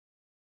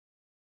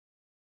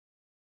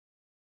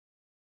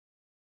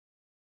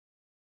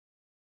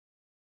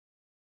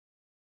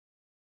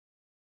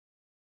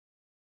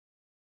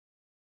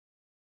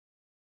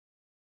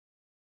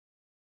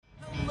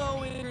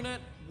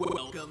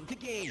Welcome to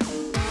Game.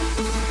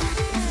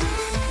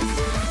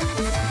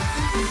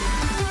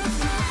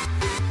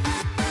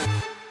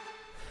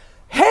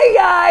 Hey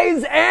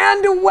guys,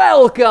 and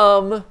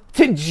welcome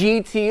to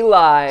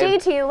GTLive.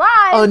 GTLive.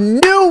 A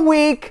new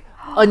week,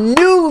 a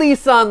new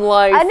lease on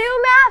life. A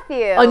new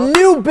Matthew. A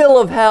new bill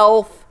of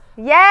health.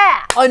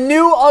 Yeah. A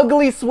new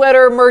ugly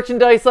sweater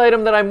merchandise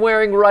item that I'm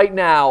wearing right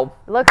now.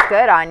 Looks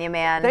good on you,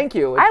 man. Thank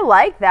you. I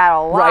like that a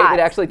lot. Right,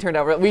 it actually turned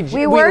out real. We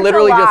worked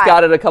literally a lot. just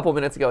got it a couple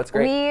minutes ago. It's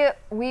great.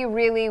 We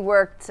really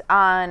worked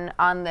on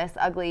this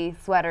ugly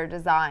sweater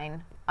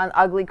design, on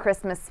ugly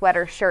Christmas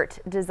sweater shirt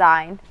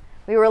design.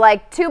 We were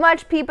like, too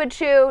much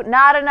Pikachu,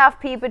 not enough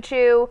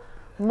Pikachu,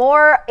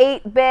 more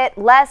 8-bit,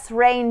 less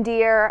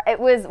reindeer. It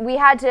was we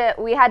had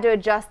to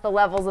adjust the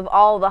levels of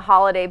all the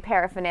holiday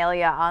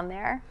paraphernalia on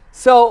there.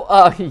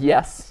 So,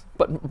 yes,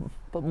 but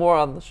more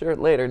on the shirt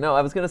later. No,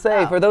 I was going to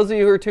say, for those of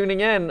you who are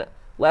tuning in,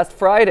 last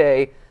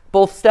Friday,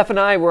 both Steph and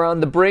I were on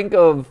the brink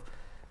of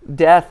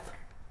death.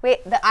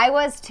 Wait, I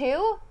was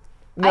too?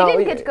 No, I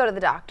didn't get to go to the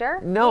doctor.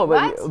 No,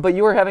 Wait, but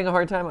you were having a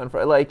hard time on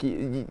Friday. Like,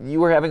 you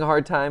were having a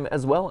hard time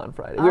as well on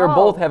Friday. We were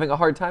both having a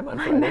hard time on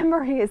Friday. My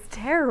memory is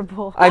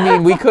terrible. I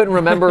mean, we couldn't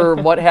remember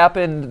what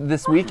happened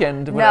this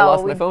weekend when I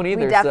lost my phone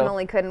either. We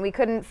definitely couldn't. We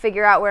couldn't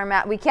figure out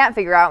where we can't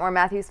figure out where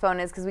Matthew's phone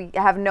is because we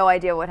have no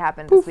idea what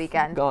happened this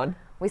weekend. Gone.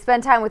 We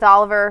spent time with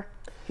Oliver.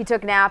 He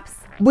took naps.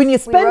 When you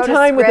spend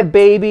time with a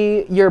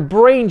baby, your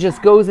brain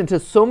just goes into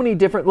so many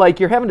different,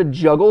 like you're having to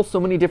juggle so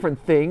many different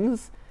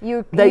things.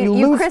 You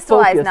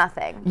crystallize focus.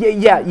 nothing.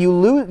 Yeah,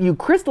 you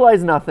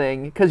crystallize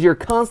nothing because you're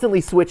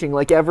constantly switching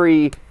like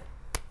every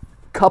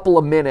couple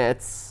of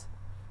minutes.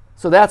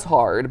 So that's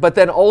hard. But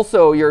then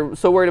also you're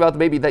so worried about the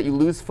baby that you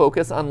lose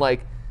focus on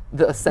like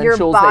the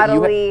essentials. Your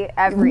bodily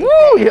everything.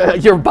 Woo, yeah,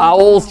 your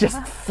bowels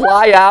just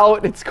fly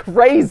out. It's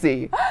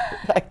crazy.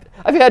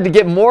 I've had to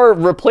get more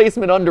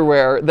replacement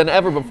underwear than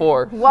ever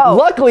before. Whoa.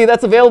 Luckily,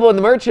 that's available in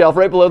the merch shelf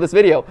right below this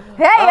video.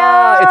 Hey,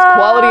 it's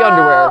quality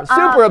underwear.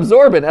 Super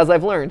absorbent, as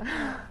I've learned.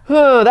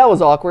 That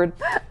was awkward.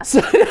 So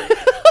after...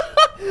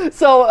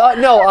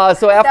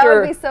 That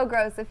would be so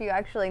gross if you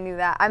actually knew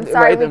that. I'm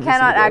sorry, we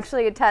cannot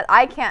actually attest.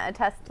 I can't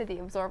attest to the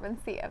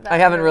absorbency of that. I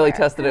haven't really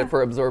tested it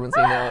for absorbency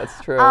now,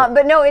 it's true.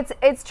 But no,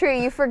 it's true.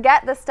 You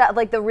forget the stuff,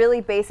 like the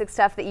really basic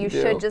stuff that you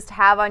should just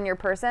have on your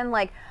person.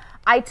 Like,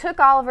 I took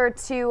Oliver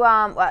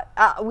to,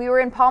 we were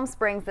in Palm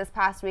Springs this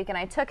past week, and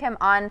I took him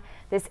on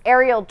this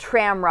aerial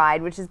tram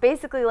ride, which is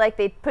basically like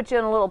they put you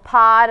in a little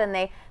pod, and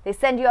they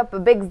send you up a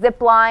big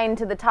zip line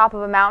to the top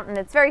of a mountain.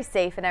 It's very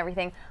safe and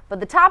everything,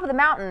 but the top of the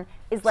mountain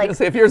is like...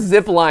 if you're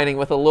zip lining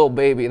with a little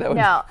baby, that would...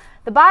 No,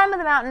 the bottom of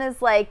the mountain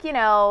is like,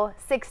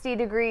 60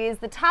 degrees.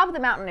 The top of the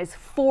mountain is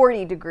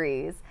 40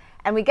 degrees.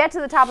 And we get to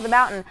the top of the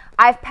mountain,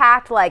 I've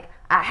packed like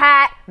a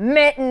hat,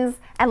 mittens,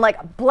 and like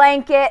a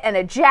blanket and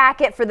a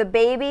jacket for the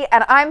baby.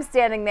 And I'm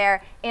standing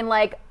there in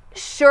like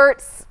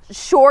shirts,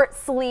 short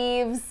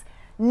sleeves,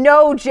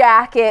 no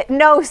jacket,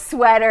 no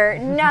sweater,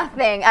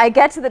 nothing. I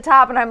get to the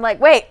top and I'm like,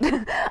 wait,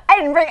 I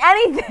didn't bring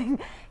anything.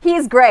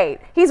 He's great.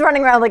 He's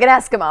running around like an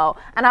Eskimo,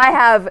 and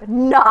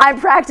I'm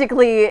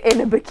practically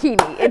in a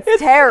bikini. It's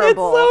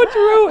terrible. It's so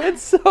true.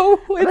 It's so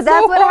But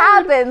that's what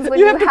happens when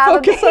you have a baby. You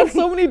have to focus on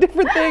so many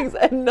different things,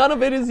 and none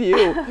of it is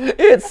you.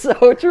 It's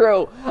so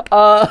true.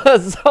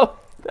 So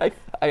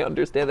I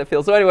understand that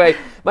feel. So anyway,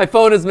 my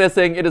phone is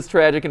missing. It is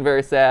tragic and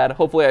very sad.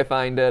 Hopefully I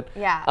find it.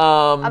 Yeah.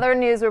 Other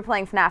news, we're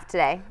playing FNAF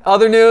today.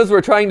 Other news, we're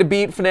trying to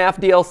beat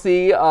FNAF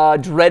DLC,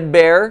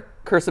 Dreadbear,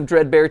 Curse of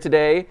Dreadbear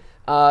today.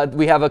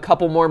 We have a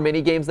couple more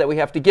mini games that we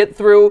have to get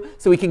through,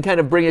 so we can kind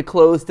of bring a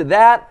close to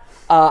that.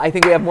 I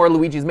think we have more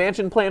Luigi's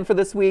Mansion planned for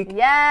this week.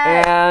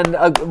 Yes. And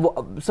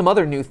some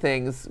other new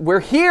things. We're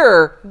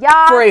here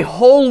for a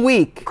whole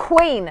week.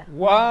 Queen.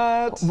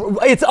 What?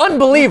 It's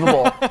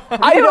unbelievable.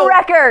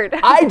 Record.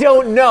 I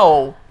don't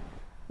know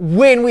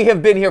when we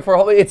have been here for a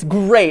whole week. It's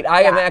great.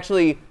 I am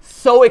actually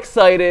so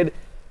excited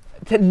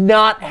to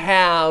not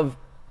have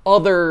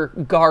other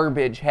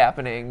garbage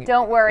happening.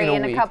 Don't worry,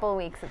 in week. A couple of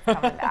weeks it's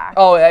coming back.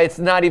 Oh, it's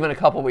not even a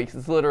couple weeks.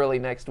 It's literally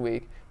next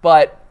week.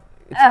 But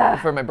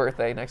it's for my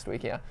birthday next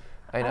week, yeah.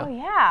 I know. Oh,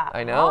 yeah.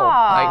 I know. Oh.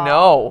 I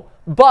know.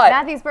 But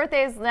Matthew's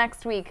birthday is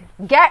next week.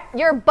 Get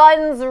your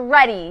buns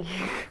ready.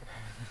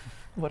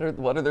 What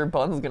are their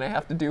buns gonna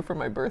have to do for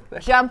my birthday?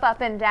 Jump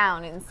up and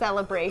down in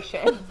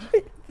celebration.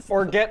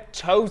 Or get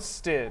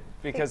toasted,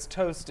 because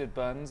toasted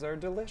buns are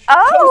delicious.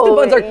 Oh, toasted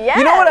buns are. yes.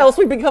 You know what else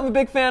we've become a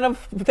big fan of,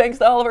 thanks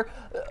to Oliver?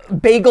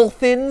 Bagel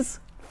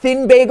thins.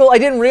 Thin bagel. I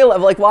didn't realize,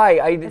 like, why?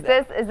 Is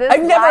this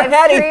I've never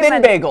had a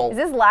thin bagel. Is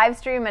this live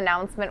stream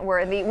announcement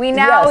worthy? We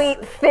now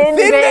eat thin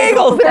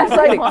bagels. That's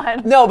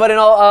exciting. No, but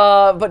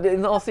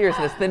in all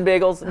seriousness, thin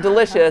bagels,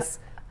 delicious.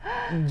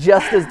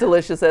 Just as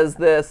delicious as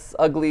this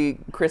ugly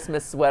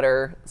Christmas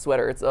sweater.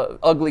 It's a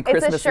ugly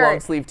Christmas long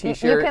sleeve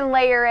t-shirt. You can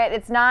layer it.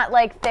 It's not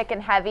like thick and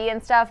heavy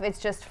and stuff. It's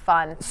just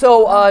fun.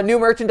 So new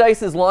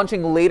merchandise is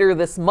launching later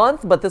this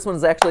month, but this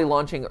one's actually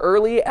launching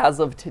early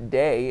as of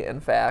today, in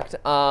fact.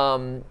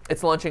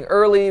 It's launching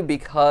early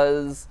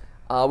because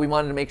We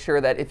wanted to make sure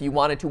that if you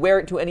wanted to wear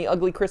it to any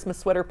ugly Christmas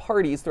sweater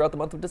parties throughout the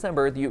month of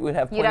December, you would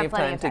have plenty of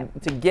time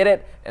to get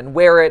it and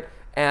wear it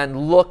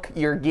and look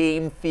your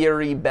game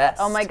theory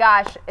best. Oh my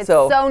gosh, it's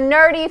so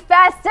nerdy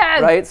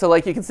festive! Right, so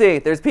like you can see,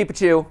 there's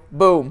Pikachu,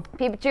 boom.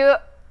 Pikachu,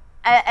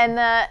 and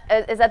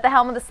is at the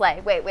helm of the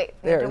sleigh. Wait, we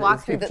have to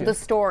walk through the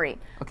story.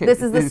 Okay,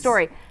 this is the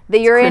story.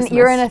 That you're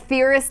in a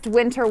theorist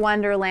winter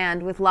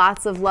wonderland with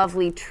lots of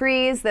lovely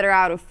trees that are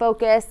out of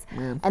focus,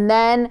 and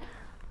then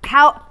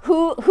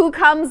who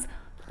comes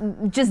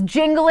just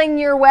jingling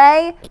your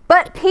way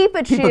but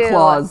Pikachu.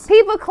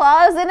 Peepa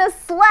Claus in a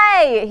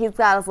sleigh. He's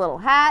got his little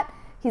hat.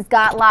 He's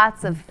got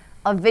lots of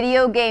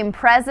video game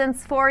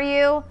presents for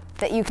you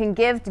that you can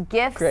give to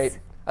gifts. Great.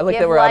 I like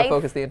that we're out of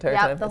focus the entire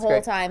time. Yep, the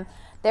whole time.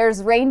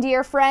 There's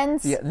reindeer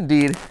friends. Yeah,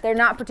 indeed. They're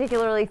not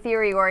particularly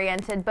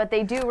theory-oriented, but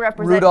they do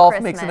represent Rudolph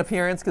Christmas. makes an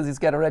appearance because he's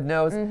got a red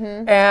nose.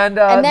 And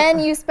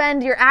then you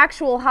spend your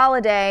actual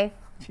holiday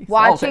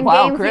watching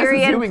Game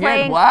Theory and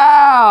playing.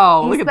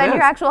 Wow, you spend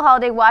your actual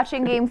holiday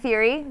watching Game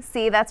Theory.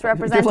 See, that's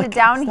represented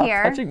down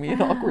here. Stop touching me. It's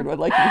awkward. I'd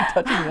like you to be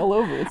touching me all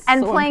over. It's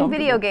and so playing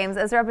video games,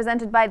 as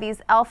represented by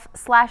these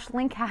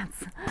elf/link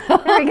hats. There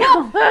we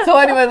go. So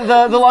anyway,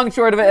 the long and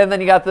short of it, and then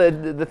you got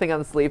the thing on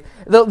the sleeve.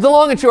 The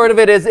long and short of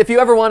it is, if you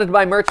ever wanted to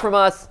buy merch from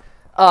us,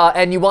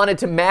 and you wanted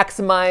to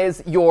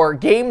maximize your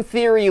Game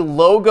Theory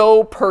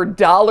logo per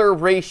dollar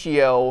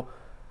ratio,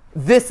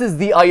 this is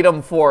the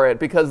item for it,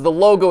 because the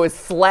logo is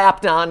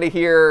slapped onto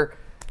here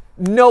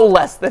no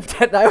less than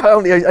 10.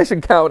 I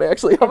should count,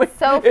 actually. It's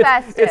so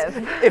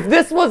festive. If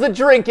this was a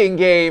drinking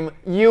game,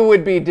 you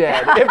would be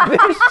dead. If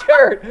this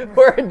shirt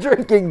were a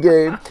drinking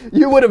game,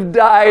 you would have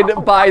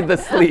died by the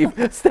sleeve.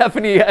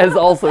 Stephanie has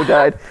also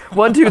died.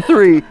 1, 2,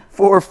 3,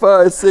 4,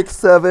 5, 6,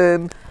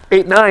 7,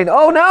 8, 9.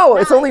 Oh no,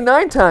 it's only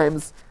 9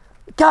 times.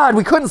 God,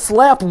 we couldn't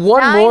slap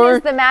one 9 more. 9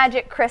 is the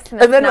magic Christmas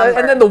number.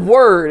 And then the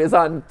word is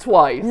on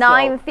twice.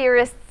 9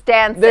 theorists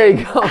dancing. There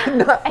you go.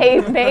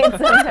 8 maids and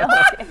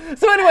milk.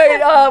 So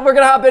anyway, we're going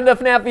to hop into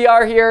FNAF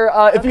VR here.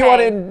 If you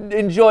want to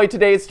enjoy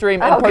today's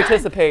stream and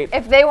participate.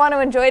 If they want to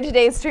enjoy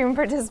today's stream and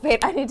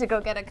participate, I need to go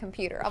get a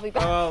computer. I'll be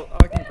back. Well,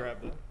 I can grab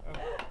that.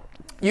 Oh.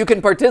 You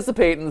can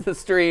participate in the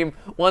stream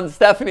once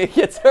Stephanie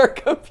gets her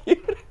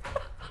computer.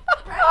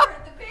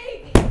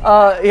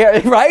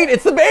 Yeah, right?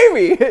 It's the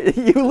baby.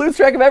 You lose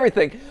track of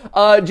everything.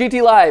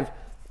 GTLive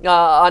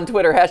on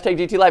Twitter, hashtag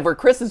GTLive, where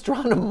Chris has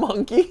drawn a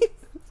monkey.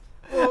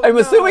 Oh, I'm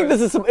assuming this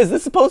is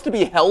this supposed to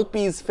be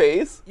Helpy's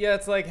face? Yeah,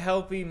 it's like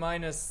Helpy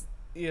minus,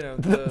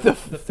 the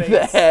face.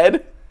 The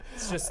head.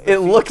 It's just it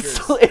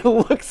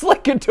looks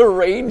like a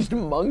deranged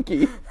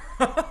monkey.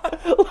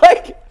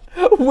 Like,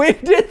 when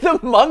did the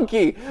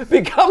monkey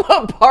become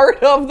a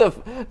part of the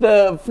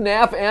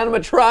FNAF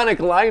animatronic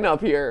lineup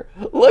here?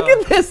 Look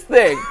at this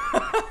thing.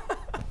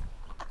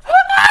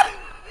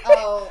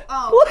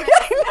 Look at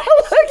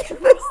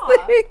this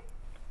thing.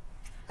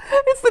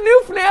 It's the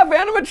new FNAF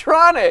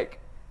animatronic.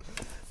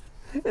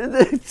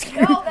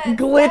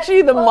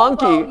 Glitchy the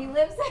monkey. He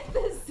lives at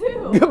the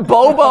zoo.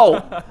 Bobo.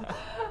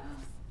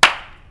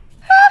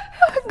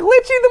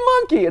 Glitchy the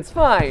monkey. It's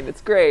fine.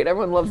 It's great.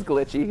 Everyone loves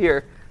Glitchy.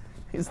 Here.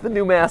 He's the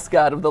new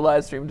mascot of the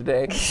live stream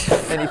today.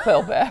 And he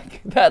fell back.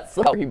 That's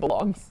where he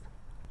belongs.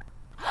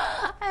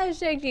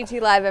 Hashtag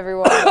GTLive,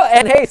 everyone.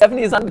 And hey,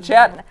 Stephanie's on the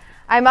chat.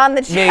 I'm on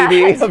the chat.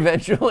 Maybe,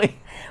 eventually.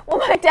 Well,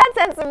 my dad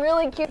sent some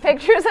really cute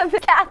pictures of the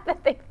cat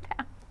that they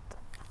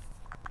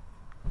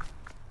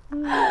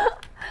found.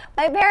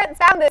 My parents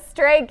found this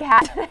stray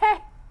cat today.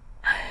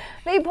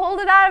 They pulled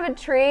it out of a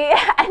tree,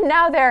 and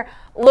now they're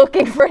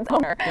looking for its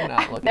owner. They're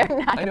not looking. They're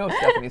not. I know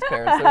Stephanie's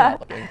parents. They're not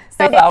looking.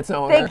 They found its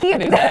owner.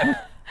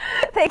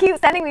 They keep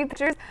sending me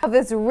pictures of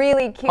this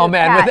really cute cat. Oh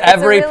man, with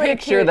every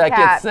picture that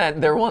gets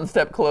sent, they're one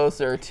step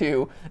closer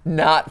to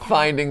not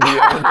finding the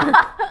owner.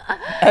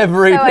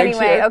 Every picture.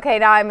 Anyway, okay,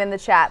 now I'm in the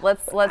chat.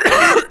 Let's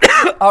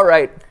All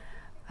right.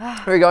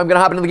 Here we go. I'm going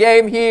to hop into the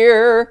game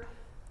here.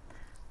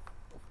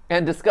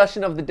 And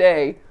discussion of the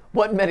day.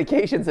 What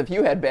medications have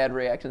you had bad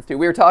reactions to?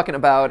 We were talking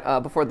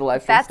about before the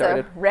live stream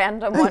started. That's a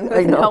random one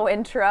with no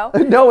intro.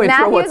 No intro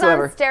Matthew's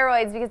whatsoever. On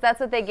steroids because that's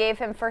what they gave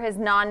him for his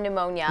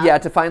non-pneumonia. Yeah,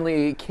 to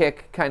finally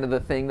kick kind of the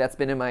thing that's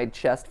been in my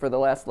chest for the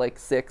last like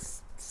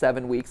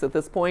 6-7 weeks at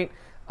this point.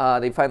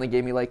 They finally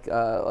gave me like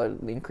an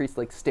increased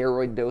like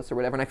steroid dose or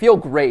whatever, and I feel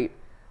great.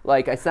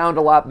 Like I sound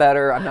a lot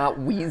better. I'm not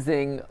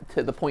wheezing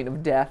to the point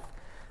of death.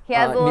 He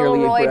has a little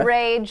roid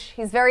rage.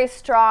 He's very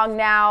strong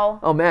now.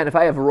 Oh man, if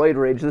I have roid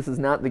rage, this is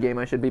not the game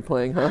I should be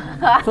playing, huh?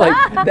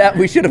 Like that,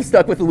 we should have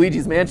stuck with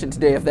Luigi's Mansion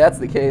today if that's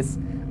the case.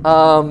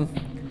 No,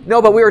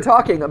 but we were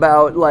talking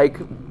about like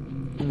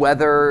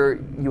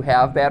whether you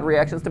have bad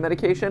reactions to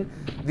medication.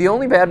 The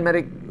only bad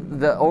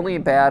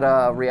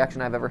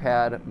reaction I've ever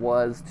had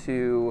was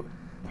to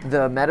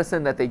the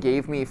medicine that they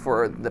gave me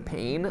for the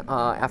pain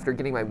after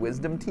getting my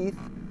wisdom teeth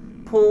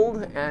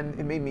pulled, and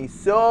it made me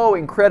so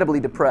incredibly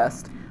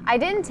depressed. I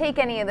didn't take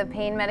any of the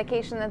pain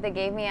medication that they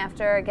gave me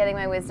after getting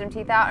my wisdom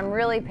teeth out. I'm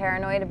really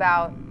paranoid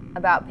about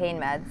pain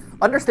meds.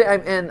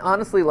 Understand, and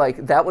honestly,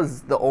 like that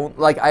was the only,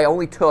 like I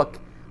only took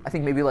I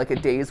think maybe like a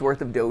day's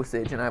worth of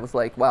dosage, and I was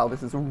like, wow,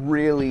 this is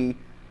really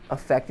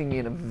affecting me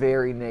in a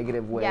very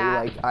negative way.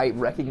 Yeah. Like I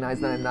recognize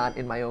that I'm not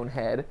in my own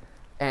head,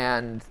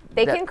 and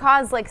They can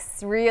cause like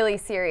really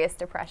serious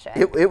depression.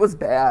 it was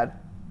bad.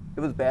 It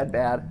was bad.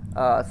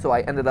 So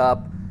I ended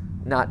up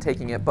not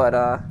taking it, but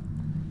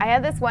I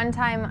had this one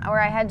time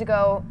where I had to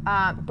go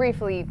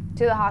briefly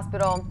to the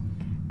hospital,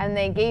 and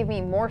they gave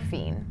me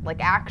morphine, like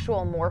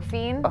actual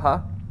morphine,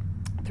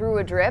 through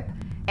a drip,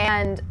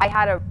 and I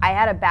had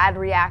a bad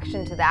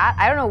reaction to that.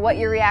 I don't know what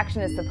your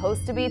reaction is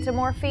supposed to be to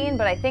morphine,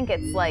 but I think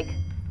it's like,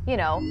 you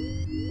know,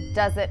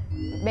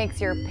 makes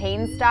your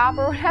pain stop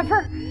or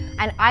whatever.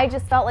 And I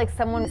just felt like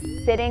someone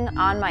was sitting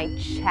on my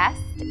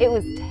chest. It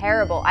was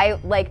terrible. I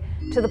like,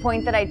 to the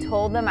point that I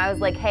told them, I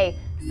was like, hey,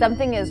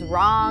 something is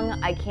wrong.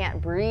 I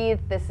can't breathe.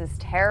 This is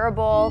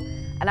terrible.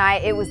 And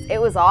it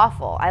was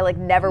awful. I like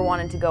never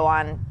wanted to go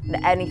on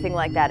anything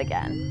like that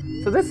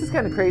again. So this is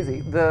kind of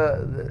crazy.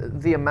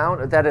 The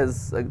amount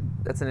that's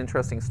an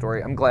interesting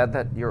story. I'm glad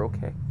that you're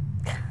okay.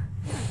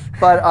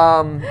 But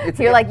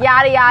You're like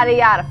yada yada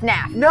yada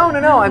FNAF. No.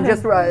 I'm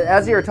just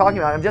as you're talking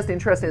about it, I'm just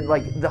interested in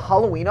like the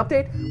Halloween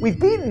update. We've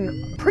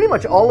beaten pretty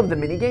much all of the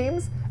mini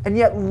games, and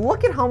yet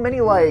look at how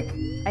many like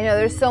I know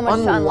there's so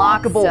much to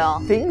unlock still.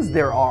 Unlockable things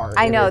there are.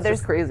 I know it's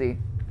just crazy.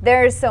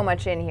 There's so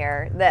much in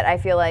here that I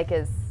feel like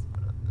is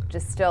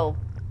just still,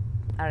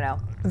 I don't know.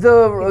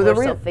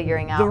 Still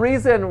figuring out. The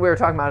reason we're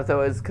talking about it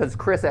though is because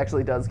Chris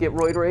actually does get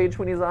roid rage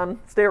when he's on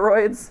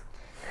steroids,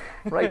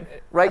 right?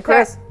 Right,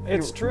 Chris?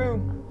 It's true.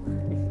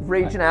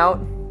 Raging out.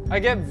 I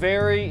get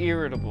very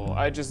irritable.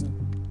 I just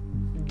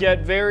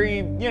get very,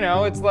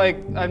 it's like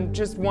I'm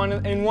just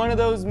in one of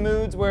those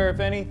moods where if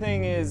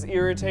anything is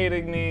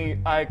irritating me,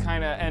 I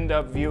kind of end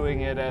up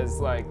viewing it as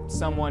like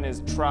someone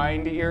is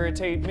trying to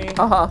irritate me,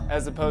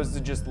 as opposed to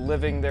just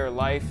living their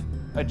life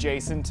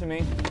adjacent to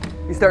me.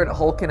 You start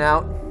hulking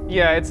out.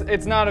 Yeah,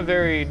 it's not a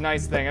very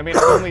nice thing. I mean,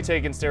 I've only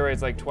taken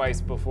steroids like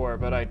twice before,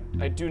 but I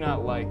do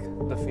not like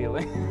the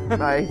feeling.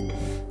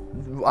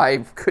 I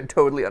could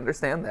totally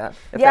understand that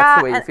if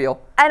that's the way you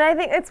feel. And I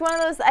think it's one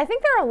of those. I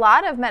think there are a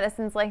lot of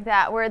medicines like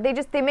that where they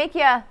make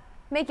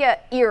you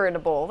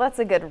irritable. That's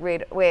a good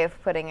way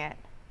of putting it.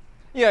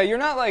 Yeah, you're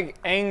not like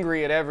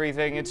angry at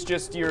everything. It's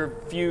just your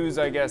fuse,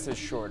 I guess, is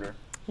shorter.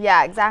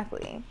 Yeah,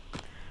 exactly.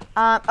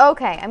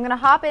 Okay, I'm gonna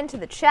hop into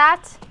the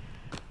chat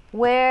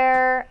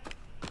where.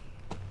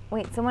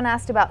 Wait, someone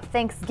asked about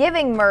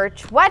Thanksgiving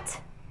merch. What?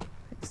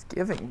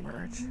 Thanksgiving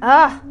merch?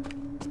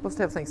 Supposed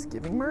to have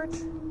Thanksgiving merch?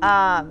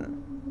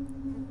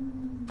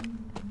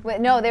 Wait,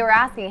 no, they were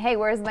asking, hey,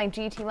 where's my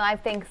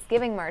GTLive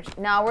Thanksgiving merch?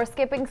 No, we're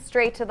skipping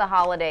straight to the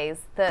holidays,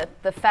 the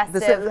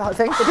festive,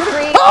 Thanksgiving? the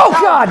tree. Oh,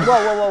 God!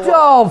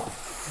 Whoa. Oh,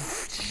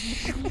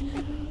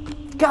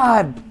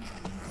 God.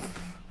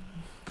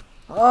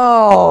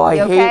 Oh,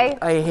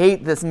 I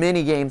hate this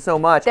mini game so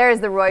much. There's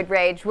the roid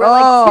rage. We're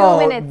like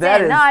 2 minutes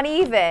in, not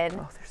even.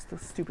 Oh, there's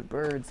those stupid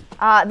birds.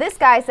 This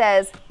guy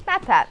says,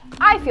 Pat,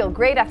 I feel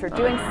great after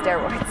doing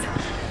steroids.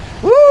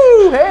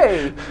 Woo!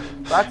 Hey!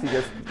 Foxy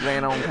just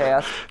ran on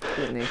past,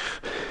 didn't he?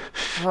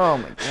 Oh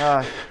my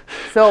gosh.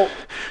 So,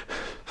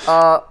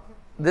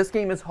 this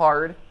game is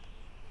hard.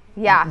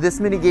 Yeah. This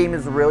mini game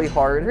is really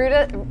hard.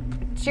 Ruta,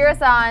 cheer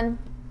us on.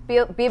 Be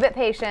a bit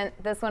patient.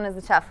 This one is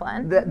a tough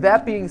one.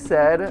 That being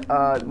said,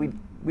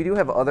 we do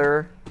have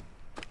other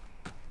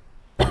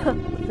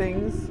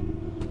things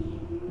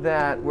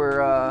that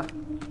we're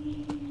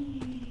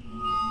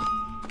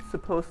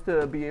supposed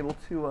to be able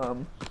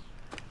to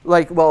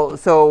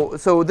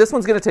so this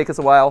one's gonna take us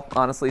a while,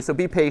 honestly. So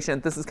be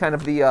patient. This is kind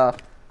of the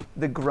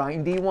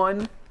grindy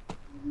one.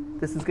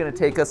 This is gonna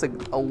take us a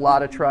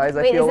lot of tries.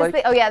 Wait, I feel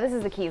like. Oh yeah, this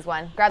is the keys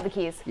one. Grab the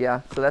keys.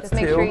 Yeah. So that's Just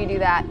make sure you do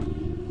that.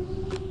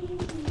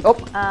 Oh.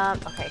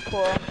 Okay,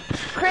 cool.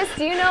 Chris,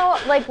 do you know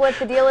like what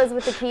the deal is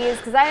with the keys?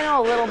 Because I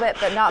know a little bit,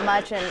 but not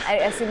much, and I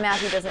assume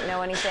Matthew doesn't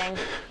know anything.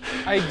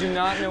 I do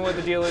not know what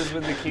the deal is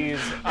with the keys.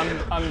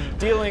 I'm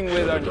dealing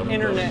with an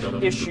internet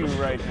issue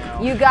right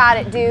now. You got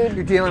it, dude.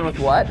 You're dealing with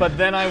what? But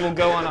then I will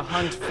go on a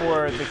hunt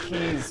for the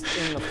keys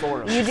in the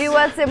forest. You do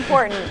what's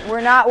important.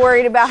 We're not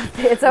worried about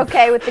it. It's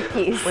okay with the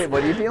keys. Wait,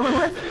 what are you dealing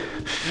with?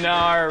 No,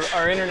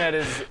 our internet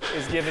is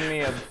giving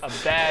me a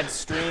bad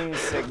stream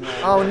signal.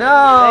 Oh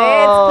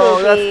no!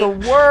 It's That's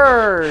the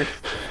worst.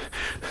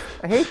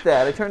 I hate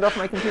that. I turned off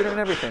my computer and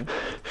everything.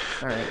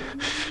 All right,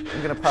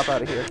 I'm gonna pop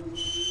out of here.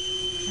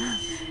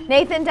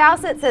 Nathan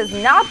Dowsett says,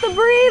 not the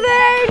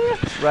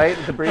breathing! Right?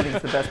 The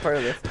breathing's the best part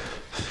of this.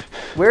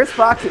 Where's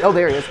Foxy? Oh,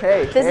 there he is.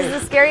 Hey. This is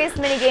the scariest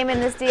minigame in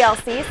this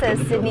DLC, says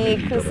Sydney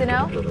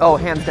Cusino. Oh,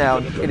 hands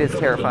down. It is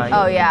terrifying.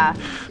 Oh, yeah.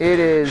 It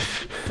is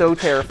so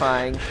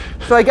terrifying.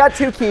 So I got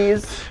 2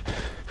 keys.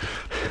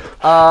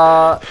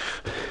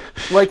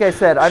 Like I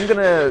said, I'm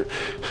gonna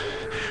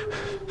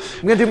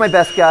do my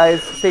best,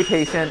 guys. Stay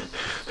patient.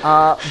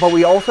 But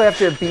we also have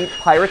to beat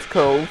Pirates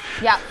Cove.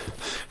 Yep.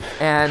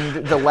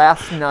 And the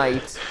last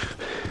night.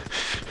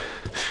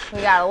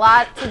 We got a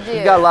lot to do.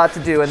 We got a lot to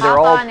do, and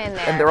Hop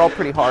they're all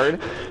pretty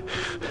hard.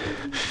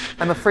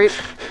 I'm afraid.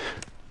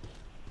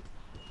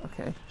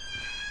 Okay.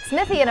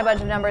 Smithy in a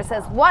bunch of numbers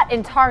says, what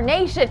in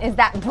tarnation is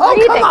that breathing?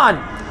 Oh, come on!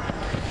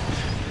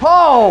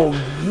 Oh,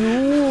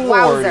 Lord.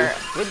 Wowzer.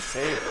 Good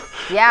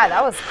save. Yeah,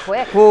 that was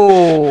quick.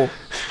 Oh.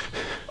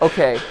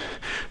 Okay.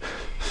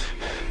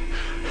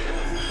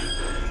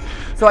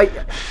 So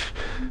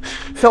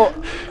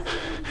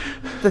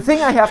the thing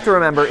I have to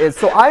remember is,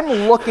 so I'm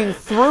looking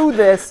through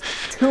this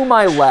to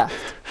my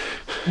left.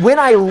 When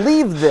I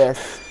leave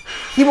this,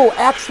 he will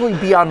actually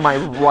be on my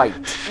right.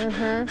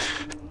 Mm-hmm.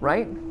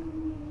 Right?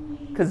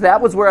 Because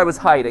that was where I was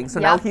hiding. So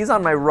now he's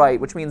on my right,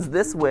 which means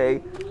this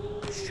way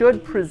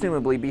should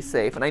presumably be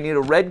safe. And I need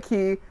a red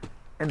key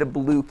and a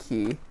blue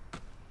key.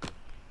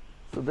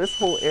 So this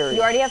whole area.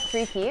 You already have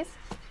 3 keys?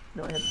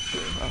 No, I have 2.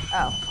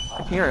 Oh.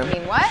 I hear him. I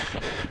mean, what?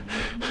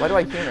 Why do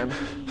I hear him?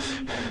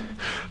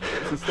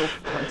 Is he still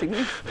hunting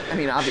me? I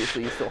mean,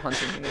 obviously he's still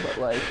hunting me, but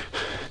like,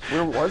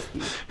 where was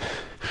he?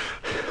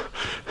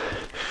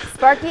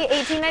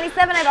 Sparky1897,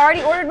 I've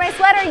already ordered my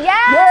sweater.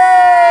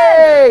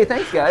 Yes! Yay!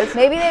 Thanks, guys.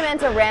 Maybe they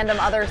meant a random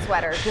other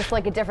sweater, just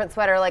like a different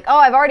sweater. Like, oh,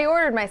 I've already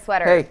ordered my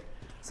sweater. Hey,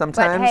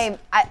 sometimes.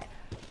 But hey,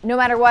 no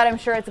matter what, I'm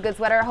sure it's a good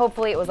sweater.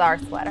 Hopefully it was our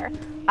sweater.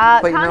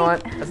 But you know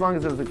what? As long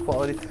as it was a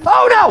quality.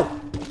 Oh no!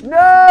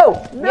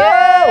 No! No!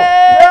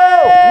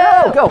 No!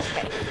 No! Go!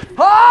 Okay.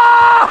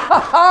 Ha ha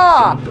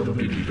ha!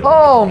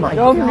 Oh my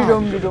god!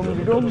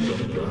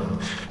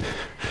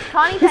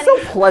 Connie He's Penny. so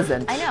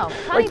pleasant. I know.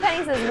 Connie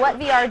Penny says, what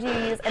VR do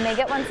you use? And they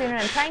get one sooner.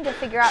 I'm trying to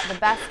figure out the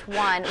best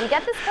one. We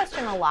get this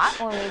question a lot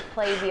when we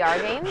play VR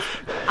games.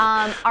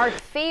 Our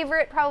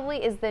favorite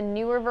probably is the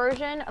newer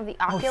version of the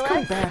Oculus.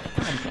 Oh, back.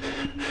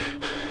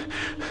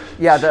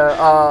 Yeah, the,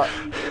 oh,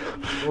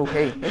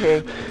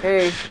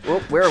 hey.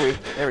 Whoop, where are we?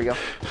 There we go.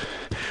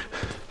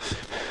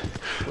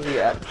 Where are you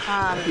at?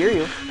 I hear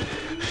you.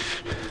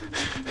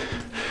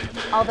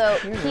 Although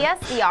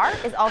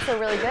PSVR is also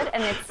really good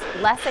and it's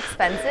less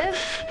expensive,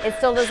 it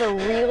still does a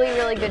really,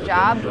 really good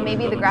job.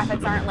 Maybe the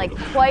graphics aren't like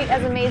quite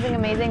as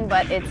amazing,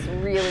 but it's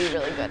really,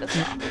 really good as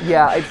well.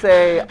 Yeah, I'd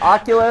say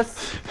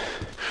Oculus,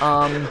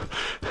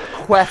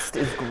 Quest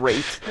is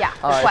great. Yeah,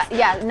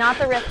 not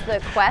the Rift, the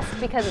Quest,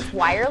 because it's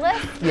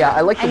wireless. Yeah,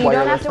 I like the wireless. And you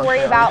don't have to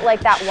worry about like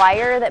that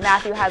wire that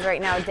Matthew has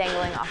right now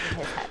dangling off of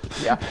his head.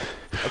 Yeah.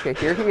 Okay,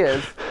 here he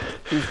is.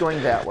 He's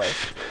going that way.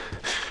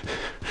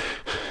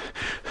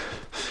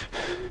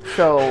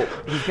 So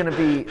he's gonna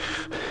be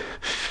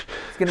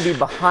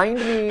behind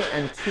me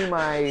and to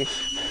my.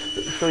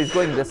 So he's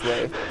going this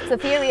way.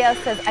 Sophia Rios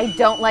says, "I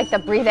don't like the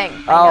breathing."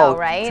 I know,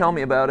 right? Tell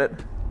me about it.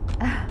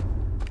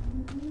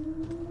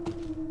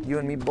 You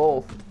and me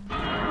both.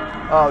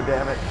 Oh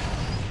damn it!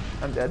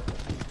 I'm dead.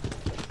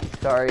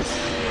 Sorry.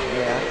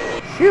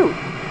 Yeah. Shoot.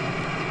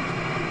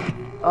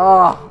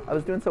 Oh, I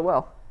was doing so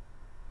well.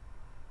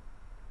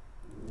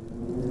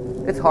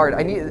 It's hard.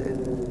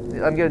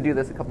 I'm gonna do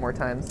this a couple more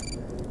times.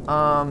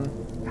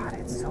 God,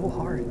 it's so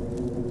hard.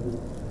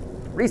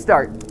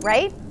 Restart.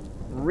 Right?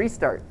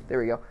 Restart. There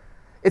we go.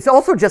 It's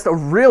also just a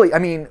really, I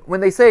mean, when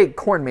they say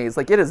corn maze,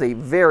 like it is a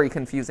very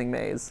confusing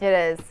maze. It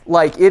is.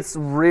 Like it's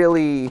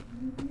really.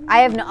 I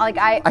have no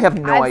idea.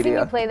 I've seen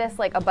you play this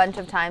like a bunch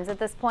of times at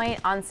this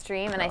point on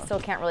stream, and I still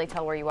can't really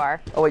tell where you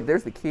are. Oh wait,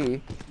 there's the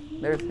key.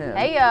 There's him.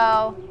 Hey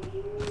yo.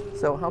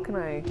 So how can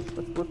I?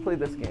 Let's play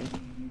this game.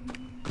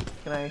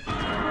 Can I?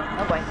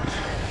 Oh boy.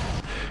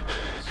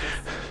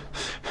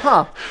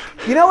 Huh.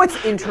 You know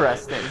what's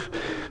interesting?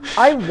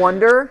 I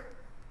wonder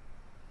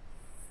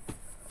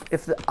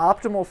if the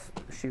optimal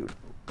shoot.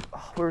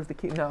 Oh, where's the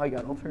key? No, I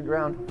got it all turned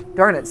around.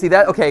 Darn it. See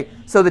that? Okay.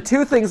 So the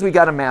 2 things we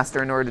got to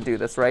master in order to do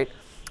this, right?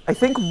 I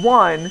think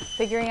one.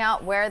 Figuring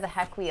out where the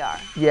heck we are.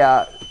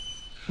 Yeah.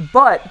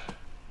 But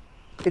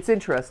it's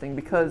interesting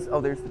because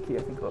there's the key.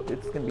 I think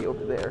it's going to be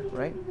over there,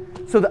 right?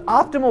 So the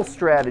optimal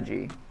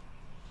strategy,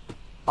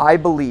 I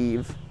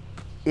believe,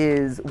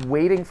 is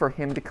waiting for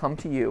him to come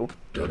to you,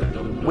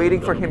 waiting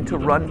for him to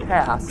run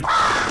past,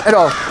 and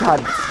oh god,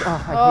 I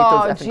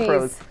hate those effing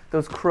crows.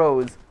 Those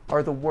crows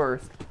are the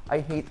worst. I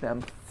hate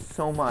them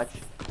so much.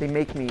 They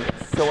make me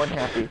so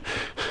unhappy.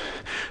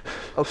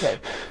 Okay,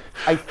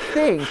 I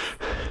think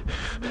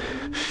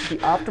the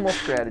optimal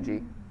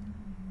strategy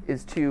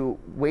is to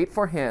wait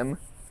for him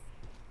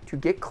to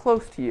get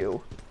close to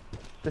you.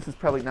 This is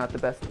probably not the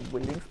best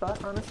waiting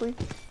spot, honestly.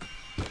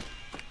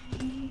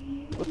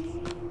 Whoops.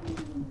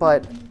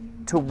 But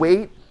to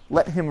wait,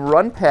 let him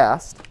run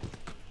past,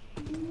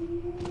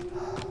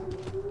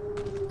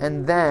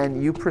 and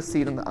then you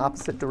proceed in the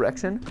opposite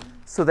direction.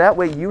 So that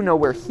way you know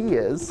where he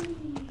is.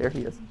 There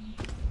he is.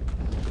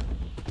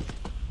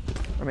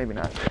 Or maybe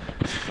not.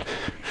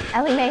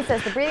 Ellie Mae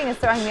says, the breathing is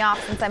throwing me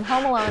off since I'm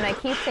home alone and I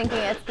keep thinking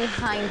it's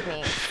behind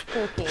me.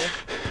 Spooky.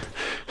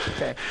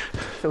 Okay,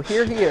 so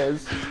here he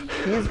is.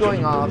 He's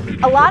going off.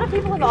 A lot of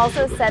people have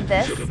also said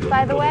this,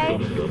 by the way.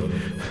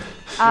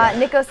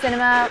 Nico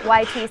Cinema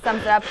YT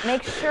sums it up.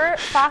 Make sure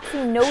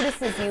Foxy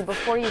notices you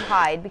before you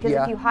hide, because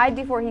if you hide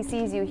before he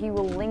sees you, he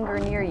will linger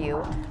near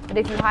you. But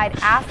if you hide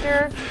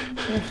after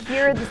you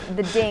hear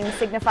the ding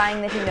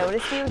signifying that he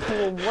noticed you, he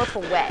will warp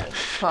away.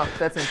 Huh,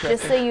 that's interesting.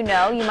 Just so you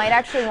know, you might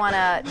actually want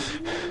to,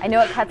 I know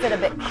it cuts it a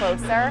bit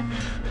closer,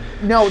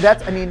 No,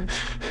 that's, I mean,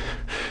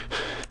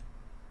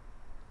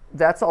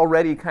 that's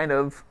already kind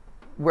of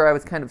where I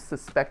was kind of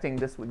suspecting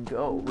this would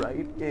go,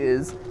 right?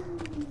 Is,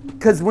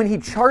 because when he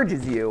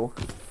charges you,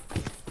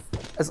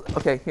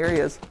 okay, here he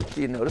is.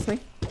 Do you notice me?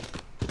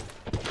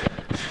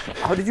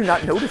 How did you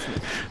not notice me?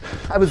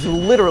 I was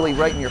literally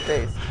right in your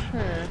face.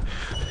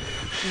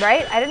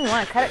 Right? I didn't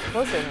want to cut it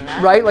closer than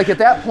that. Right? Like at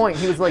that point,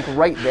 he was like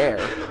right there.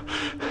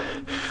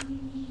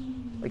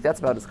 Like that's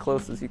about as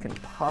close as you can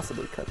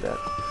possibly cut that.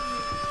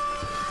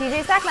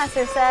 DJ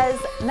Sackmaster says,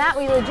 Matt,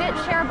 we legit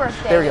share a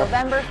birthday, There we go.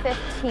 November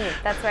 15th.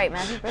 That's right,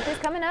 Matthew's birthday's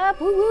coming up.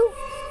 Woo woo.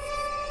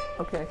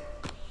 Okay.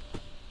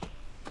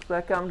 So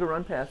that got him to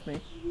run past me.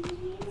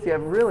 See, I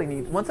really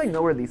need, once I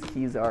know where these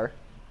keys are.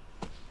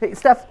 Hey,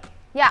 Steph,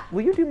 Yeah.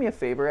 will you do me a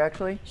favor,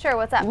 actually? Sure,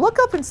 what's up? Look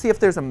up and see if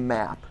there's a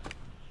map.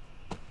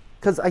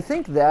 Because I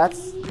think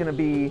that's going to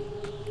be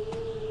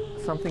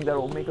something that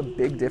will make a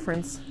big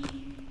difference.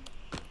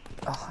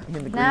 Oh, I'm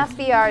in the green. FNAF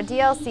VR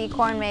DLC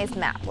Corn Maze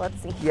map. Let's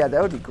see. Yeah,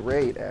 that would be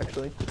great,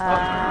 actually. Shoot.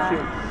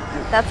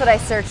 That's what I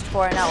searched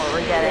for and now what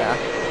we're getting.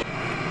 Yeah.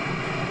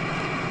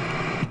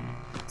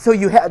 So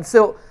you had,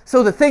 so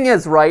the thing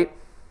is, right,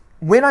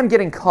 when I'm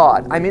getting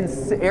caught, I'm in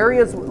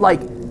areas,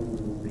 like,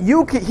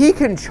 he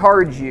can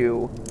charge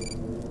you,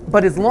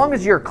 but as long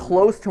as you're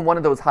close to one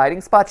of those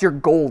hiding spots, you're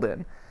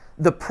golden.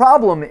 The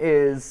problem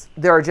is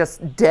there are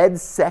just dead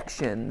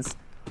sections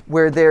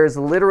where there's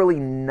literally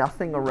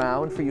nothing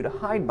around for you to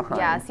hide behind.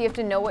 Yeah, so you have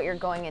to know what you're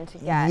going in to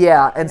get.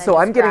 Yeah, and then so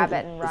just I'm getting, grab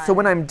it and run. so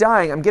when I'm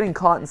dying, I'm getting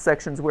caught in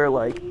sections where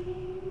like,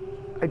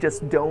 I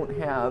just don't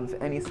have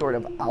any sort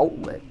of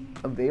outlet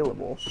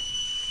available.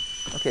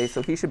 Okay,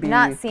 so he should be.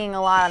 Not seeing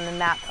a lot on the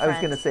map front. I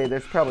was gonna say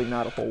there's probably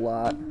not a whole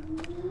lot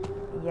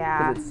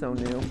Yeah. because it's so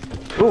new.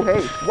 Oh,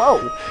 hey,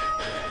 whoa!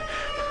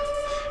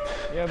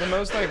 Yeah, the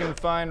most I can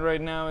find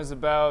right now is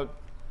about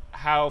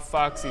how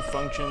Foxy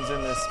functions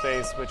in this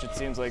space, which it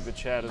seems like the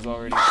chat has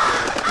already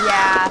shared.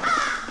 Yeah.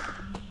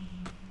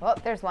 Oh,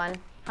 there's one.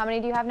 How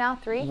many do you have now?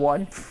 3?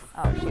 One.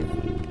 Oh,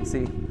 shoot.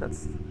 See,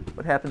 that's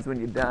what happens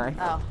when you die.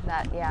 Oh,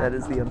 yeah. That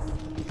is the.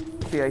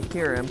 See, I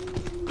hear him.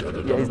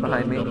 Yeah, he's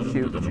behind me.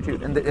 Shoot, shoot,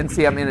 shoot. And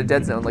see, I'm in a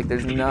dead zone. Like,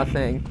 there's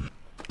nothing.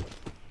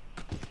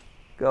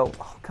 Go.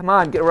 Oh, come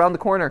on, get around the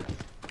corner.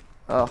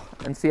 Oh,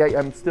 and see,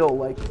 I'm still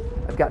like,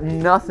 I've got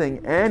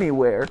nothing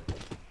anywhere.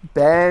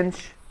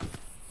 Bench.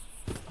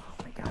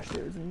 Oh my gosh,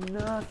 there's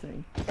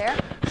nothing. There?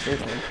 There's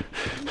him.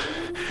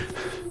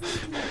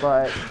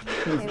 But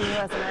Maybe he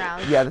wasn't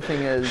around. yeah, the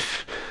thing is,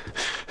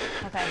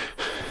 Okay.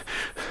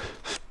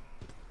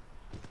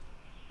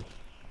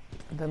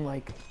 and then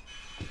like,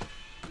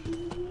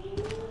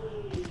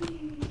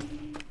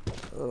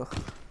 ugh.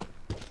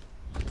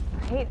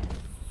 Right?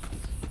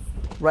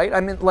 Right?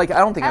 I mean, like, I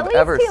don't think At I've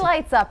ever. least he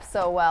lights up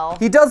so well.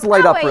 He does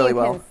light That up way really you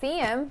well. can see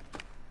him.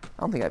 I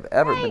don't think I've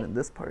ever Right. been in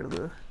this part of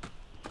the.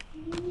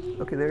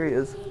 Okay, there he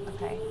is.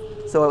 Okay.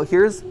 So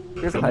here's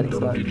a hiding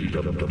spot.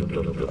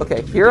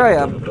 Okay, here I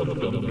am.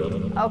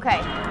 Okay.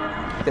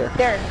 There.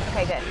 There.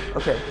 Okay, good.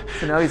 Okay,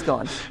 so now he's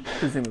gone,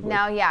 presumably.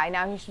 Now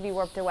he should be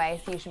warped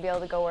away, so you should be able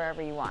to go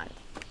wherever you want.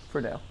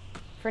 For now.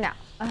 For now.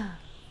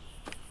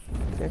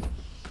 Okay.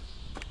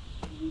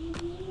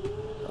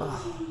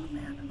 Oh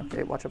man.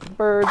 Okay, watch out for the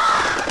birds.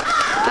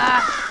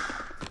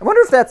 I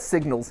wonder if that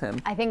signals him.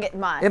 I think it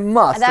must. It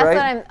must, that's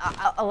right?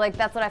 What I'm like.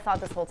 That's what I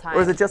thought this whole time.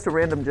 Or is it just a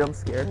random jump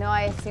scare? No,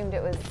 I assumed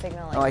it was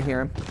signaling. Oh, I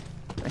hear him.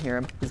 I hear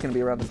him. He's gonna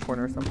be around this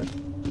corner or something.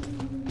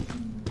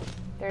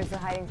 There's the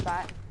hiding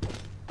spot.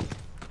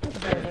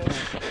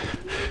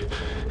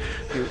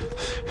 Shoot.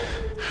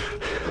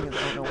 Thing is,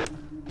 I don't know.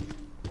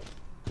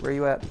 Where are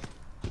you at?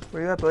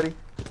 Where are you at, buddy?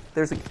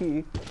 There's a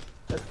key.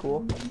 That's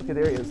cool. Okay,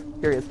 there he is.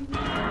 Here he is.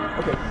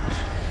 Okay.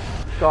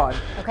 Gone.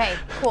 Okay,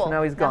 cool. So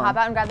now he's gone. Hop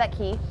out and grab that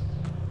key.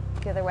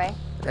 The other way.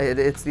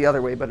 It's the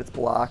other way, but it's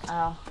blocked.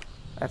 Oh.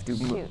 I have to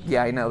move. Shoot.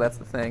 Yeah, I know, that's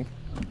the thing.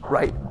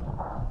 Right.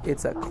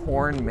 It's a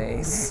corn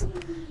maze.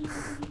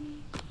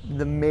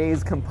 The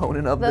maze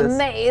component of The this.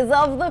 maze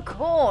of the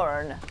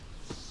corn.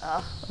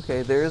 Ugh.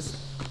 Okay, there's.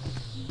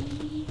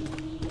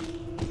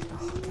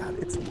 Oh, God,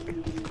 it's.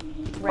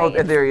 Right. Oh,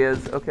 and there he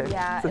is. Okay.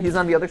 Yeah, So he's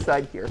on the other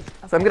side here. So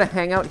I'm Okay. going to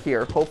hang out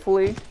here.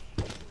 Hopefully.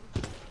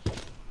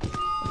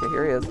 Okay,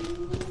 here he is.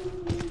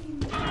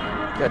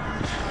 Good.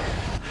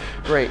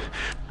 Great.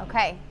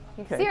 Okay.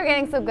 You Okay. see, you're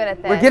getting so good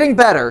at this. We're getting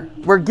better.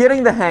 We're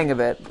getting the hang of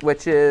it,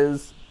 which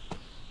is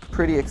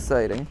pretty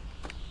exciting.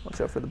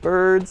 Watch out for the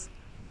birds.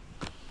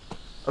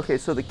 Okay,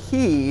 so the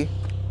key.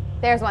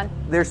 There's one.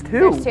 There's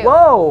two. There's two.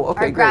 Whoa.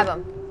 Okay, Or grab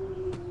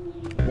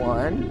great. them.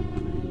 One.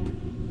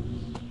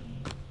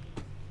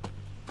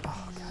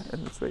 Oh God,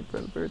 and it's right for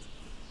the birds.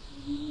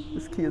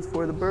 This key is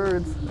for the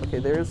birds. Okay,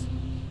 there's.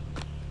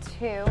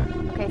 2.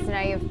 Okay, so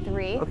now you have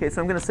 3. Okay,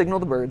 so I'm gonna signal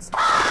the birds,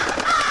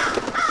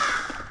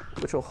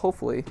 which will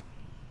hopefully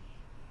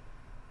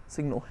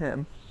signal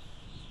him.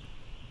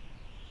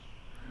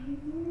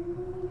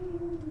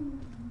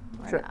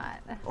 Or Sure.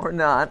 not. Or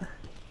not.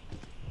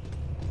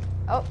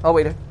 Oh, Oh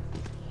wait.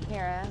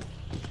 here.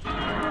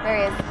 There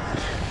he is.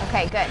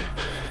 Okay, good.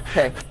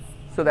 Okay,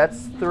 so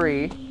that's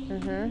 3.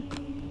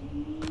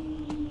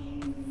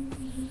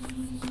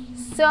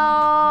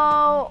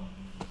 So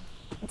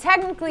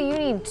technically you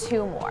need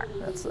 2 more.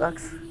 That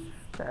sucks.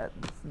 That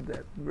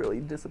really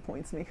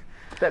disappoints me.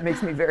 That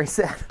makes me very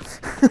sad.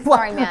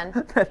 Sorry, man.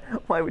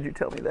 Why would you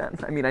tell me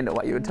that? I mean, I know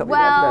why you would tell me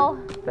Well,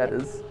 that. That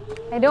is.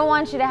 I don't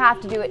want you to have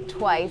to do it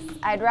twice.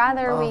 I'd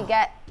rather we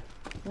get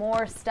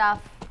more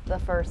stuff the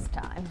first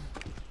time.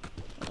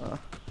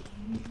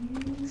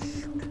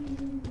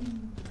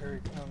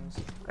 Here he comes.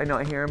 I know,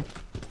 I hear him.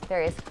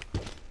 There he is.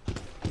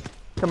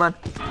 Come on.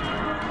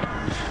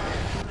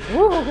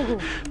 Woo.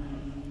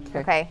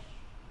 Okay.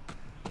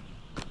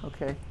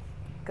 Okay.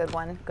 Good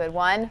one. Good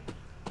one.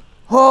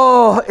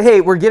 Oh,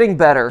 hey, we're getting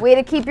better. Way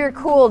to keep your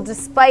cool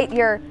despite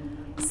your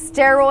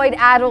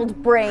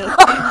steroid-addled brain.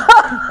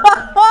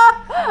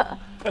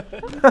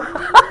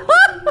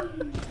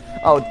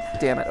 Oh,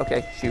 damn it.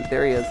 Okay, shoot,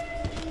 there he is.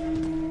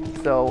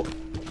 So,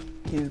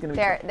 he's gonna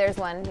be. There's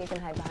one you can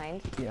hide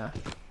behind. Yeah.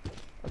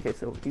 Okay,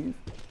 so he's.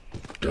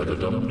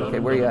 Okay,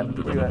 where you at?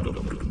 Where you at?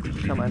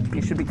 Come on,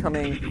 he should be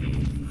coming.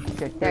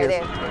 Okay,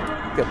 There.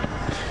 Good.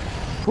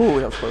 Ooh,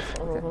 that was close.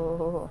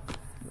 Okay.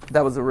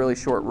 That was a really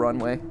short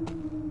runway.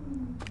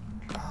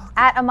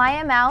 At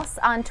Amaya Mouse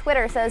on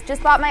Twitter says,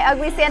 just bought my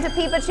ugly Santa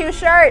Pikachu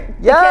shirt. The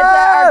kids Yes!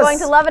 are going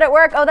to love it at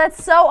work. Oh,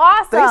 that's so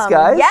awesome. Thanks,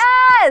 guys.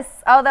 Yes.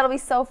 Oh, that'll be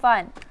so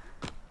fun.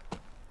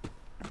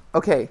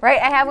 Okay. Right,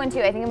 I have one too.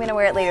 I think I'm going to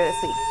wear it later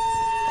this week.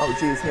 Oh,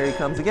 geez, here he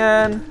comes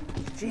again.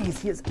 Jeez,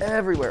 he is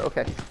everywhere.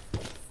 Okay.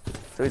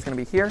 So he's going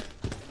to be here.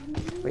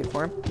 Wait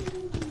for him.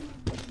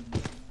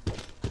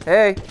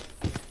 Hey.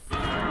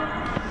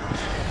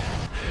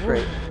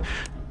 Great.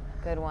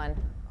 Good one.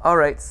 All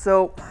right,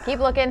 so, Keep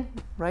looking.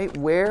 right,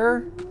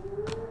 where,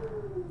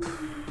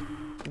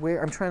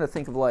 I'm trying to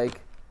think of,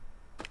 like,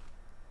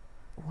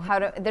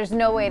 There's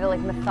no way to like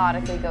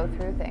methodically go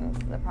through things,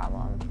 is the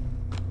problem.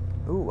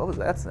 ooh, what was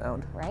that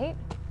sound? Right?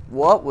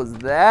 What was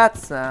that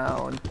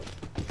sound?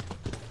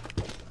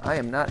 I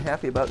am not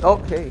happy about, oh,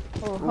 hey.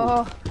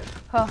 Oh.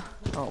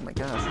 Oh my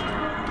gosh.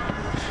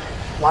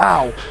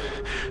 Wow.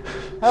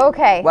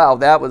 Okay. Wow,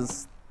 that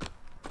was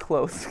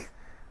close.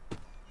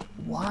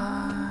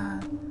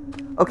 What?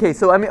 Okay,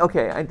 so I mean,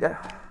 okay,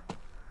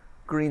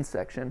 green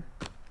section.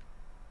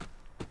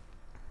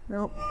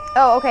 Nope.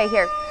 Oh, okay,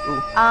 here.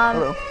 Ooh,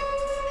 hello.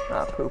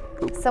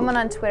 Poop. Someone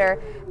on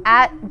Twitter,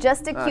 at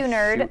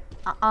JustAQNerd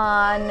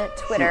on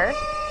Twitter,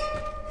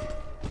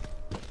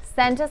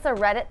 sent us a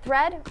Reddit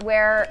thread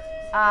where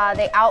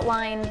they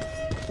outline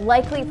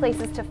likely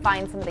places to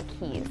find some of the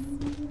keys.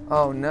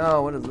 Oh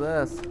no, what is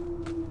this?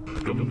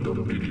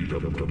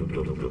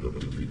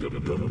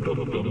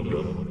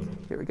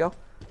 Here we go.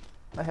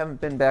 I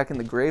haven't been back in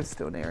the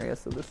gravestone area,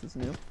 so this is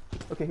new.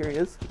 Okay, here he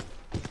is.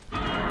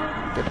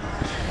 Good.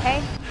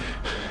 Okay.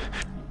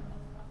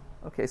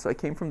 Okay, so I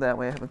came from that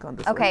way. I haven't gone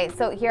this way. Okay,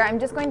 so here I'm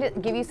just going to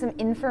give you some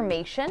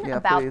information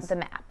about please. the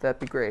map. That'd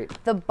be great.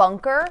 The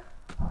bunker.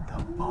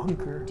 The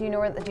bunker. Do you know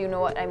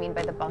what I mean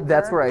by the bunker?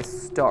 That's where I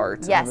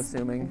start, yes, I'm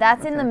assuming.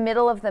 That's in the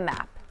middle of the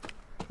map.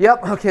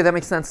 Yep, okay, that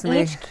makes sense to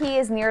me. Each key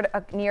is near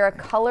a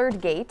colored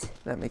gate.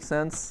 That makes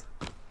sense.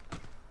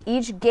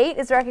 Each gate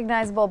is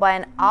recognizable by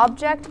an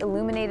object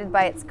illuminated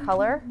by its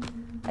color.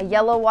 A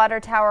yellow water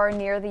tower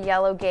near the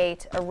yellow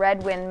gate, a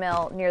red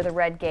windmill near the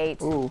red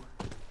gate. Ooh.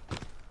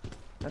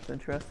 That's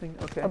interesting.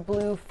 Okay. A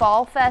blue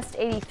Fall Fest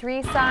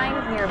 83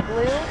 sign near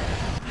blue.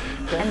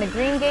 Okay. And the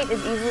green gate is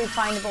easily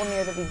findable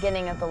near the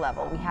beginning of the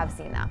level. We have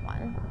seen that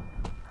one.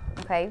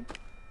 Okay.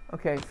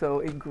 Okay, so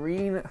a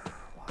green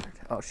water.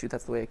 Oh shoot,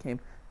 that's the way I came.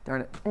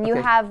 Darn it. And you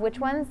have which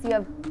ones?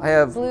 You I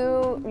have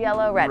blue,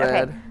 yellow, red.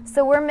 red. Okay.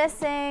 So we're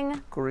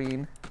missing.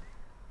 Green.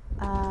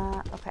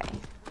 Okay.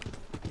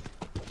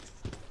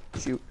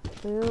 Shoot.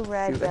 Blue,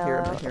 red, Shoot,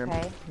 yellow. I hear him.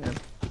 Okay. Yeah.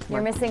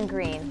 You're missing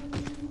green.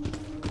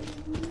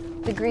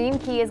 The green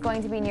key is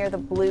going to be near the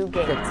blue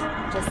gate,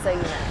 just so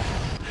you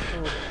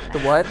know. The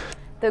what?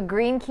 The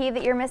green key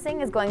that you're missing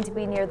is going to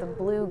be near the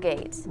blue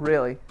gate.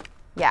 Really?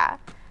 Yeah.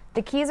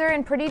 The keys are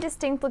in pretty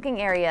distinct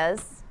looking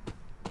areas.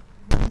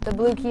 The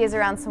blue key is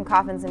around some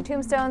coffins and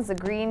tombstones. The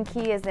green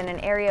key is in an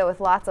area with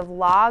lots of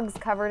logs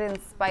covered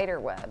in spider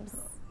webs.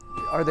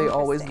 Are they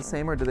always the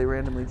same, or do they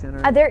randomly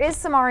generate? There is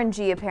some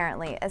RNG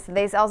apparently. As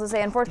they also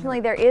say, unfortunately,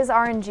 there is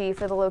RNG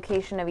for the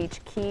location of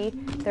each key.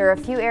 There are a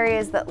few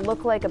areas that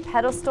look like a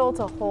pedestal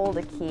to hold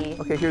a key.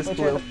 Okay, here's which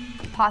blue. are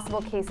the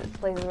possible places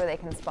where they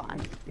can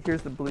spawn.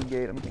 Here's the blue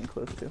gate I'm getting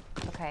close to.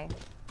 Okay.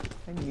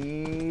 I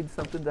need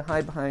something to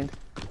hide behind.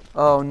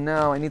 Oh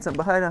no, I need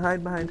something to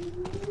hide behind.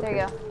 There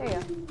you go. There you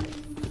go.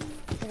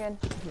 You're good.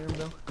 I hear him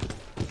though.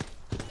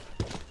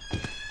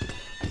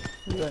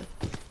 Look at that.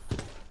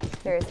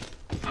 There is.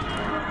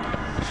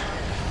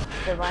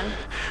 Good one.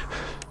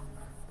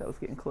 That was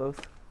getting close.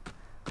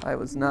 I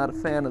was not a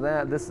fan of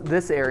that.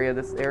 This area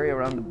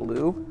around the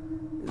blue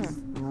is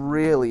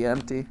really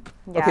empty.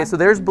 Yeah. Okay, so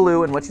there's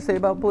blue, and what you say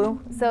about blue?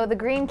 So the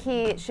green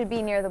key should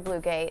be near the blue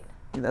gate.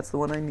 Yeah, that's the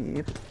one I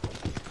need.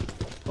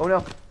 Oh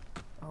no.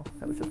 Oh,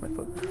 that was just my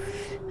foot.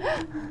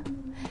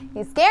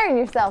 You're scaring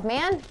yourself,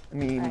 man. I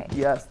mean, Right.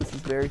 yes, this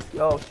is very,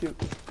 oh shoot.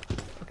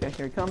 Okay,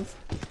 here he comes.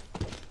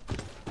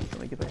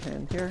 Let me get my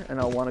hand here, and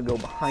I'll want to go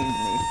behind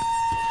me.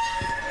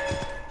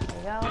 There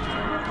you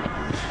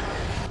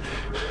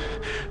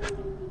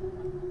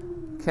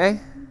go. Okay.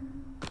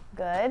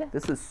 Good.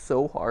 This is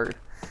so hard.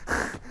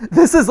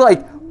 This is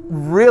like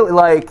really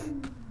like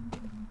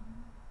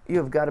you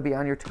have got to be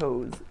on your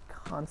toes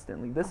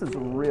constantly. This is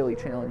really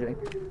challenging.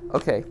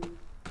 Okay.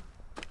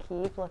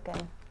 Keep looking.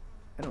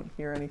 I don't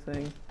hear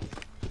anything.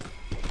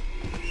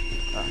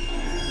 Ah,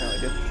 no, I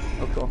do.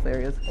 Oh, cool. There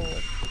he is.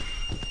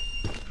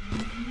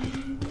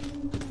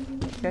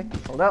 Okay,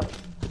 hold up.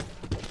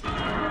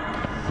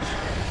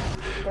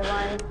 Good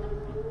one.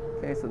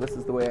 Okay, so this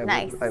is the way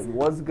Nice. I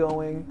was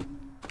going.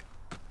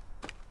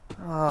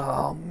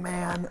 Oh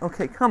man.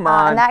 Okay, come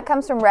And on. that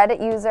comes from Reddit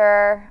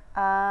user.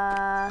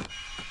 Oh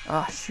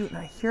shoot! And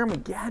I hear him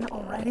again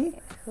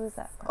already. Who's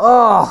that from?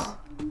 Oh.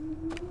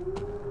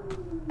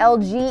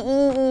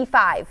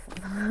 LGEE5.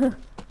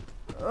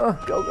 Go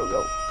go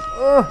go.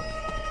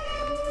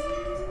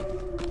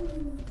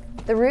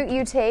 The route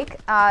you take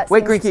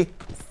Wait, green key.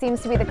 seems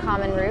to be the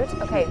common route.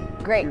 Okay,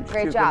 great,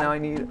 great Shoot, job. But now I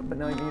need.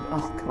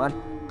 Oh, come on.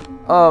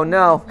 Oh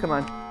no! Come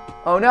on.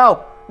 Oh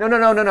no! No no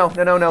no no no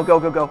no no no! Go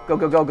go go go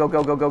go go go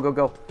go go go go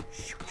go!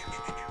 Shoot, shoot,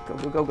 shoot, shoot. Go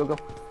go go go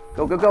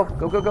go go go go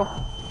go go go!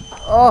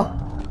 Oh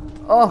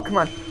oh! Come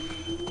on!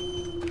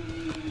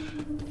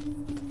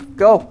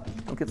 Go!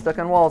 Don't get stuck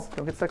on walls.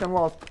 Don't get stuck on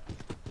walls.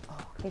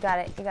 You got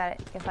it, you got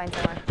it. You'll find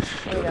somewhere.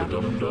 There you go.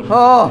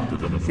 Oh!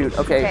 Shoot.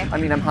 Okay. Okay. I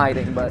mean, I'm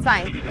hiding, but It's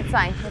fine, it's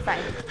fine, you're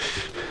fine.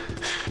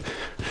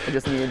 I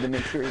just needed to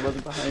make sure he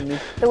wasn't behind me.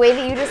 The way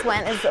that you just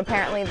went is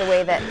apparently the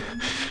way that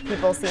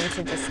people seem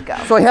to just go.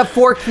 So I have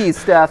 4 keys,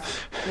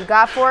 Steph. You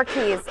got 4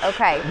 keys,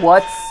 okay.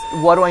 What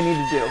do I need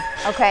to do?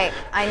 Okay,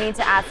 I need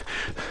to ask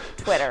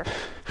Twitter.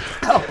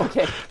 Oh,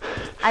 okay.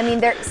 I mean,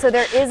 there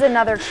is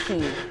another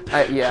key.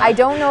 Yeah. I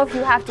don't know if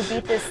you have to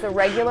beat this the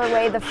regular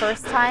way the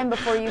first time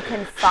before you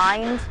can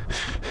find.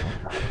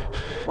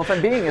 Well, if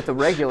I'm beating it the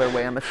regular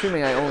way, I'm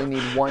assuming I only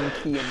need 1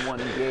 key and 1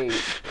 gate.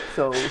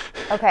 So.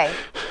 Okay.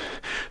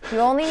 You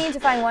only need to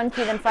find 1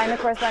 key, then find the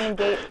corresponding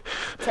gate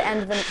to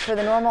end for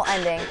the normal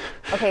ending.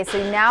 Okay, so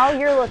now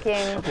you're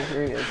looking. Okay,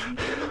 here he is.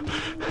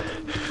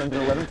 So I'm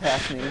gonna let him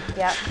pass me.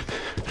 Yep.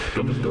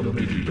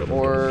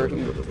 Or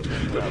he. Well,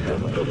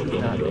 that might be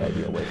not the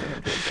ideal way for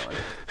him to have gone.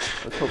 I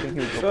was hoping he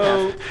would go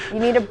So, past. You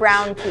need a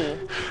brown key.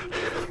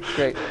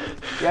 Great.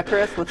 Yeah,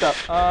 Chris, what's up?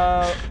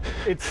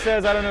 it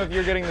says, I don't know if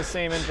you're getting the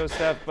same info,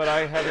 Steph, but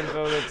I have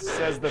info that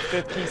says the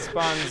 5th key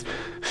spawns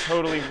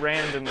totally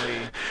randomly.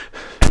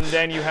 And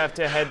then you have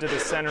to head to the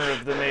center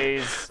of the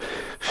maze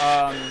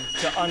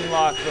to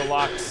unlock the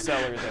locked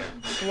cellar there.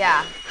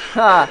 Yeah.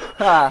 Ha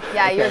ha.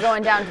 Yeah, Okay. you're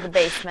going down to the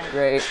basement.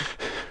 Great.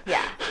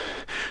 Yeah.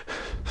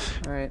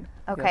 All right.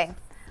 Okay.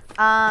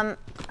 The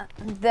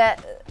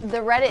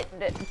Reddit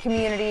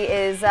community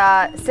is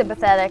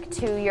sympathetic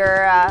to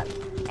your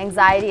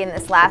anxiety in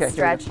this last Okay,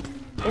 here we stretch.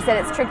 They said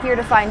it's trickier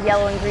to find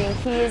yellow and green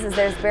keys as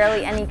there's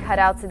barely any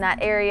cutouts in that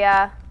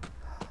area.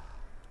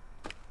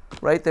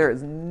 Right there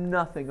is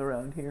nothing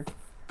around here.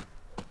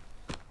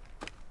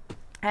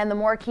 And the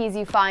more keys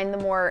you find, the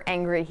more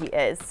angry he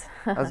is.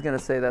 I was gonna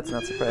say that's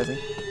not surprising.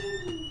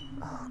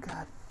 Oh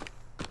God.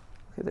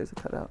 Okay, there's a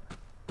cutout.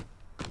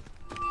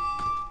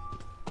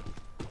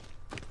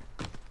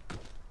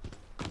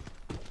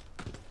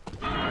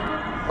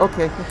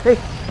 Okay. Hey.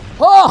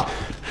 Oh!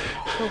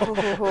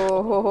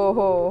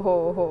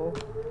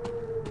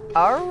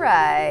 All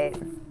right.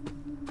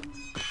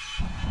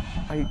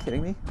 Are you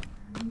kidding me?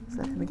 Is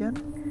that him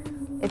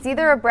again? It's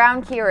either a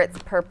brown key or it's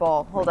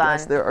purple. Hold on.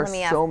 Gosh, there are Let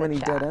me ask so the many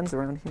chat. dead ends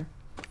around here.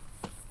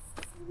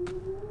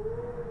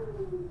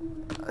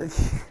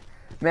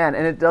 Man,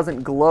 and it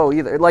doesn't glow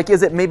either. Like,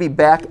 is it maybe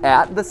back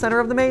at the center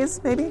of the maze?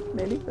 Maybe?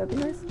 Maybe? That'd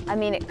be nice. I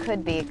mean, it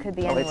could be. It could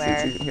be Oh, wait,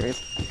 anywhere. shoot, here he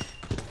is.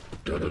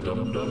 Are you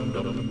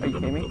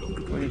kidding me?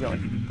 Where are you going?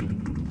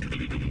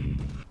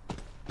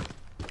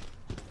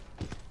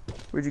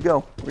 Where'd you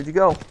go? Where'd you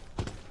go?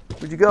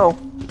 Where'd you go?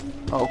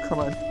 Oh, come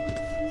on.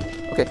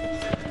 Okay.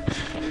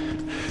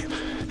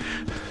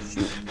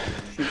 Shoot.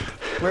 Shoot.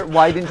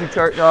 Why didn't you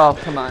charge? Oh,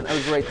 come on. I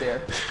was right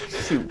there.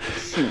 Shoot.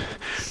 Shoot.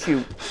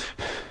 Shoot.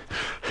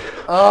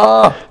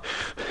 Oh!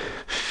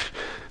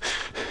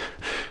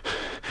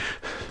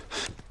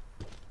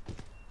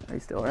 Are you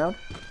still around?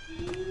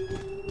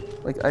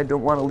 Like, I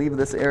don't want to leave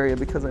this area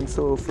because I'm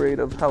so afraid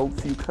of how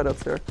few cutouts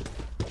there are.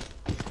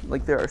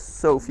 Like, there are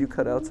so few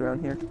cutouts around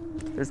here.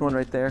 There's one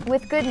right there.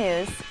 With good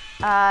news,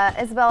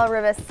 Isabella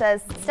Rivas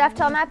says, Steph,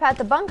 tell MatPat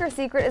the bunker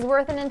secret is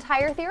worth an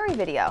entire theory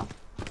video.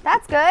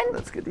 That's good.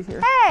 That's good to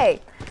hear. Hey!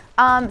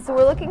 So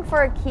we're looking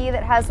for a key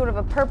that has sort of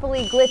a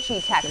purpley,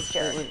 glitchy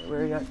texture. Where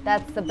are you at?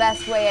 That's the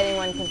best way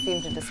anyone can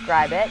seem to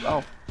describe it.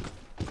 Oh.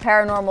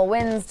 Paranormal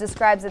Winds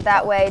describes it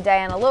that way.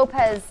 Diana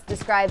Lopez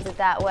describes it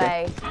that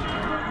way.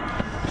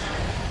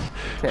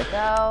 Okay.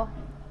 So,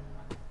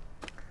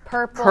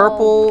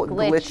 Purple,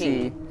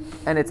 glitchy.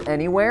 And it's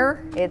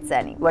anywhere? It's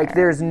anywhere. Like,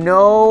 there's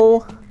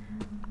no...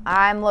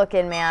 I'm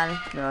looking, man.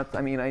 No,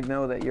 I mean, I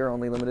know that you're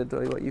only limited to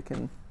what you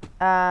can...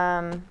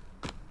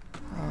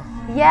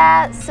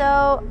 Yeah,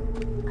 so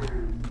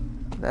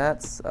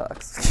That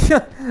sucks.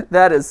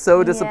 That is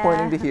so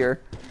disappointing to hear.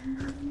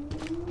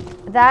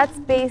 That's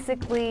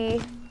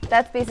basically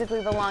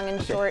the long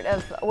and short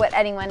of what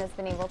anyone has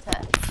been able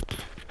to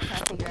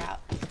figure out.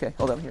 Okay,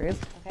 hold on. Here he is.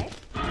 Okay.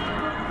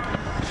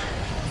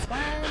 This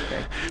one.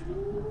 Okay.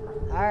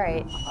 All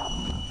right.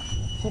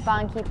 Keep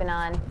on keeping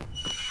on.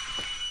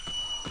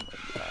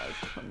 God,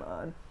 come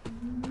on.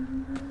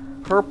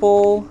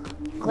 Purple,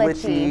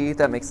 Glitchy.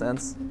 That makes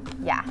sense.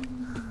 Yeah.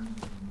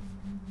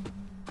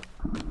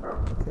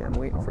 Okay, I'm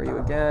waiting for you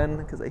again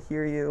because I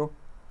hear you.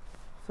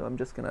 So I'm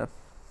just gonna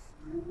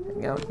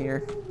hang out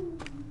here.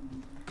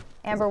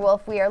 Amber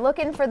Wolf, we are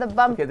looking for the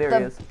Okay, there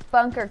he is.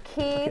 bunker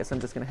key. Okay, so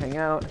I'm just gonna hang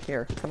out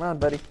here. Come on,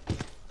 buddy.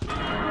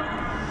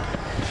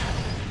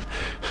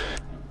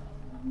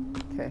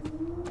 Okay.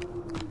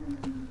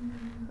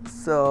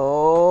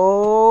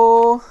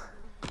 So,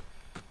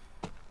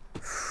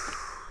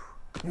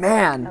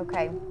 man.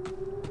 Okay.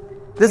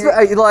 This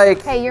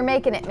like. Hey, you're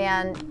making it,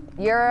 man.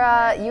 You're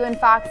you and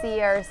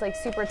Foxy are like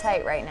super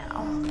tight right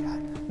now.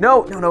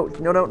 No. Come on.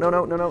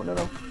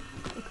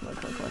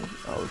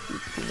 Oh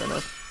shoot. No.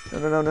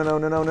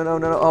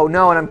 Oh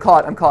no, and I'm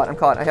caught.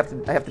 I have to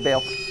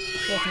bail.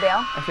 You have to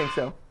bail? I think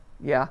so.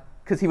 Yeah.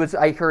 Because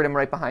I heard him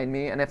right behind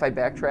me, and if I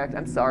backtracked,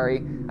 I'm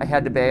sorry. I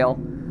had to bail.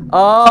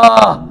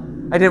 Oh!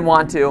 I didn't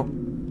want to,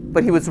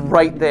 but he was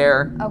right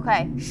there.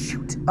 Okay.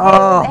 Shoot.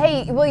 Oh.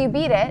 Hey, well, you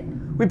beat it.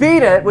 We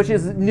beat it, which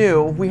is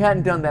new. We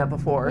hadn't done that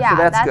before, Yeah, so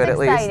that's good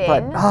exciting. at least.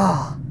 But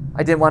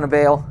I didn't want to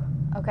bail.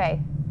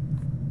 Okay.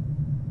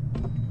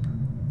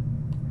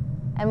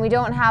 And we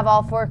don't have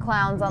all 4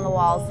 clowns on the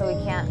walls, so we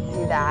can't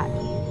do that.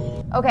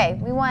 Okay,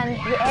 we won.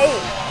 Hey,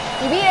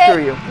 you beat it.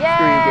 Screw you. Yay.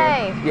 Screw you,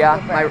 game. Yeah,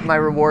 Super. my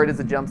reward is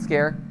a jump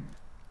scare.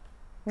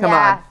 Come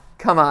Yeah. on.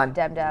 Come on.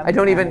 Dum dum. I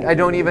don't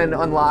even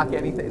unlock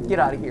anything. Get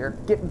out of here.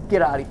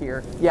 Get out of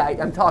here. Yeah,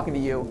 I'm talking to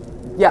you.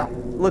 Yeah.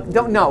 Look,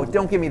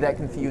 don't give me that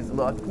confused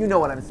look. You know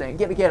what I'm saying.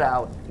 Get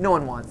out. No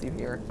one wants you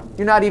here.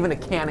 You're not even a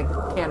canon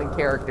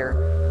character.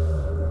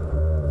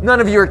 None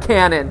of you are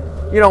canon.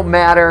 You don't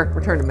matter.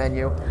 Return to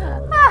menu.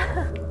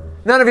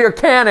 None of you are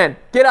canon.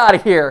 Get out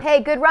of here.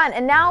 Hey, good run.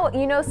 And now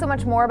you know so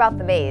much more about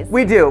the maze.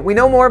 We do. We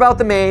know more about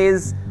the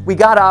maze. We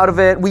got out of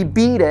it. We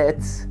beat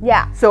it.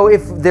 Yeah. So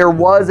if there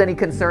was any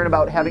concern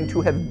about having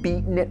to have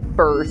beaten it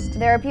first.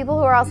 There are people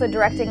who are also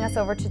directing us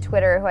over to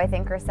Twitter who I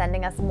think are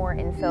sending us more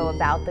info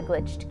about the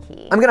glitched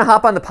key. I'm going to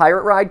hop on the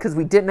pirate ride because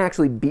we didn't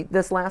actually beat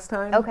this last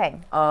time. Okay.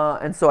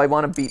 And so I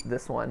want to beat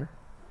this one.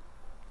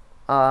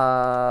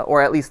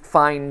 Or at least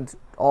find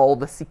all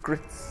the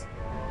secrets.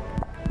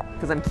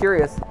 Because I'm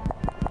curious.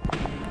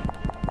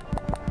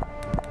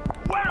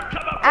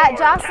 At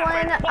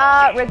Jocelyn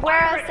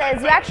Riguera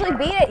says, you actually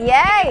beat it,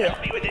 yay!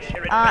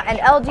 And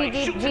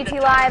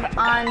GTLive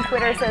on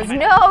Twitter says,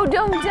 no,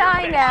 don't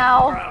die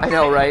now. I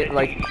know, right?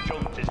 Like.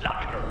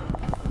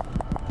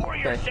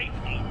 Okay.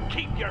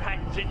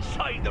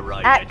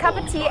 At Cup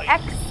of Tea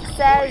X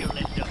says,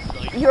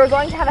 you are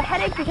going to have a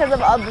headache because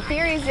of all the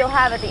theories you'll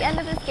have at the end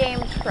of this game,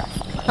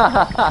 trust me.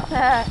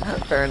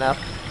 Fair enough.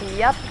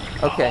 Yep.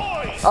 Okay.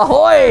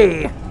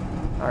 Ahoy!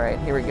 All right,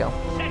 here we go.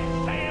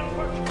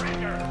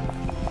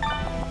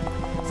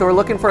 So we're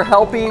looking for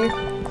Helpy.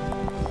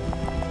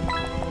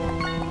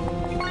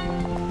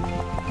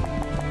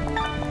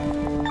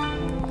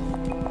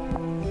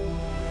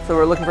 So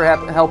we're looking for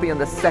Helpy in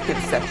the second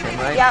section,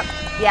 right? Yep.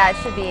 Yeah, it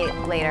should be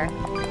later.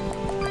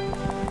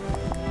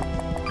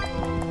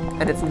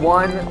 And it's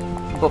one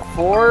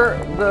before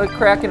the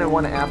Kraken and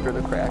one after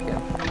the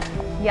Kraken.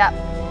 Yep.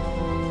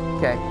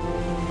 Okay.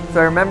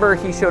 So I remember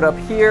he showed up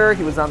here.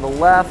 He was on the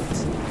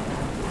left.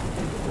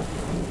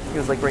 He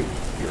was like right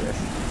here-ish.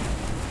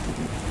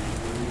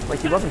 Like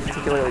he wasn't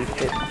particularly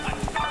hidden.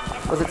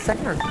 Was it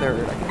second or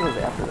third? I think it was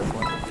after this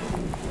one.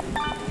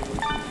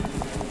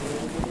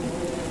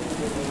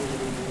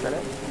 Is that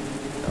it?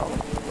 No.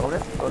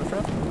 Bonus? Bonus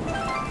round?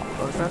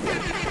 Bonus round?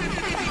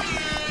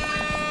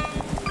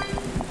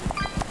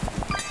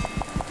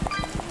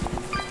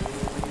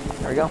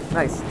 There we go.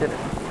 Nice. Did it.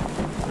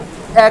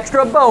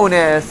 Extra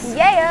bonus!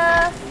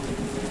 Yeah!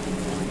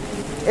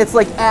 It's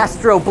like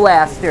Astro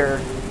Blaster,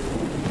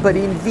 but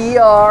in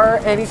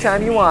VR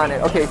anytime you want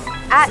it. Okay.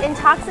 At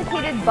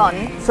Intoxicated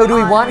Bun. So do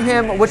we want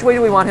him, which way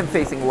do we want him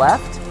facing?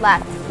 Left?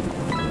 Left.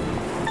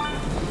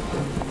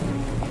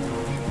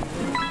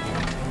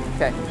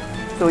 Okay.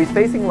 So he's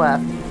facing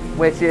left,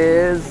 which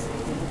is...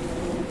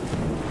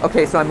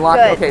 Okay, so I'm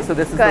locked. Good. Okay, so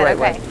this is Good, the right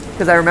okay. way.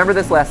 Because I remember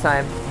this last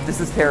time. This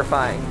is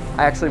terrifying.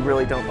 I actually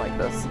really don't like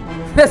this.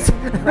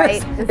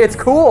 Right. It's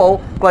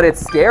cool, but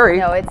it's scary.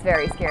 No, it's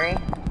very scary.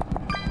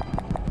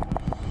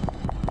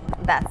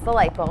 That's the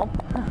light bulb.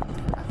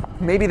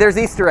 Maybe there's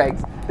Easter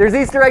eggs. There's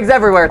Easter eggs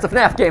everywhere. It's a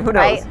FNAF game. Who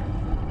knows?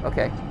 Right.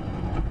 Okay.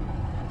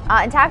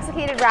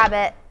 Intoxicated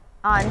Rabbit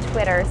on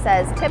Twitter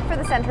says, tip for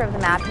the center of the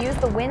map, use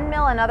the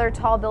windmill and other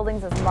tall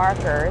buildings as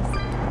markers.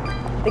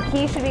 The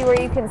key should be where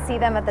you can see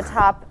them at the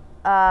top,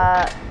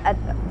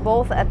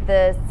 both at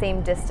the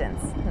same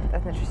distance.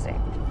 That's interesting.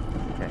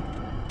 Okay.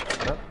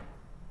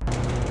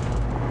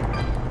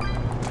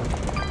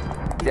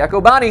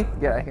 Jacko Bonnie,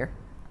 get out of here.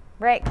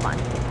 Right, come on.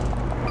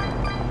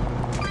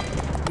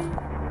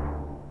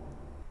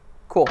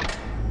 Cool.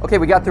 Okay,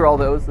 we got through all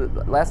those.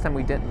 Last time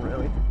we didn't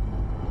really.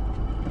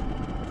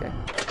 Okay.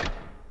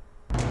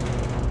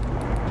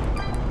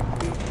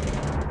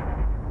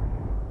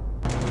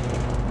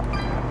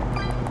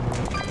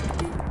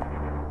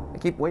 I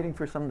keep waiting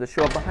for someone to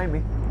show up behind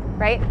me.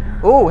 Right?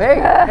 Oh, hey,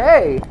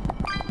 hey.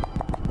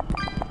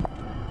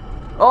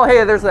 Oh,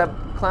 hey, there's that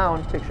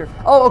clown picture.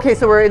 Oh, okay,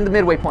 so we're in the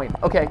midway point.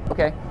 Okay,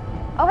 okay.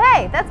 Oh,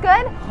 hey, that's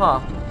good. Huh.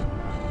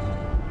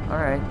 All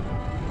right.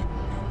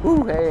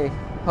 Ooh, hey.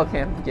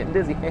 Okay, I'm getting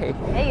dizzy. Hey.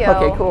 Hey, yo.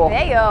 Okay, cool.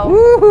 Hey, yo.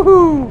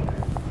 Woo-hoo-hoo.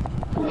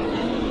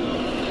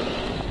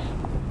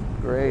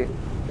 Great.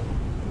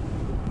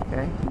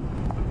 Okay.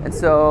 And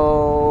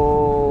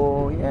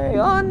so, yay,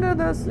 under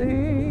the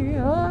sea,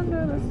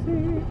 under the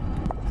sea.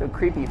 So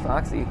creepy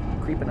Foxy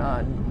creeping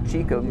on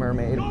Chica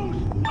Mermaid.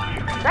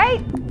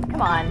 Right?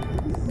 Come on.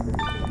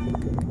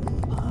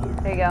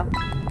 There you go.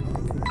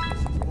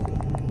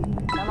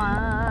 Come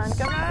on,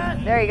 come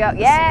on. There you go.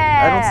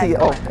 Yeah. I don't see,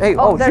 oh, hey,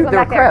 Oh, oh, there's shoot, one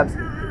there are back there. crabs.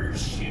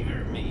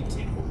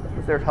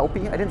 Was there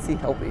Helpy? I didn't see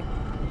Helpy.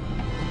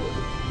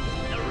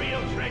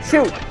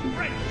 Shoot!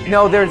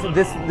 No, there's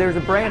a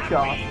branch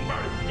off.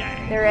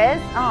 There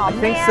is? Oh, I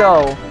think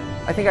so.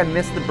 I think I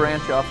missed the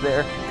branch off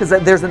there because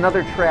there's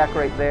another track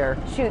right there.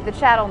 Shoot, the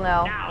chat will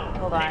know.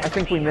 Hold on. I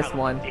think we missed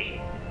one.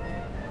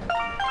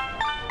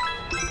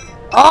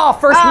 Oh,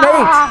 first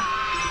mate!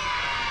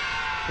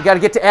 We got to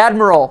get to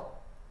Admiral.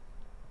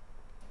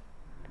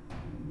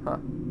 Huh.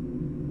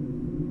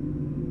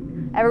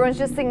 Everyone's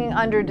just singing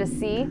Under the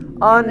Sea.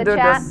 Under in the the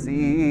chat.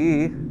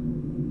 sea.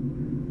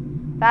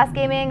 Fast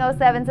Gaming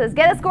 07 says,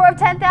 get a score of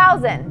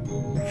 10,000.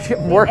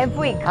 More, If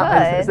we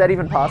could. is that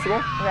even possible?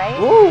 Right?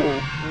 Ooh,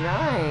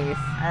 nice.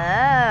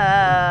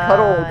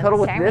 Oh. Cuddle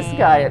with this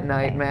guy at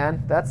night,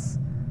 man. That's.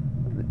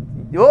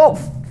 Oh,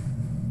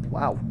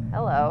 wow.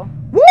 Hello.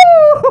 Woo!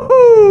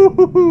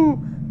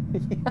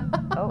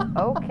 Oh,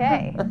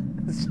 okay.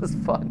 It's just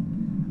fun.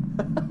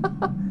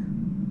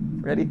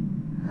 Ready?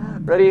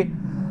 Ready?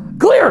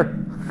 Clear!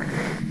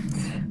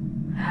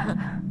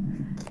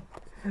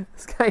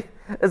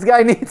 This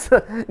guy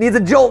needs a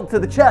jolt to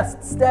the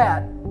chest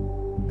stat.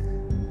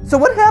 So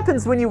what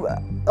happens when you?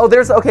 Oh,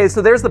 there's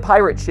the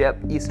pirate ship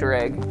Easter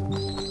egg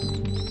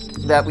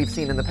that we've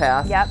seen in the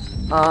past. Yep.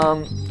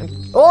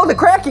 Oh, the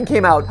Kraken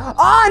came out.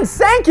 Oh, and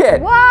sank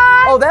it.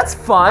 What? Oh, that's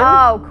fun.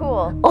 Oh,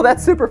 cool. Oh,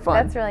 that's super fun.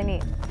 That's really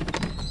neat.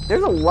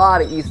 There's a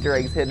lot of Easter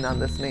eggs hidden on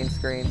this main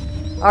screen.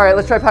 All right,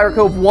 let's try Pirate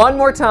Cove one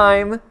more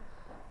time.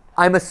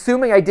 I'm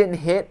assuming I didn't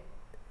hit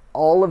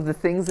all of the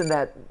things in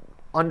that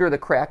under the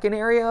Kraken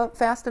area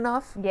fast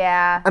enough.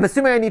 Yeah. I'm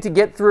assuming I need to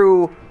get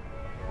through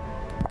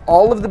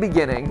all of the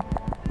beginning.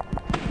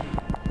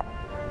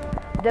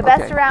 The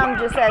best Okay. around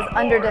just says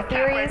under the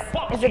theories.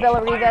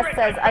 Isabella Rivas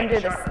says under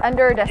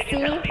the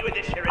sea.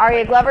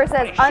 Aria Glover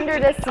says under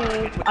the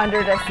sea,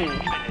 under the sea.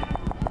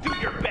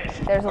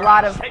 There's a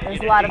lot of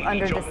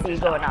under the sea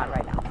going on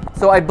right now.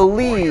 So I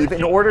believe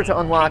in order to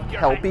unlock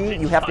Helpy,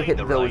 you have to hit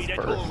those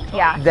first.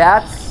 Yeah.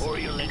 That's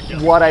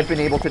what I've been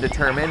able to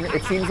determine.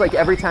 It seems like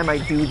every time I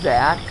do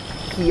that,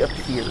 he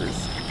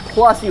appears.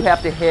 Plus, you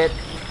have to hit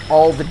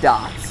all the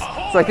dots.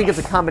 So I think it's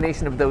a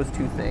combination of those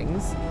two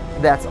things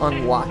that's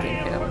unlocking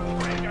him.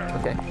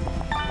 Okay.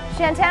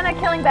 Shantana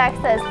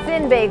Killingback says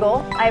thin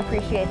bagel. I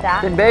appreciate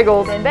that. Thin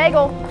bagels. Thin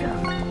bagel.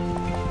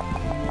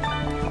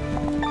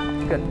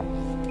 Good.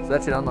 So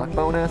that should unlock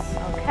bonus.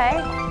 Okay.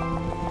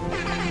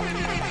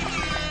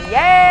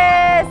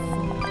 Yes.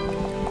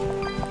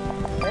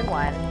 Good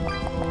one.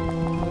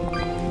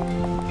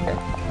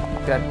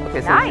 Okay. Good.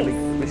 Okay, so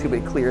Nice. we should be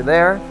clear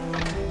there.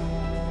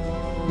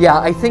 Yeah,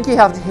 I think you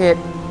have to hit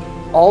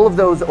all of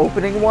those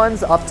opening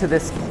ones up to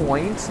this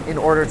point in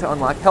order to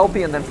unlock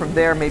Helpy, and then from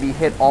there maybe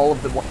hit all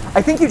of the.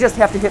 I think you just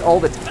have to hit all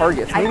the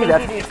targets. Maybe think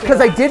that's you do, too. because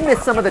I did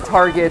miss some of the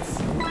targets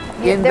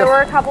There were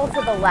a couple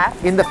to the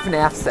left. in the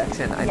FNAF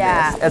section. I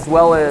Yeah. missed, as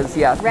well as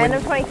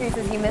Random 23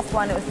 says you missed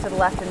one. It was to the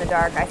left in the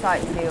dark. I saw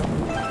it too.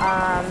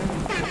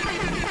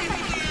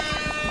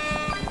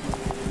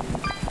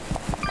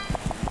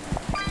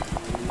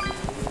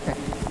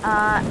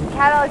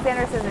 Kat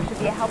Alexander says there should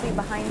be a Helpy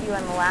behind you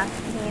on the last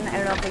scene. I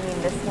don't know if they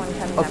mean this one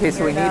coming up Okay,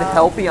 so we here, need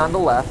though. Helpy on the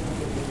left.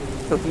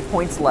 So he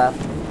points left.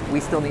 We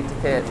still need to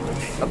hit.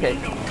 Okay,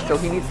 so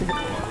he needs to hit.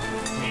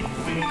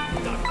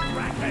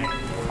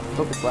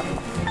 Focus left.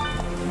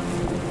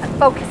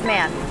 Focus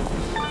man.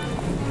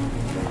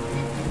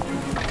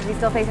 Is he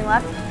still facing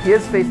left? He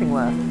is facing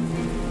left,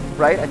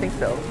 right? I think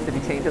so. Did he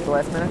change at the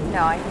last minute?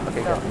 No, I think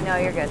Okay, still. good. No,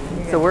 you're good. You're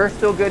good. So we're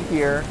still good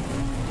here.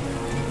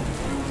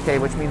 Okay,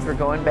 which means we're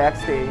going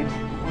backstage,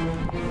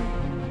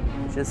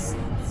 which is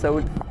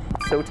so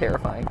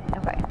terrifying.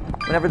 Okay.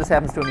 Whenever this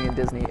happens to me in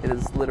Disney, it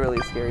is literally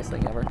the scariest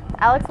thing ever.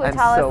 Alex I'm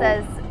Watala so-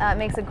 says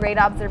makes a great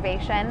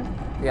observation.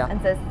 Yeah.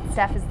 And says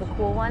Steph is the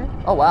cool one.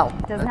 Oh wow.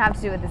 Doesn't have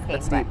to do with this game,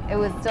 That's but deep. it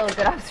was still a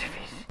good observation.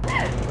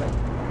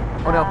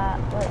 Oh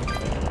no. Let's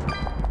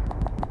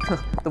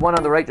see. The one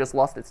on the right just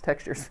lost its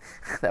textures.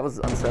 That was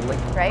unsettling.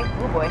 Right?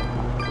 Oh boy.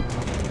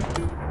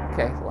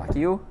 Okay, lock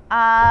you.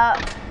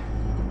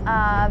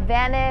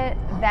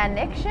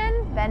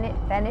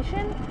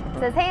 Vanishin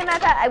says, hey,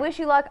 Matt, I wish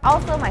you luck.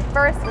 Also, my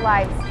first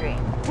live stream.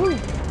 Woo.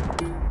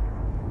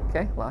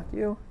 Okay, lock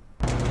you.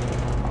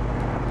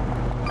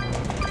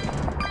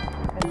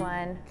 Good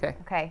one. Okay.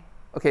 Okay.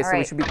 Okay, All so we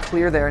right. should be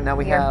clear there. Now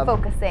we have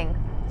focusing.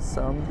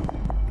 some.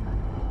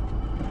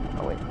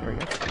 Oh wait, here we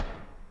go.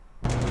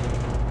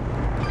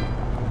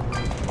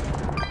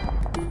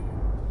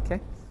 Okay.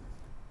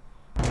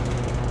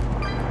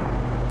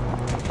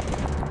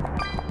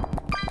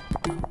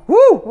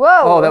 Woo!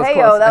 Whoa! Oh, that was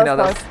hey-o, close. that I was know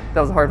close.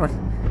 that was a hard one.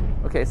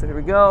 Okay, so here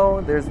we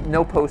go. There's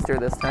no poster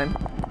this time,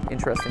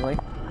 interestingly.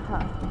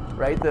 Huh.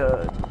 Right?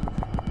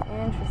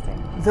 Interesting.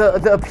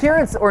 The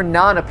appearance or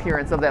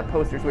non-appearance of that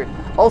poster is weird.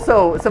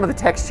 Also, some of the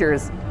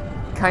textures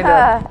kind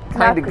of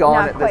not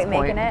gone at this quite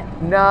point. making it.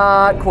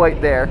 Not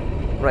quite there,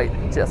 right?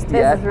 Just This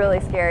yet. is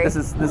really scary. This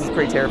is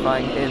pretty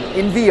terrifying.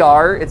 In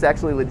VR, it's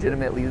actually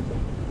legitimately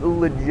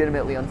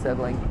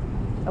unsettling.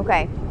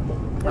 Okay.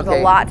 There's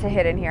Okay. a lot to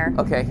hit in here.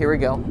 Okay, here we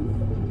go.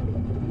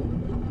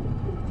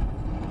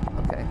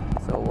 Okay,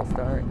 so we'll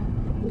start.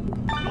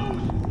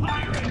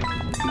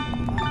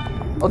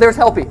 Oh, there's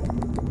Helpy.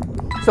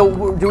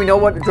 So do we know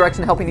what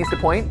direction Helpy needs to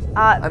point?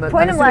 I'm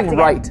Point him left assuming again.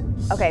 right.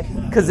 Okay.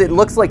 Because it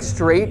looks like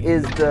straight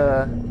is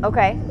the...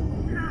 Okay.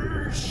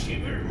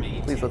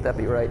 Please let that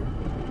be right.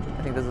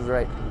 I think this is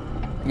right.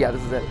 Yeah,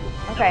 this is it.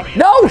 Okay.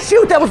 No,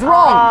 shoot, that was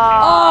wrong!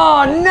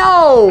 Oh,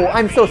 no!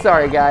 I'm so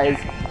sorry, guys.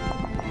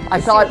 I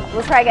thought...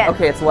 Let's try again.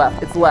 Okay, it's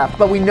left. It's left.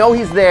 But we know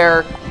he's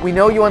there. We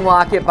know you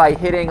unlock it by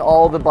hitting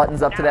all the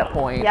buttons up to that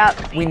point.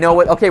 Yep. We know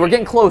it. Okay, we're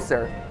getting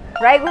closer.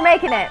 Right? We're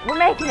making it. We're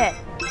making it.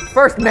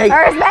 First mate.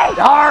 First mate.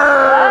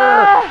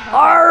 Arr!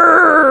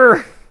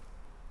 Arr!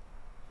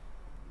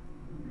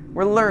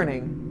 We're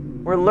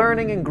learning. We're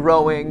learning and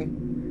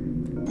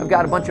growing. I've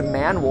got a bunch of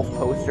man-wolf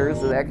posters.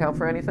 Does that count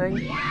for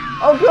anything?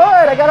 Oh, good!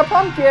 I got a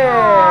pumpkin!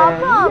 Aw,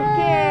 pumpkin!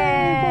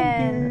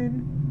 Yay,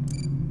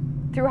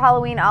 pumpkin! Through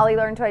Halloween, Ollie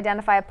learned to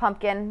identify a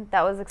pumpkin.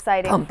 That was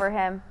exciting for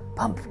him.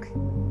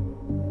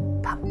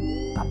 Pumpkin. Pump,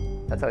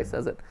 pump. That's how he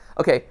says it.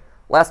 Okay,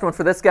 last one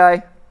for this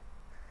guy.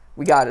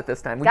 We got it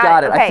this time. We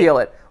got it. Okay. I feel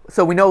it.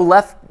 So we know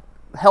left.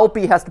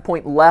 Helpy has to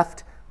point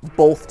left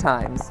both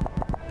times.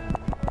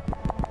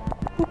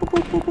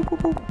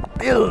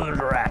 Build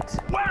rat.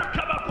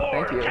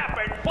 Thank you.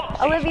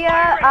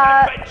 Olivia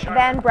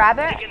Van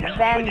Brabant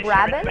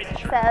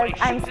says,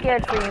 I'm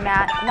scared for you,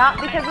 Matt.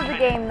 Not because of the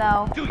game,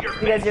 though.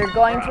 Because you're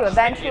going to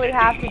eventually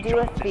have to do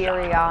a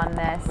theory on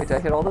this. Wait, did I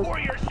hit all those?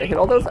 Did I hit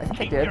all those? I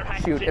think I did.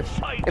 Shoot,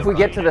 if we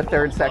get to the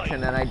third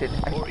section, and I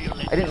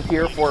didn't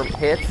hear 4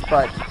 hits,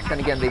 but then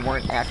again, they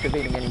weren't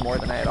activating any more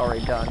than I had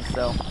already done,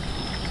 so.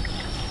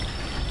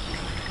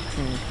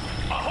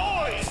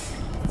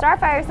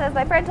 Starfire says,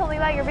 my friend told me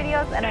about your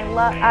videos, and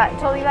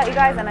told me about you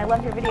guys, and I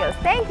love your videos.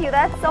 Thank you,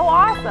 that's so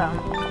awesome.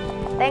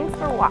 Thanks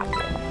for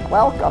watching.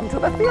 Welcome to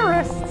the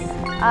Theorists.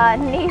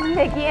 Neve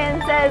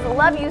McGeehan says,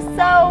 love you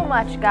so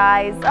much,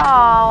 guys.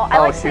 Oh, I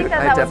like to think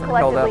that was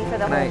collectively for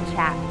the whole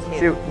chat, too.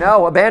 Shoot,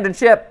 no, abandon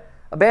ship.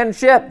 Abandon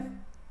ship.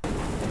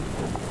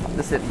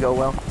 This didn't go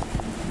well.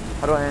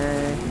 How do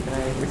can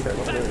I restart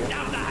level? There we go.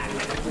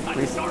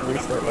 Restart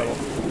level.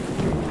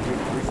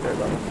 Restart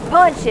level.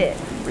 Punch it.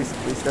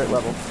 Restart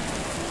level.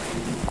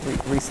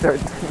 Restart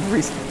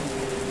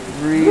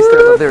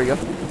level. There we go.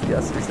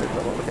 Yes, restart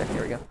level. Okay,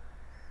 here we go.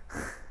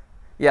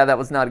 Yeah, that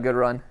was not a good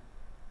run.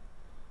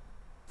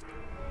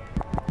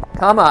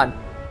 Come on.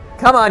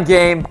 Come on,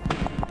 game.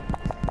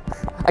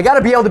 I gotta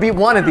be able to beat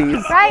one of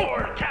these. Right?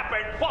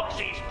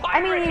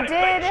 I mean, you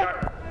did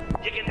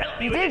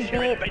beat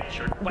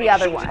the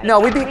other one. No,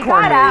 we beat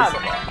Corn Maze.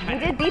 We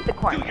did beat the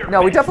Corn Maze.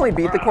 No, we definitely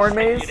beat the Corn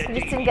Maze. We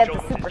just didn't get the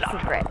super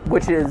secret.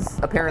 Which is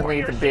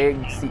apparently the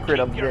big secret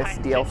of this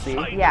DLC.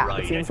 Yeah.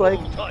 It seems like.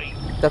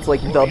 That's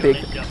like the big,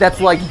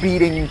 that's like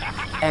beating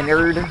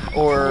Ennard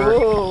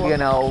or, you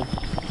know,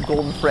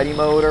 Golden Freddy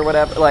mode or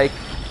whatever. Like,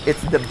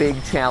 it's the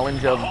big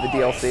challenge of the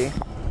DLC.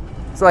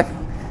 So okay,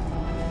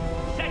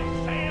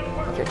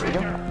 here we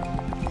go.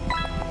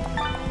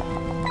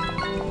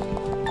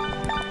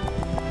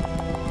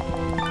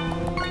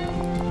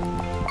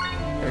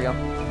 There we go.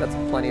 That's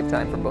plenty of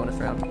time for bonus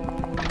round.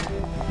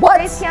 What?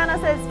 Grace Piano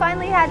says,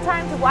 finally had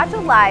time to watch a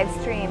live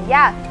stream.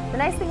 Yeah, the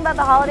nice thing about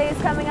the holidays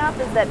coming up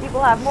is that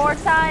people have more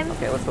time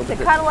to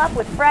cuddle up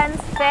with friends,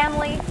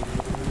 family,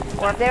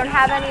 or if they don't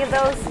have any of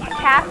those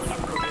cats,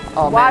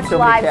 watch so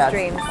live cats.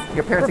 streams.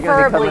 Your parents are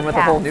going to be cuddling with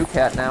a whole new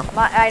cat now.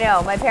 I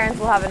know, my parents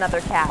will have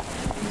another cat.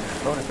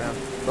 Bonus round.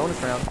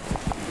 Bonus round.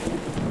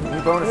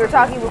 New bonus We were round.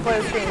 talking before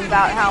the stream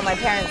about how my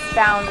parents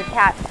found a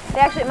cat.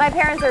 My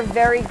parents are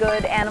very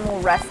good animal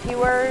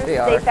rescuers. They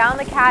are. They found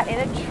the cat in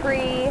a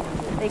tree.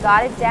 They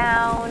got it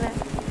down.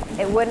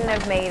 It wouldn't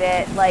have made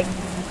it. Like,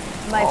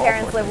 my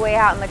parents live way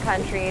out in the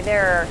country.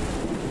 There are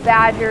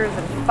badgers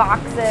and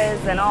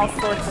foxes and all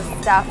sorts of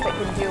stuff that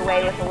can do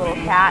away with a little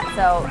cat.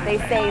 So they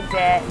saved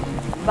it,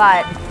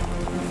 but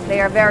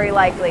they are very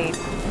likely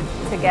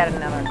to get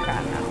another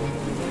cat now.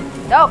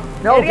 Nope.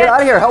 No, get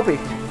out of here, Helpy.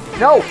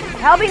 No.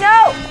 Helpy,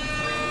 no.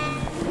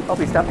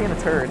 Helpy, stop being a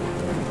turd.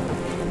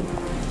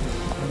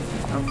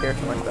 don't care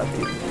so much about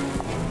these.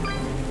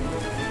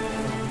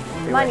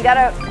 Come on, you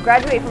gotta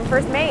graduate from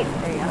first mate.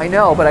 There you go. I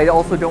know, but I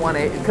also don't want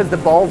to, because the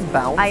balls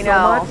bounce I so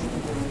know. much.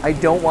 I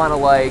don't want to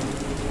like,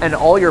 and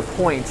all your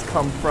points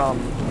come from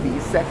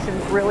these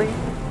sections really.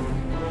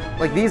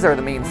 Like these are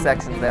the main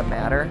sections that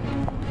matter.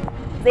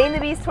 Zane the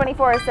Beast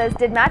 24 says,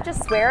 did Matt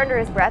just swear under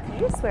his breath?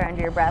 Did you just swear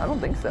under your breath? I don't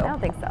think so. I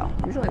don't think so.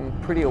 Usually I'm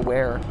pretty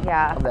aware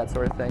Yeah. of that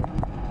sort of thing.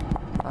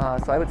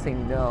 So I would say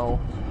no.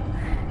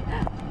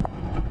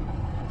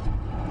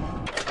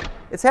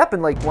 It's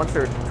happened like once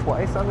or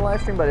twice on the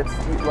live stream, but it's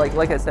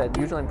like I said,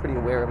 usually I'm pretty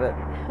aware of it.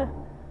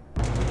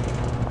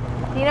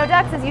 Dino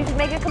Duck says you should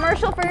make a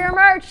commercial for your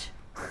merch.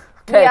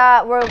 Okay.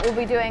 We'll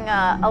be doing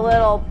a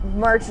little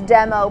merch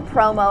demo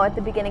promo at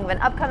the beginning of an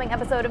upcoming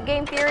episode of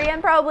Game Theory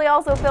and probably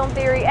also Film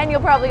Theory, and you'll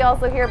probably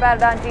also hear about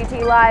it on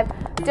GTLive.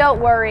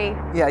 Don't worry.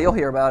 Yeah, you'll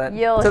hear about it.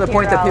 You'll to the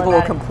point hear that all people will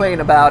about it. complain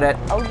about it.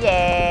 Oh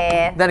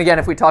yeah. Then again,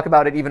 if we talk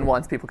about it even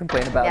once, people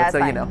complain about Yeah, it. So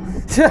it's you know,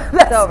 fine.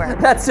 that's over.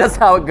 That's just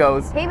how it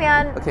goes. Hey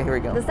man. Okay, here we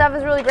go. The stuff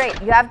is really great.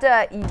 You have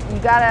to. You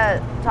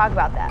gotta talk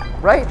about that.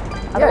 Right?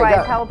 Otherwise,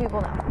 yeah, how will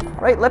people know?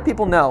 right. Let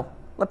people know.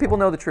 Let people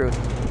know the truth.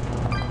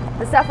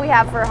 The stuff we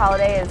have for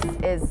holiday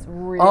is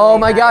really. Oh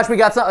my nice. gosh, we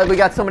got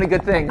so many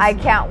good things. I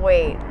can't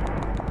wait.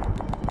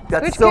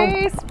 got Switch so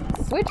case.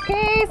 Switch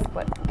case.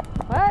 What?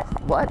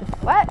 what?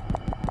 What?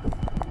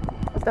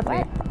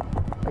 Stephanie,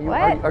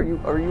 What? are you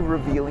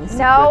revealing secrets?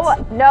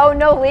 No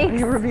Are leaks.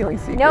 you revealing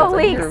secrets? No I think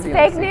leaks, you're revealing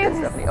fake secrets,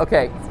 news. Stephanie.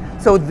 Okay,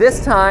 so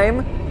this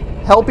time,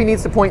 Helpy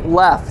needs to point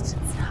left.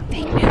 It's not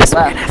fake news. We're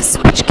gonna have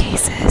switch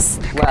cases.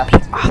 They're gonna Left.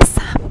 be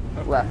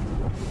awesome. Left.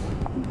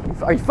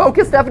 Are you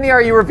focused, Stephanie, or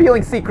are you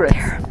revealing secrets?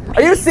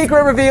 Are you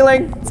secret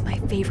revealing? It's my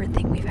favorite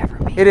thing we've ever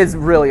made. It is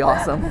really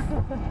awesome.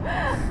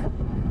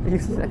 I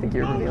think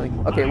you're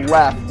revealing. Okay,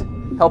 left.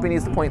 Helpy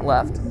needs to point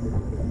left.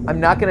 I'm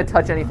not going to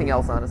touch anything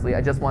else, honestly. I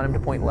just want him to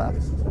point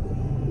left.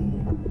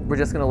 We're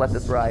just going to let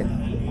this ride.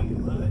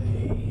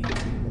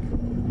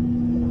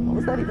 What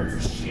was that even?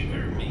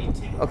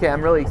 Okay,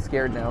 I'm really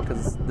scared now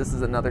because this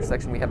is another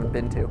section we haven't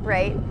been to.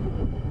 Right.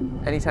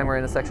 Anytime we're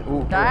in a section...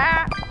 Ooh.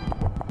 Ah.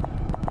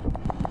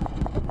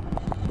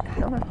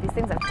 Come on. These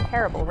things have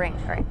terrible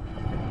rings, right?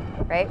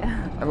 Right?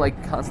 I'm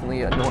like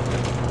constantly annoyed.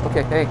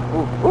 Okay, hey.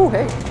 Ooh,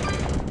 hey.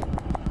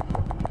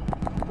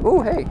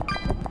 Ooh, hey.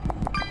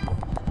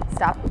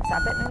 Stop it,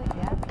 maybe?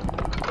 Yeah.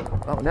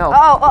 Oh, no.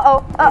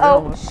 Uh-oh.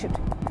 no. Shoot.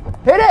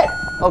 Hit it!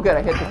 Oh, good,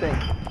 I hit the thing.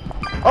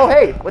 Oh,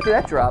 hey, what did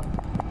that drop?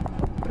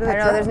 What did I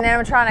don't know, there's an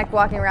animatronic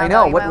walking around. I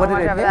know, You what might did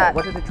wanna it watch out for hit? that.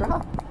 What did it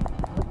drop?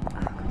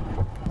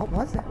 What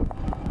was that?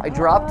 I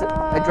dropped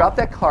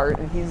that cart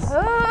and he's...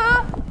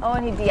 Oh,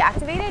 and he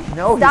deactivated?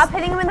 No, Stop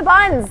hitting him in the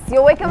buns.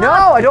 You'll wake him No,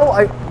 up. I don't,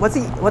 what's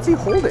he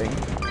holding?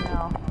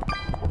 No.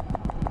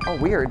 Oh,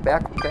 weird,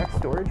 back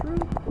storage room?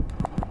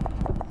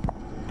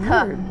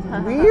 Weird.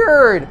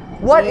 Weird.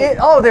 What is,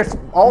 oh, there's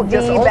all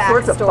back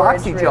sorts of storage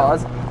foxy room.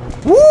 jaws.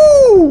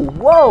 Woo!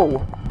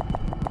 Whoa!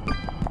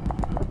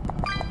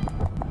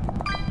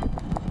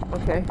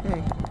 Okay,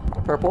 hey.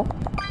 Purple.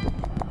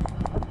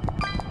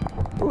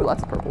 Ooh,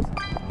 lots of purples.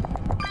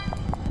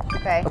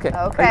 Okay. Okay.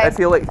 Okay. I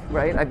feel like,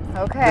 right?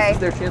 Okay. This is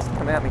their chance to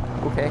come at me.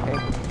 Okay, hey.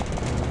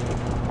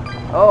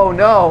 Oh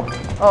no!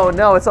 Oh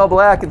no, it's all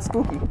black and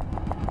spooky.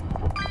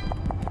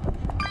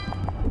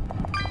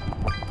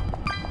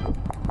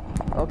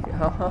 Okay,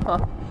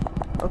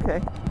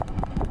 okay.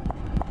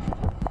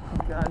 Oh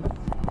god.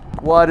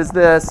 What is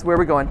this? Where are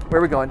we going? Where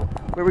are we going?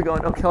 Where are we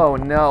going? Okay, oh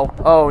no.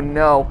 Oh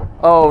no.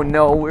 Oh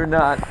no, we're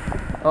not.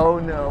 Oh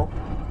no.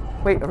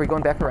 Wait, are we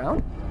going back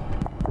around?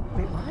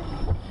 Wait, what?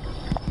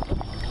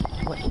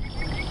 What?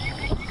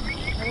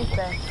 What is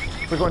this?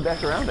 We're going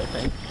back around, I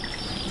think.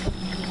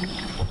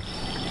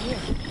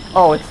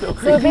 Oh, it's so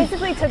creepy. So it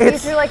basically took you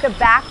through like the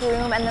back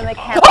room and the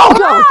mechanical,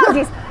 Oh, no.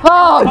 geez,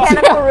 Oh,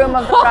 mechanical yeah. room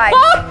of the ride.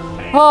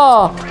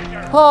 Oh,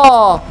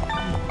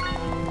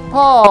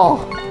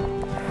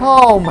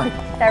 oh my,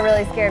 That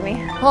really scared me.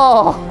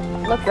 oh.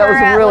 Look for, That was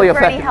really look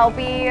for any effective.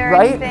 helpy or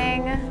Right?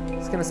 anything. I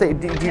was gonna say,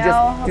 do you No,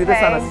 just do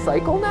this on okay. a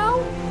cycle now?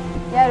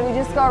 Yeah, do we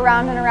just go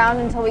around and around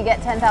until we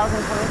get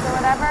 10,000 points or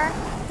whatever?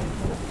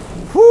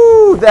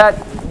 Whoo,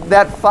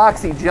 that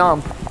foxy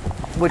jump,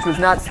 which was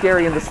not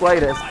scary in the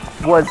slightest,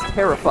 was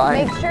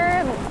terrifying. Make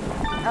sure.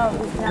 Oh,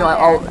 he's not No,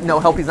 there. no,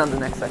 Helpy's on the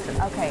next section.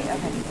 Okay.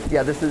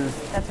 Yeah, this is.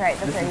 That's right.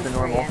 This is he's the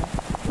normal. free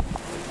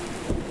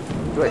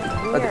Wait,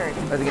 Weird.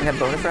 are they gonna have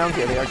bonus rounds?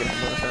 Yeah, they are gonna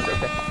have bonus rounds.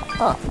 Okay.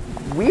 Huh.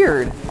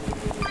 Weird.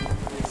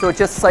 So it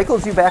just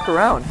cycles you back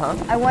around, huh?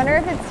 I wonder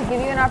if it's to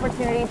give you an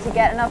opportunity to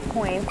get enough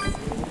points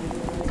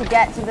to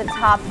get to the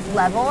top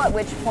level, at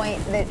which point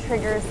it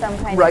triggers some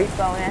kind Right. of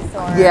bonus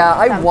or Yeah,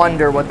 I something.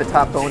 wonder what the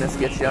top bonus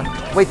gets you.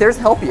 Wait, there's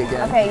Helpy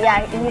again. Okay,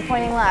 yeah, and he's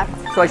pointing left.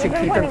 So I should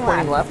Keep keep him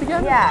pointing left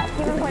again? Yeah,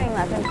 keep him pointing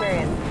left, I'm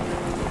curious.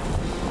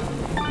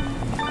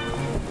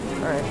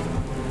 Alright.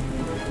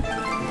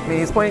 I mean,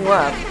 he's pointing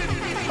left.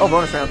 Oh,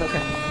 bonus round,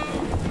 okay.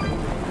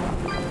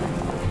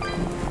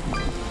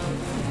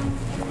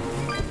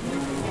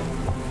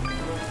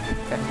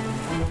 Okay.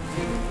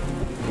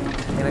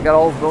 And I got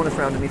all his bonus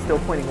round and he's still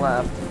pointing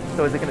left.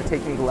 So is it going to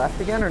take me left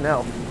again or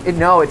no?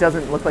 No, it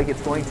doesn't look like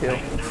it's going to.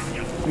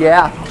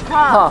 Yeah.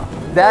 Huh.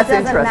 That's it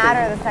doesn't interesting.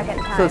 matter the second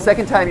time. So the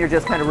second time you're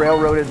just kind of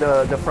railroaded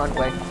the front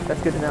way.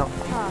 That's good to know.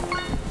 Huh.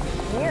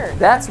 Weird.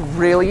 That's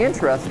really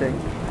interesting.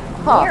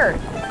 Huh. Weird.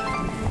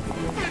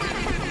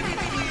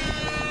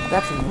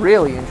 That's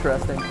really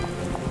interesting.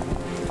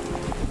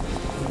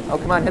 Oh,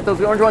 come on, hit those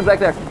orange ones back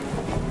there.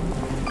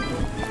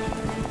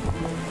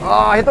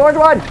 Oh, hit the orange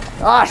one!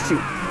 Ah, shoot.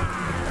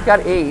 I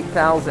got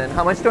 8,000.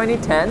 How much do I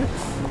need? 10?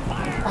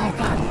 Oh,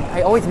 God,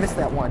 I always miss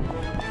that one.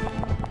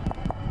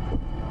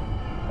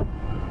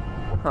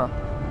 Huh.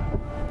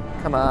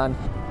 Come on.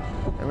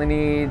 I only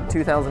need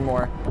 2,000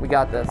 more. We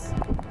got this.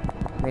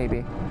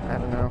 Maybe. I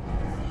don't know.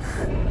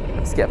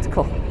 I'm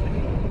skeptical.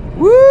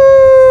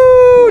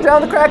 Woo!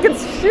 Down the crack and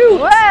shoot!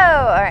 Whoa!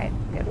 All right.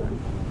 Good.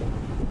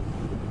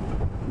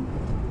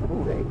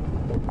 Ooh, hey.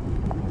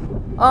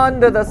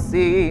 Under the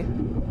sea.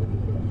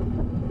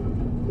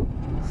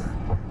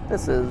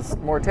 This is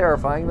more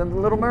terrifying than the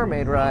Little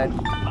Mermaid ride.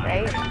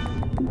 Right?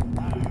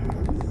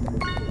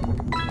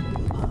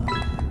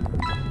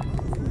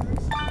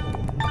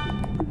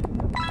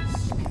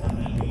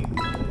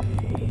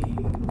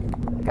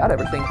 Got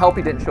everything.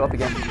 Helpy didn't show up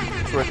again.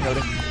 It's worth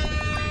noting.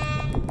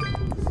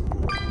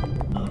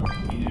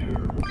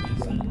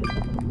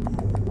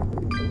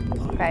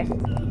 Okay.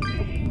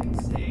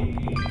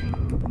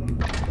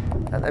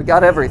 And I've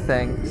got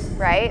everything.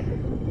 Right?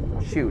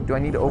 Shoot, do I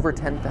need over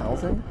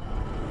 10,000?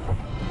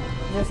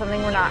 Is there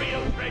something we're not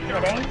hitting?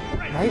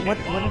 Right? What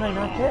did I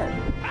not hit?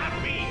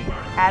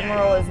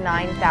 Admiral is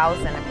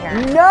 9,000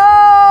 apparently. No!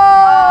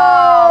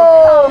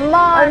 Oh, come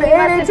on. I'm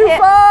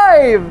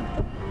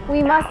 8,255!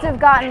 We must have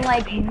gotten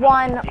like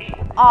one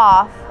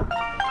off.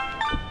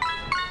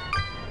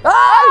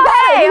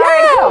 Oh, Okay, yeah! all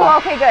right,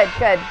 cool. Okay, good,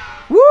 good.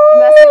 Woo! It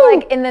must be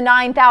like in the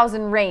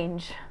 9,000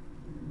 range.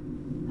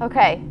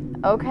 Okay,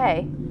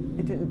 okay.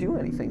 It didn't do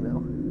anything though.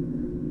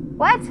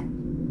 What?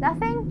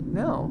 Nothing?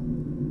 No.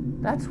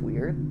 That's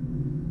weird.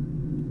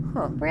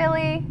 Huh.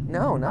 Really?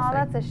 No, nothing. Oh,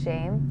 that's a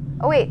shame.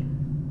 Oh, wait.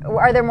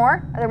 Are there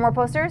more? Are there more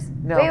posters?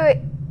 No. Wait, wait.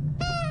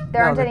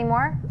 There aren't there- any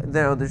more?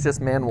 No, there's just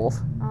Man-Wolf.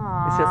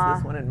 Aww. It's just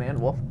this one and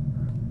Man-Wolf.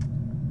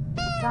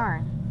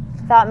 Darn.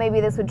 Thought maybe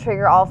this would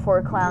trigger all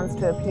 4 clowns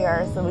to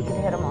appear so we could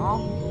hit them all.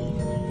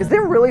 Is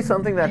there really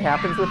something that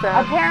happens with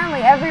that?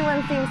 Apparently,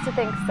 everyone seems to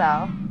think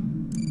so.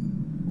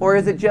 Or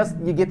is it just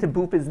you get to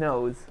boop his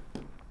nose?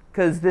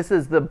 Because this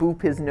is the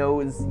boop his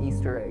nose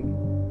Easter egg.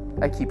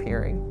 I keep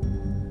hearing.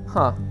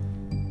 Huh.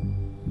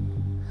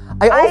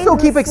 I also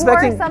keep swore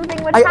expecting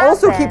something would I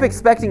also keep happen.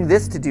 expecting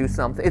this to do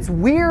something. It's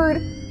weird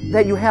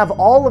that you have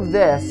all of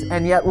this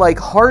and yet like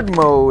hard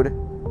mode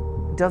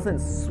doesn't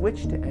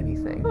switch to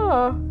anything.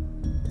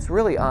 It's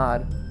really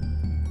odd.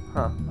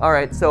 Huh. All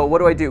right, so what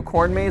do I do?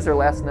 Corn maze or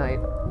last night?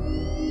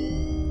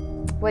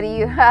 What do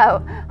you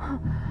have?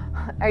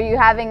 Are you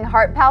having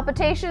heart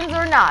palpitations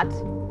or not?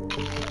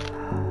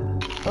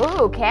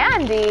 Ooh,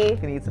 candy.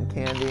 Can eat some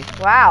candy.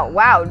 Wow,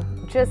 wow.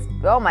 Just,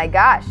 oh my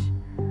gosh.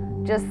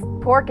 Just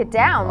pork it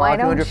down. Why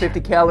don't you?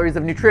 250 calories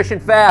of nutrition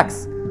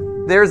facts.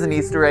 There's an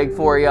Easter egg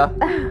for you.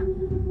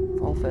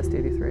 Fall Fest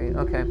 83.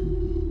 Okay.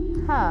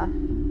 Huh.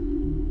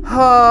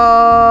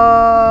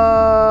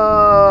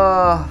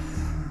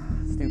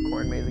 Let's do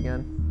corn maze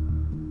again.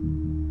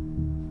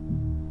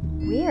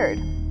 Weird.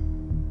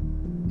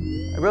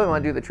 I really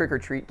want to do the trick or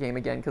treat game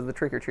again because the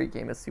trick or treat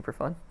game is super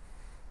fun.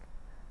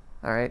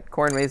 All right,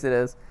 corn maze it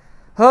is.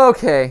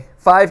 Okay,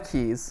 5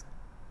 keys.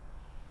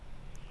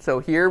 So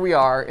here we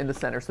are in the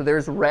center. So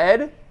there's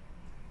red.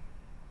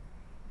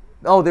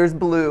 Oh, there's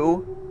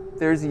blue.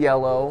 There's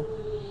yellow.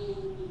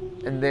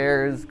 And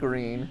there's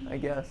green, I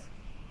guess.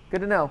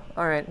 Good to know.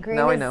 All right, Green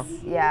now I is- know.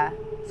 Yeah.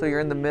 So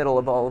you're in the middle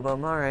of all of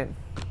them. All right.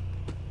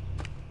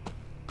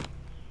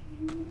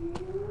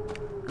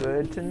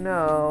 Good to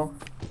know.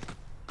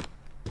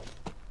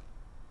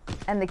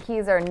 And the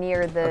keys are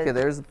near the Okay,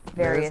 there's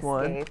various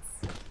one. gates.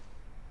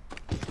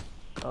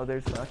 Oh,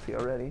 there's Foxy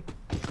already.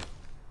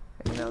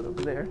 Hanging out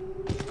over there.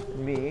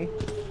 Me.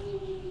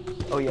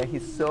 Oh yeah,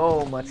 he's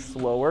so much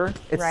slower.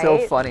 It's so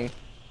Right? funny.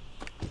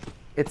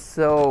 It's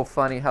so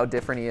funny how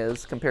different he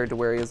is compared to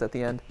where he is at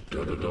the end.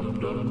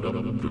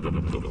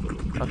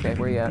 Okay,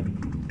 where you at?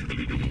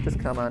 Just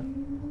come on.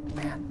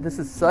 Man, this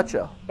is such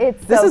a...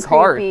 It's This so is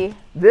hard. creepy.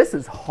 This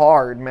is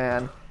hard,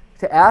 man.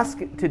 To ask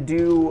to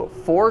do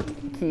 4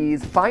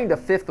 keys, find a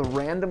 5th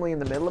randomly in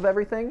the middle of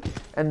everything,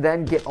 and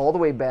then get all the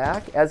way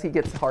back as he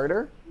gets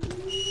harder.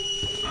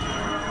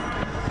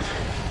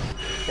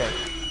 Okay.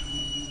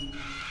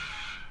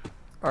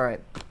 All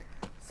right.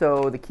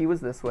 So the key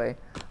was this way.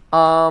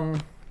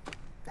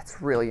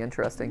 That's really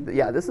interesting.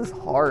 Yeah, this is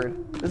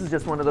hard. This is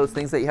just one of those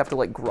things that you have to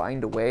like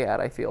grind away at,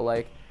 I feel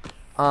like.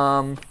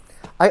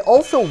 I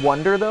also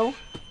wonder though,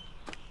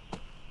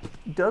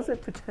 does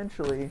it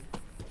potentially...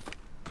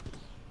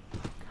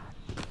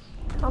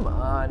 Come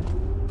on.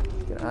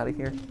 Get out of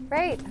here.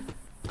 Right.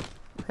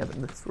 I'm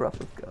having this rough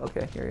of go.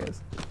 Okay, here he is.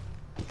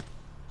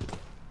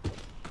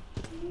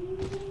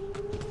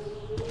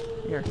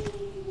 Here.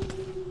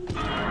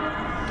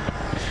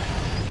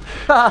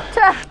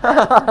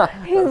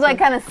 He's like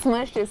kind of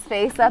smushed his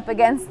face up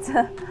against.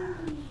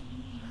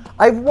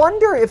 I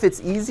wonder if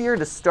it's easier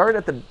to start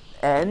at the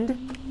end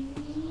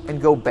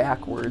and go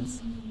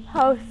backwards.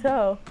 How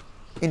so?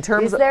 In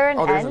terms Is there an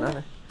of, there's end?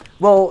 another.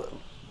 Well,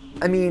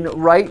 I mean,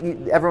 right?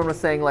 Everyone was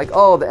saying like,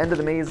 oh, the end of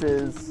the maze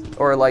is,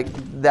 or like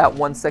that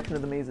one section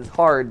of the maze is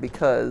hard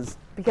because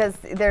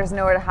there's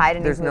nowhere to hide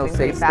and there's he's no moving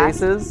safe pretty fast.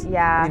 spaces.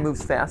 Yeah. And he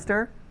moves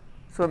faster.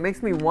 So it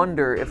makes me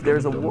wonder if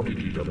there's a What's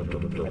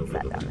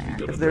that down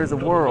there? if there's a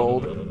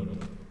world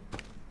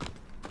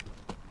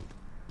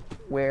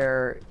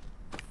where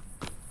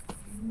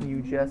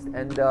you just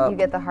end up. You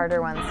get the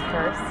harder ones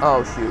first.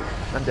 Oh shoot!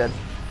 I'm dead.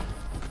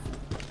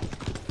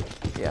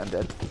 Yeah, I'm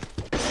dead.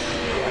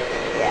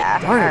 Yeah.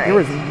 Darn it! all There right.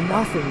 was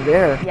nothing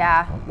there.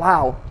 Yeah.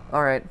 Wow.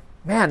 All right.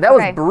 Man, that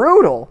was Okay.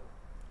 brutal.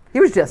 He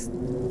was just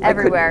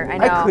Everywhere, I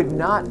know. I could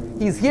not.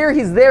 He's here.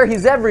 He's there.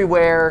 He's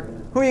everywhere.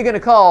 Who are you gonna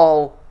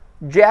call?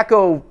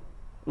 Jacko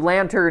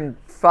Lantern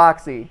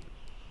Foxy.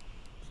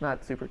 It's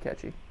not super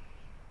catchy.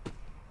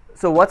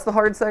 So what's the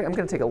hard section? I'm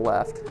gonna take a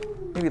left.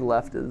 Maybe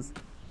left is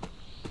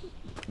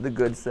the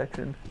good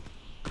section.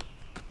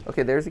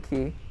 Okay, there's a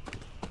key.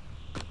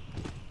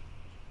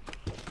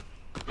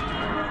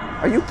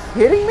 Are you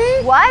kidding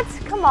me? What?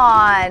 Come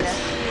on.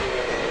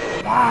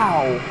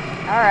 Wow.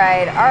 All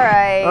right. All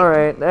right. All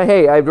right.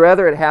 Hey, I'd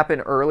rather it happen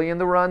early in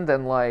the run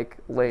than like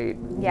late,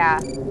 Yeah.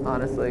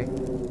 honestly.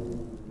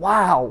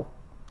 Wow.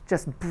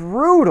 Just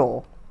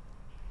brutal.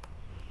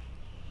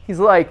 He's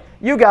like,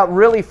 you got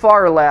really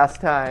far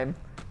last time.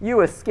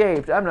 You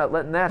escaped. I'm not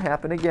letting that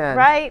happen again.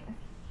 Right.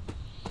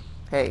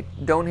 Hey,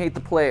 don't hate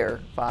the player,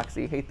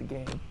 Foxy. Hate the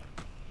game.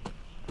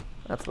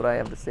 That's what I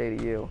have to say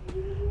to you.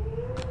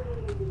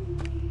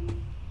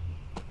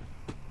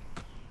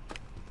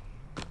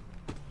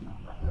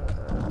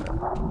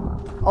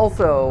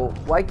 Also,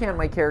 why can't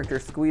my character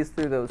squeeze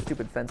through those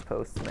stupid fence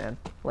posts, man?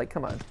 Like,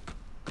 come on.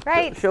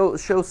 Right. Show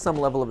some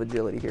level of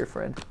agility here,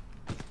 friend.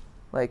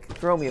 Like,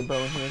 throw me a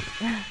bone here.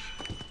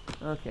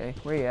 Okay,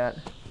 where you at?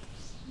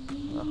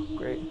 Oh,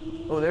 great.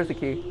 Oh, there's the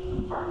key.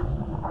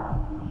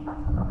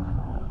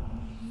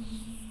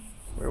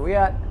 Where are we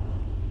at?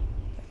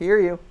 I hear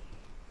you.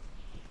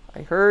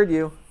 I heard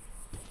you.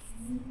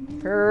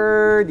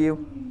 Heard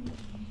you.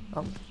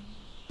 Oh.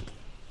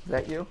 Is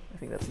that you? I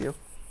think that's you.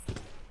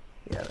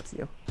 Yeah, that's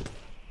you.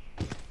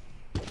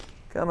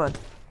 Come on.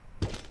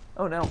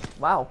 Oh no.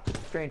 Wow.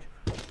 Strange.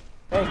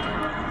 Hey.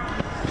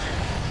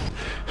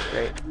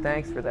 Great.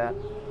 Thanks for that.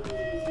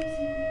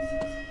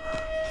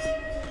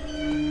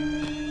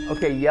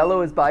 Okay,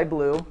 yellow is by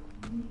blue.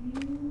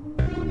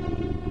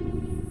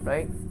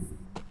 Right?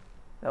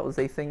 That was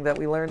a thing that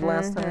we learned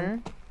last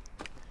time.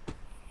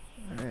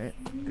 Alright.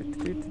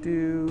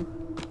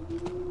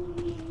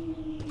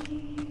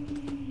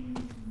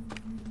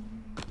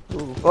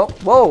 Ooh. Oh,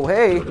 whoa,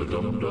 hey! Oh,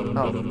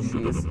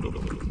 jeez.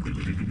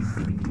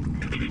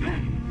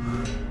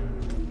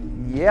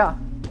 Yeah,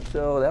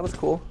 so that was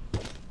cool.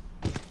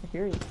 I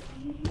hear you.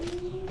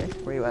 Okay,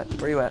 where you at?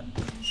 Where you at?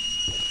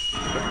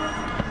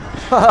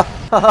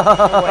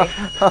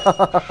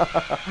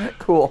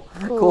 Cool.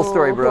 Cool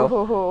story, bro.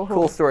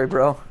 Cool story,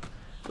 bro.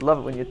 Love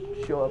it when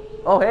you show up.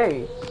 Oh,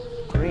 hey!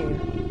 Green.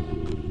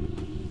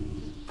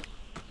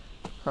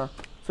 Huh.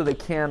 So they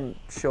can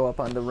show up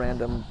on the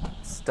random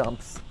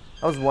stumps.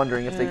 I was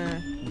wondering if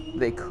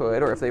they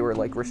could, or if they were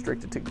like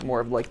restricted to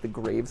more of like the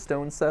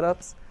gravestone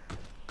setups.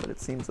 But it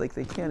seems like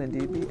they can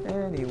indeed be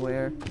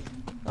anywhere.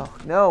 Oh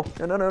no!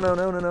 No! No! No! No!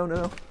 No! No! No!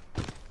 No!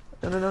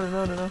 No! No! No!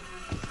 No! No! No!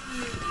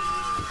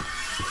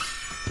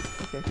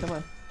 Okay, come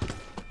on.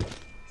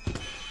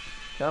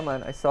 Come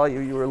on! I saw you.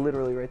 You were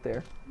literally right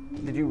there.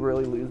 Did you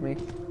really lose me?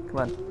 Come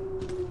on.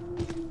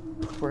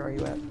 Where are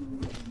you at?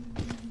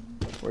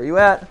 Where are you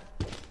at?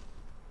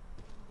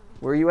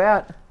 Where are you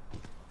at?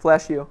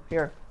 Flash you.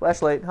 Here,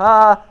 flashlight.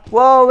 Ha!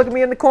 Whoa, look at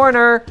me in the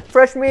corner.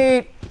 Fresh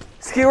meat.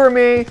 Skewer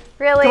me.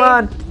 Really? Come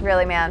on.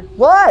 Really, man.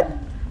 What?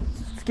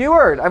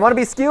 Skewered. I want to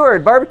be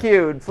skewered,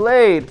 barbecued,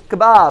 filleted,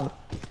 kebab.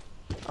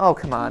 Oh,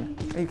 come on.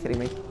 Are you kidding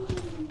me?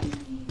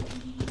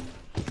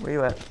 Where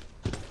you at?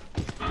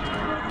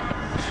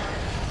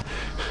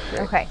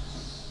 Okay.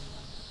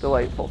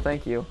 Delightful.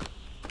 Thank you.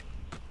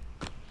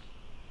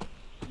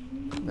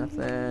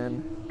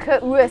 Nothing.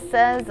 Kauua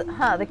says,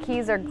 the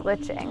keys are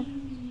glitching.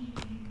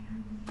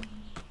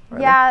 Are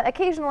Yeah,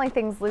 occasionally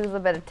things lose a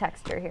bit of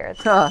texture here.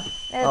 It's Huh.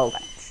 It's Oh,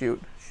 fine.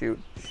 shoot.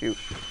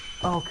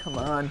 Oh, come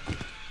on.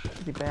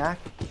 Is he back?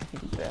 I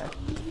think he's back.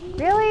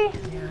 Really?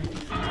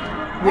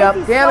 Yep,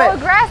 He's damn so it.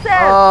 aggressive.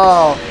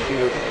 Oh,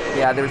 shoot.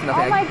 Yeah, there was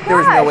nothing. Oh my There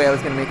was no gosh. way I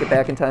was going to make it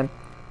back in time.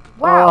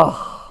 Wow.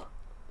 Oh.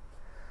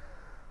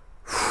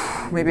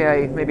 Maybe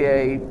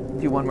I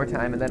do one more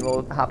time and then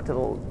we'll hop to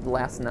the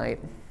last night.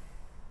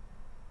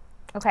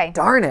 Okay.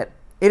 Darn it.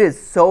 It is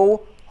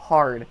so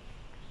hard.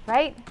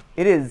 Right?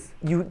 It is.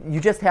 You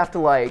just have to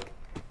like.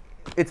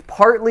 It's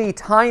partly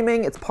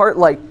timing. It's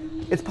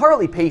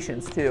partly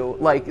patience too.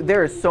 Like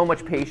there is so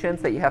much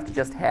patience that you have to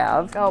just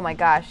have. Oh my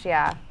gosh,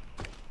 yeah.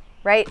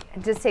 Right?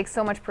 It just takes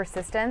so much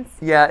persistence.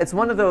 Yeah, it's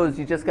one of those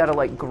you just gotta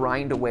like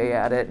grind away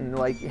at it and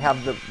like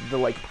have the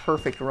like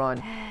perfect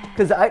run.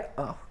 Cause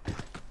oh.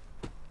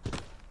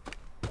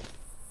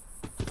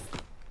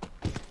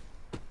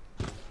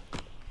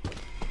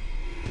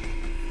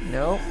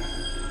 No.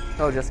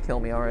 Oh, just kill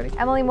me already.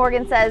 Emily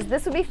Morgan says,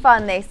 this would be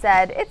fun, they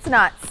said. It's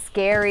not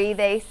scary,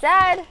 they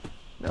said.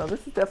 No,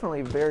 this is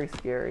definitely very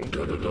scary.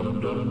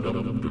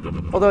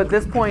 Although at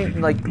this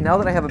point, like now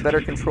that I have a better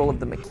control of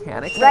the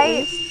mechanics,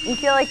 Right? You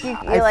feel like you're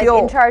like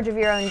in charge of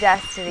your own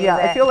destiny. Yeah,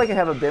 I feel like I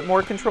have a bit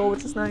more control,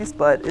 which is nice,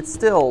 but it's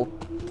still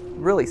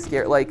really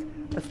scary. Like,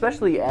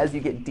 especially as you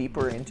get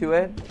deeper into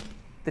it,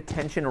 the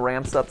tension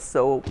ramps up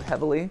so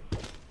heavily.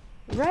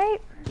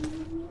 Right?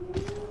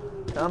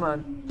 Come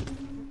on.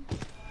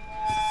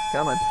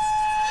 Come on.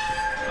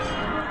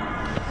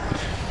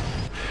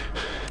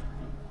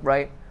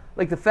 Right?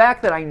 Like the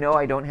fact that I know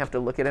I don't have to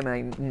look at him and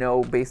I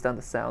know based on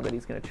the sound that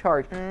he's going to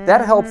charge,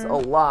 that helps a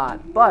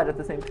lot. But at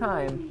the same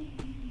time,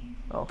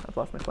 oh, I've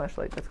lost my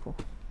flashlight. That's cool.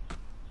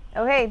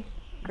 Okay,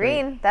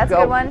 green. That's Go.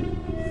 a good one.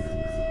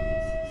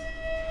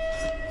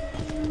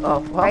 Oh,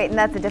 well, Right, and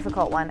that's a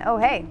difficult one. Oh,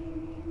 hey.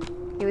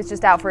 He was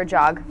just out for a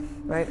jog.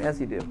 right, as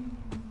you do.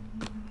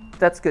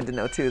 That's good to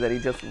know too, that he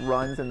just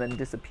runs and then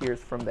disappears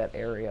from that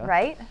area.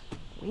 Right?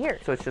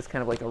 Weird. So it's just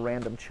kind of like a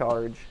random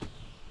charge.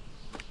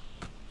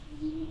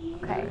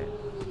 Okay.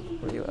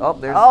 Where you, oh,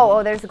 there's.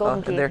 Oh, there's the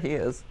golden key. And there he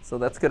is. So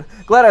that's good.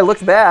 Glad I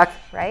looked back.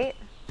 Right?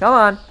 Come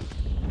on.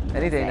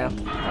 Any day now.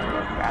 Okay,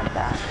 grab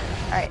that.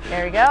 All right,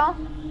 there we go.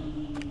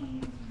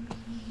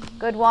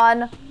 Good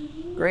one.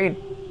 Green.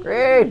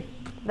 Green.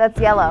 That's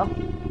yellow.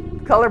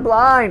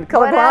 Colorblind.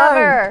 Colorblind.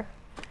 Whatever.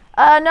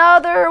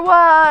 Another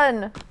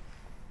one.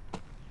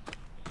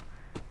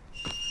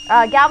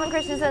 Galvin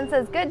Christensen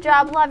says, good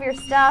job, love your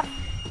stuff.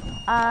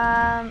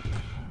 And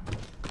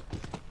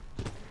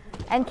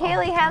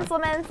Kaylee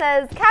Hanselman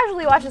says,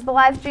 casually watches the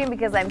live stream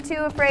because I'm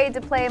too afraid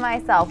to play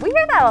myself. We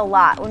hear that a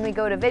lot when we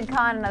go to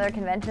VidCon and other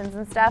conventions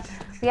and stuff.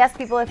 We ask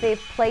people if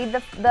they've played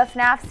the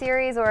FNAF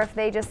series or if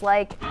they just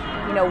like,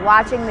 you know,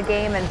 watching the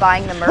game and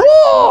buying the merch.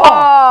 Oh!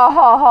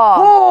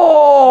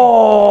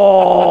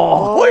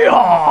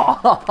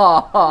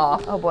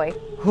 Oh boy.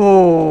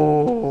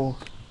 Oh,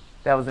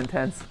 that was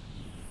intense.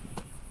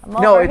 I'm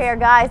over here,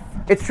 guys.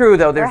 It's true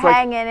though. We're There's like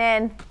hanging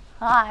in.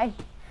 Hi.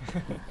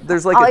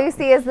 there's like All you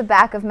see is the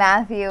back of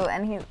Matthew,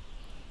 and he's,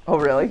 oh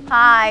really?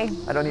 hi.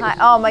 I don't even. Hi.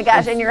 Oh my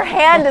gosh, and your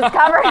hand is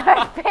covering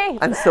my face.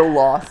 I'm so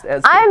lost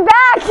as. I'm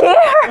back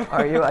here.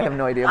 Are you? I have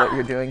no idea what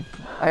you're doing.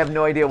 I have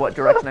no idea what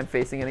direction I'm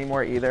facing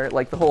anymore either.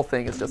 Like the whole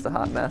thing is just a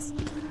hot mess.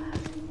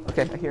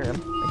 Okay, I hear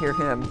him. I hear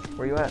him.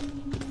 Where you at?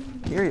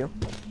 I hear you.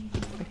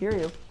 I hear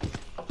you.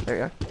 There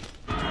you are.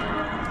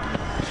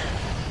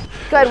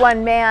 Good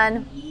one,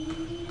 man.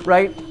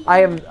 Right?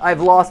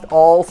 I've lost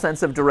all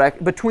sense of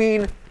direct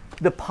between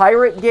the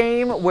pirate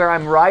game where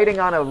I'm riding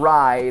on a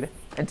ride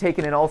and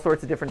taking in all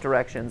sorts of different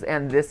directions,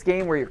 and this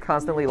game where you're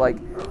constantly like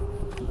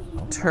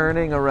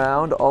turning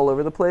around all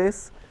over the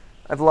place.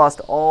 I've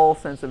lost all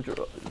sense of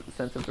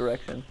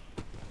direction.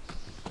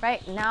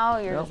 Right now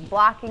you're Nope. just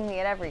blocking me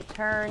at every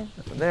turn.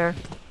 Nothing there.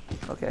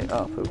 Okay.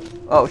 Oh, poop.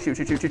 Oh, shoot,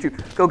 shoot, shoot, shoot,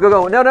 shoot. Go, go,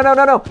 go. No, no, no,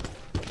 no, no.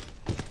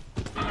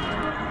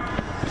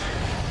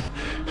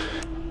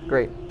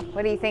 Great.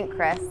 What do you think,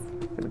 Chris?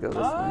 Gonna go this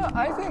way.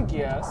 I think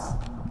yes.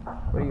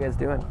 What are you guys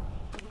doing?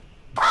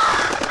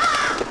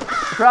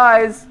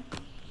 Surprise!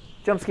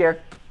 Jump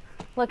scare.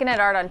 Looking at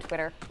art on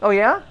Twitter. Oh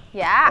yeah?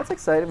 Yeah. That's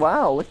exciting.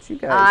 Wow, look at you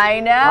guys.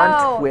 I know.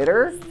 On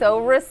Twitter?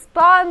 So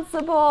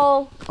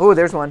responsible. Oh,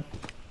 there's one.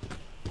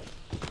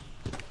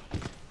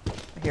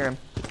 I hear him.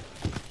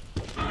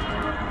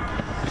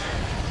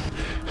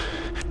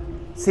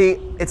 See,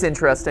 it's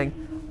interesting.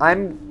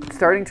 I'm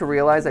starting to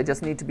realize I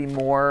just need to be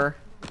more,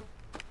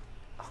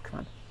 oh,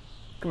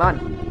 come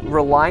on,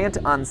 reliant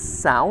on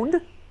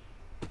sound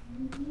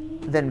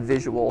than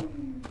visual.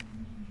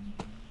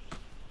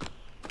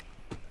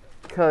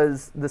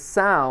 Because the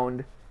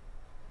sound,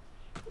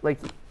 like,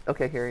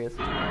 okay, here he is.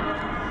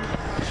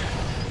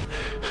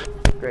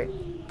 Great.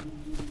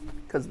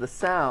 Because the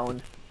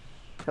sound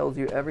tells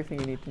you everything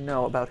you need to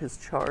know about his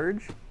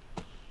charge.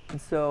 And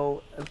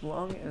so, as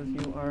long as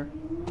you are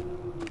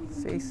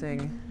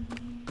facing,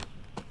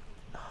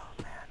 oh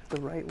man, the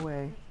right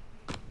way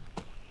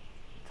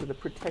to the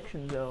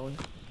protection zone.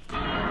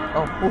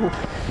 Oh, ooh.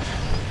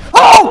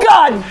 Oh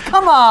God!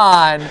 Come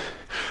on!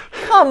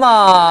 Come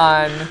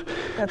on!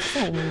 That's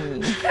so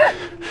mean.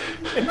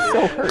 I'm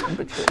so hurt and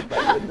betrayed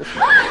by you this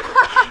morning.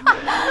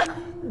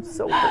 I'm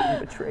so hurt and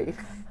betrayed.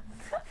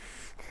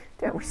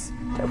 That was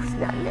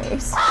not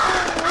nice.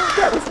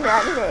 That was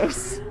not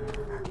nice.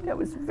 That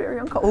was very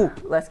uncomfortable.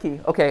 Oh, last key.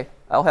 Okay,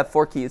 I'll have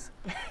 4 keys.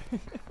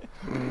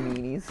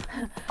 Meanies.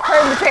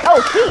 Hurt and betrayed.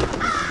 Oh,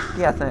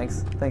 key. Yeah,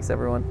 thanks. Thanks,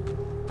 everyone.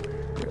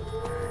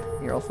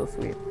 You're all so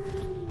sweet.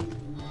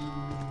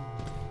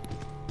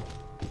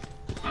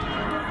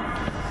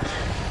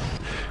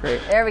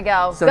 Great. There we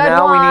go. So Good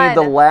now one. we need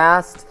the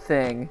last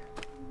thing.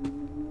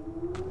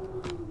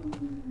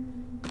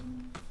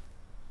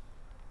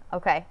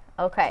 Okay.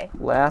 Okay.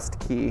 Last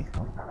key.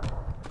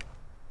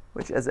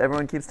 which, as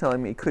everyone keeps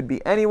telling me, could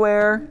be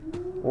anywhere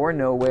or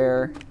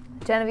nowhere.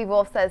 Genevieve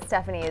Wolf says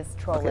Stephanie is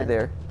trolling. Okay,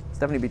 there.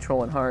 Stephanie be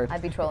trolling hard.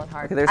 I'd be trolling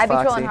hard. Okay, there's I'd be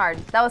Foxy. trolling hard.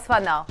 That was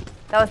fun though.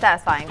 That was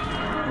satisfying.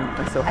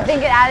 I'm so happy. I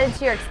think it added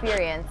to your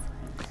experience.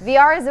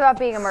 VR is about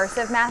being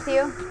immersive,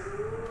 Matthew.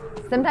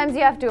 Sometimes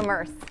you have to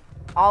immerse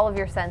all of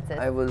your senses.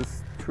 I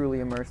was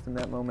truly immersed in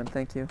that moment.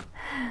 Thank you.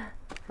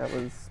 That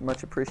was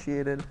much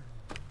appreciated.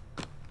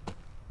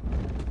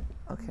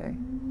 Okay.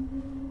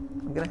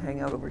 I'm gonna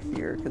hang out over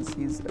here because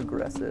he's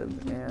aggressive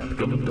and.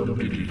 Okay, I'm gonna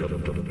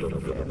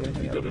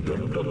hang out over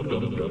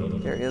here.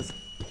 There he is.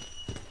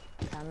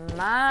 Come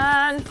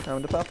on.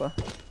 Down to Papa.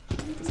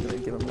 Just gonna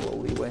give him a little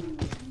leeway.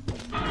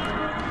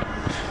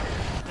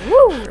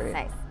 Woo! Great.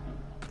 Nice.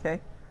 Okay.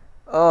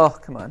 Oh,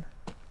 come on.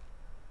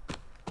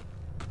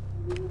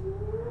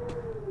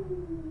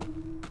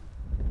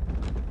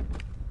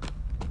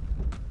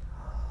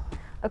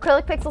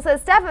 Acrylic Pixel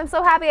says, Steph, I'm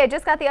so happy I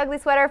just got the ugly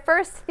sweater.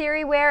 First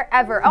theory wear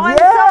ever. Oh, I'm Yeah,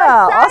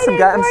 so excited awesome,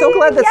 guys. I'm for so you.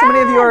 glad that so many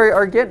of you Yes.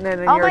 are getting it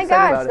and Oh you're my excited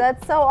gosh, about it.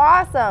 that's so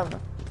awesome.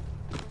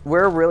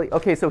 We're really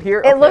okay. So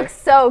here, It looks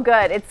so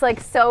good. It's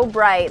like so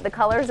bright. The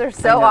colors are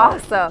so know.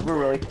 awesome. We're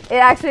really. It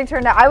actually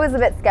turned out, I was a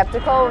bit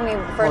skeptical when we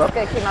first up.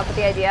 came up with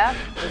the idea.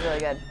 It was really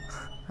good.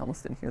 I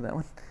almost didn't hear that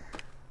one.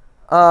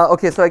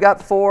 Okay, so I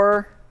got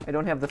 4. I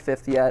don't have the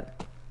 5th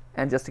yet.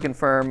 And just to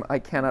confirm, I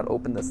cannot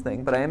open this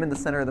thing, but I am in the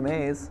center of the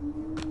maze.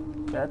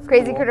 That's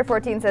Crazy cool. Critter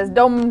 14 says,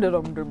 dum dum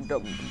dum dum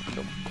dum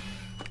dum.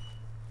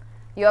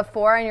 You have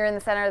 4 and you're in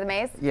the center of the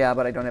maze? Yeah,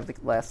 but I don't have the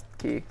last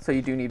key. So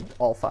you do need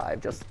all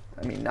 5. Just,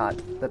 I mean, not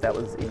that that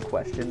was in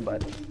question,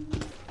 but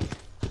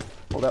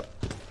hold up.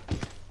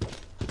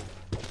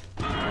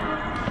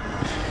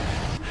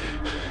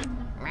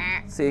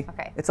 See,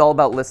 Okay. it's all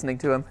about listening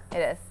to him. It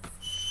is.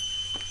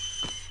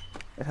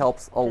 It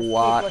helps a Just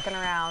lot. keep looking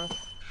around.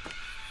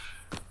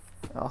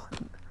 Oh,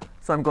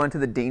 so I'm going to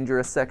the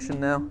dangerous section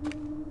now,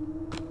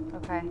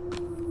 Okay.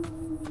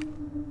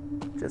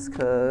 just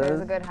There's a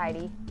cause. good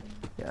Heidi.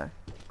 Yeah, I'm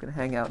gonna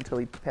hang out until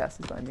he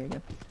passes by me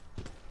again,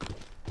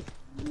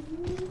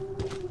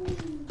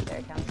 There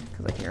he comes.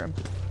 cause I hear him.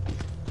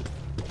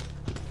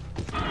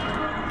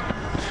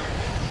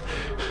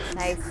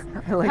 Nice.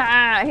 I like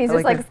Ah, he's I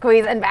just like like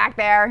squeezing back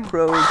there.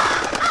 crows.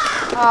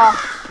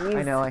 Oh, geez.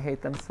 I know, I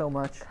hate them so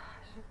much.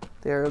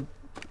 They're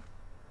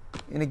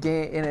in a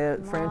game, in a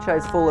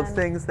franchise full of on.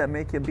 things that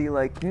make you be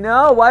like,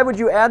 no, why would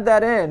you add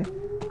that in?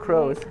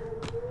 Crows.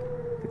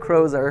 The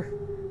crows are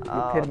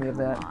the epitome of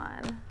that.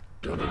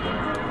 Come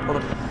on. Hold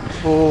up.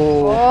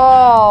 Oh.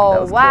 Oh,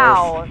 That was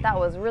wow. That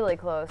was really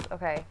close.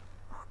 Okay.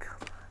 Oh, come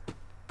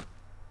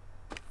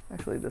on.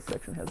 Actually, this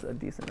section has a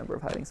decent number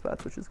of hiding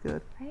spots, which is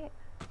good. Right?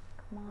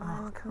 Come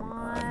on, Oh, come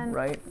on.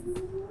 Right?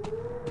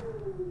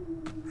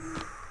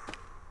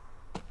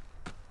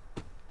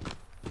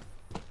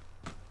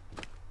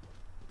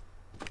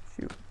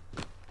 Shoot.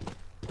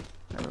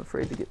 I'm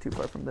afraid to get too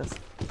far from this.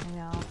 I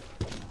know.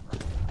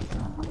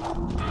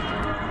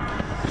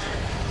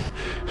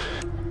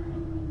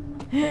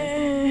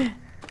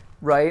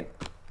 Right?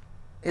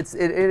 It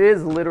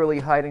is literally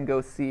hide and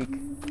go seek.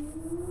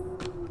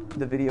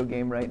 The video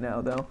game right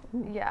now, though.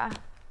 Yeah.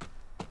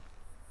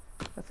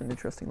 That's an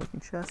interesting looking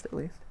chest, at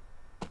least.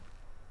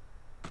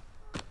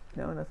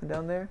 No, nothing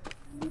down there?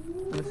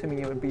 I'm assuming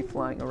it would be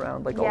flying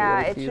around like all the Yeah,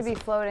 other it keys. should be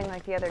floating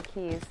like the other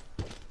keys.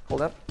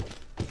 Hold up.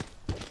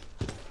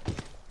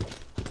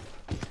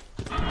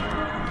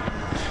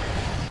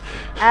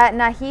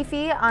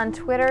 Nahifi on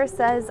Twitter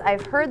says,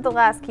 I've heard the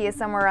last key is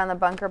somewhere around the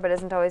bunker, but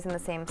isn't always in the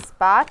same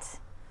spot.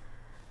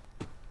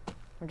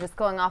 We're just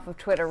going off of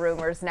Twitter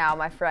rumors now,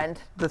 my friend.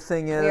 The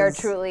thing is... We are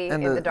truly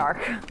and in the dark.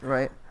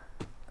 Right.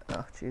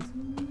 Oh, jeez.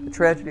 The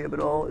tragedy of it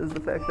all is the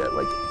fact that,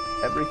 like,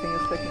 everything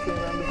is technically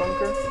around the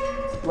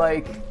bunker.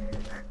 Like,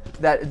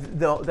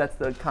 that's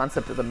the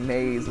concept of the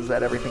maze, is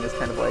that everything is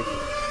kind of like...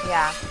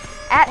 Yeah.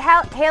 At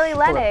Haley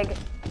Lenig,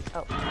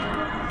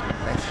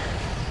 Thanks.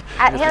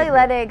 At Haley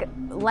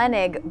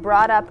Lenig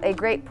brought up a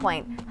great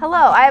point. Hello,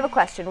 I have a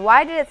question.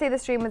 Why did it say the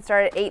stream would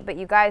start at 8, but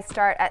you guys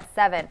start at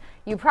 7?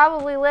 You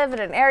probably live in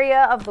an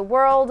area of the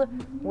world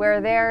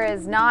where there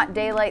is not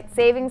daylight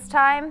savings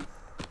time.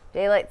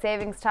 Daylight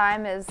savings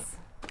time is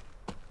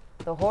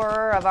the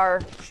horror of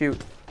our Shoot.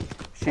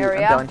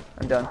 area.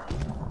 I'm done.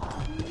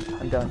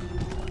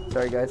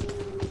 Sorry, guys.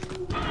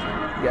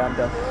 Yeah, I'm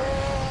done.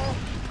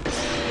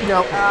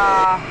 No.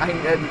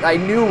 I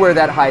knew where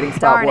that hiding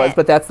spot Darn was, it.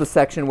 but that's the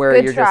section where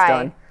Good you're try. just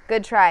done.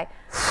 Good try.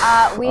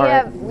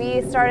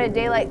 We started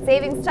daylight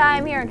savings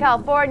time here in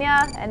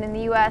California and in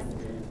the U.S.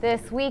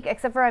 this week,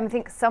 except for I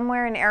think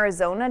somewhere in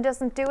Arizona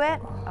doesn't do it.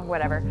 Or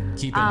whatever.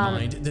 Keep in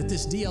mind that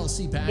this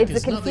DLC pack it's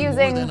is a nothing more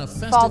confusing than a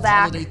festive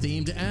fallback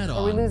holiday-themed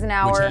add-on, where we lose an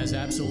hour, which has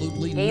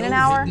absolutely gain no an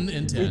hour. hidden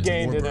intent We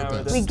gained or an hour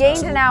purpose. this We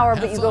gained an hour,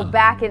 Have but you go fun.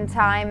 back in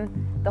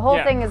time. The whole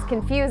Yeah. thing is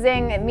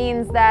confusing. It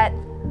means that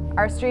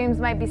our streams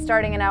might be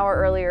starting an hour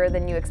earlier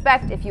than you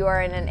expect if you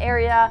are in an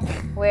area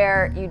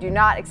where you do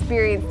not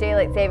experience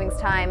daylight savings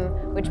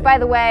time, which, by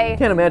the way,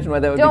 Can't imagine why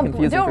that would be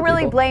confusing don't for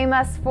really people. blame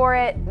us for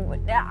it.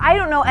 I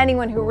don't know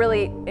anyone who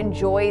really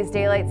enjoys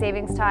daylight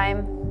savings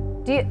time.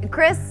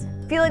 Chris,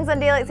 feelings on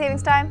daylight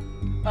savings time?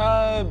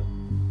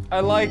 I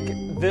like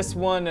this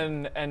one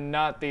and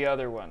not the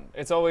other one.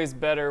 It's always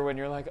better when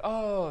you're like,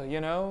 oh,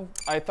 you know,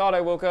 I thought I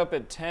woke up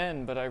at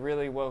 10, but I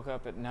really woke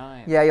up at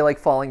 9. Yeah, you like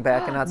falling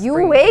back and not You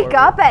springing wake forward.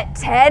 up at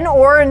 10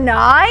 or 9?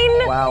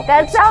 Wow.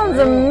 That sounds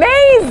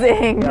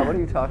amazing. Yeah, what are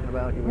you talking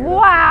about? You weirdo?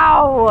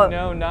 Wow.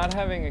 No, not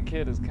having a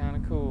kid is kind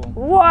of cool.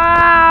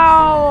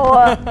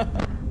 Wow.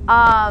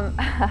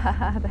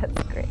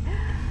 That's great.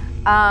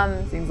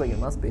 Seems like it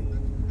must be.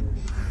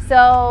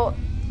 So,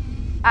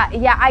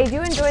 yeah, I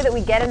do enjoy that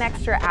we get an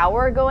extra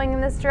hour going in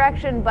this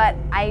direction, but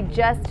I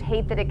just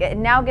hate that it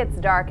now gets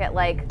dark at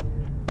like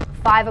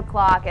 5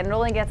 o'clock, and it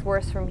only gets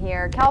worse from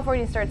here.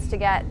 California starts to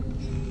get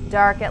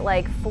dark at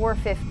like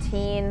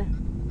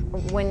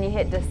 4:15 when you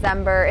hit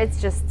December. It's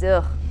just,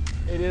 ugh.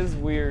 It is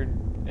weird.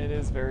 It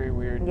is very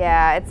weird.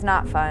 Yeah, it's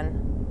not fun.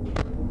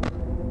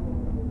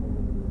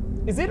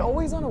 Is it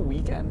always on a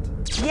weekend?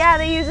 Yeah,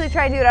 they usually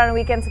try to do it on a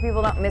weekend so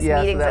people don't miss Yeah,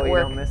 so meetings that at way you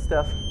work. don't miss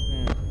stuff.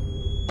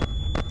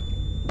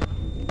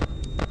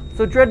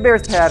 So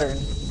Dreadbear's pattern.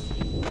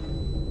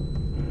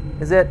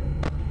 Is it?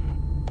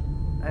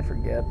 I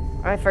forget.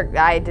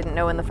 I didn't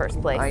know in the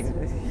first place.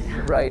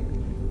 Right.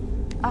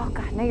 Oh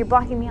god, now you're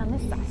blocking me on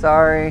this side.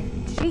 Sorry.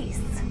 Jeez.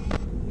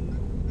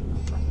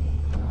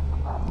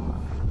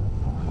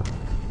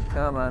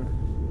 Come on.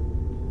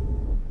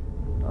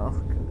 Oh.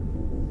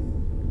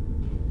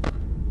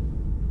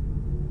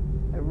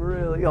 I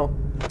really. Oh,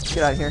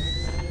 get out of here.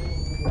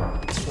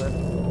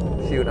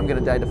 Shoot, I'm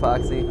gonna die to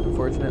Foxy,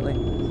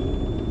 unfortunately.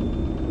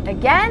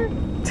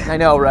 Again? I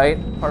know, right?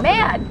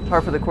 Man.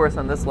 Par for the course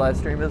on this live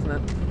stream, isn't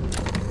it?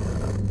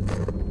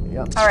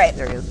 Yep. All right.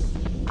 There he is.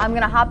 I'm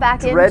gonna hop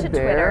back into Dreadbear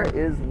Twitter.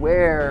 is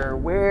where?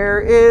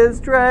 Where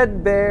is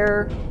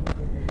Dreadbear?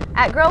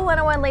 At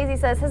Girl101 Lazy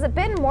says, has it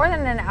been more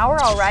than an hour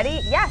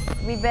already? Yes,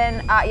 we've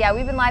been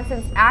live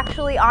since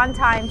actually on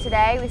time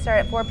today. We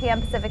started at 4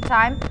 p.m. Pacific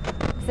time.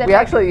 Pacific We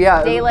actually,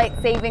 yeah. Daylight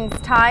savings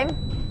time.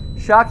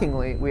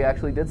 Shockingly, we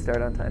actually did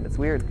start on time. It's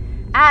weird.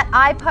 At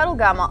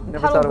iPuddleglum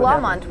Never thought it would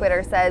on happen.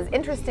 Twitter says,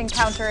 interesting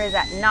counter is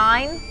at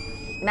 9.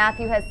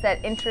 Matthew has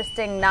said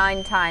interesting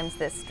 9 times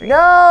this stream.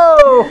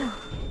 No!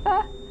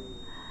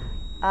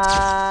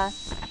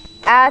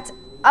 At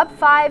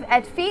Up5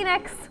 at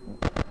Phoenix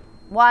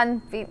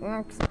 1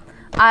 Phoenix.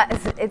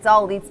 It's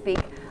all lead speak.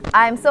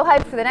 I'm so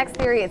hyped for the next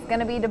theory. It's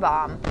gonna be to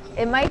bomb.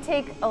 It might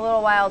take a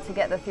little while to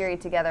get the theory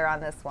together on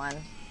this one,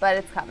 but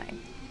it's coming.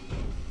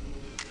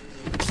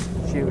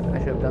 Shoot, I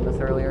should have done this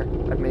earlier.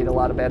 I've made a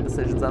lot of bad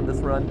decisions on this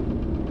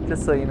run.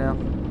 Just so you know.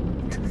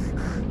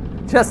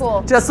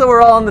 Cool. Just so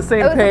we're all on the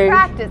same It was page. a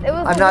practice. It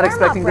was I'm a not warm-up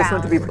expecting this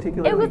one to be round.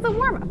 particularly. It was a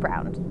warm-up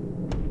round.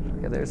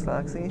 Okay, there's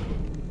Foxy.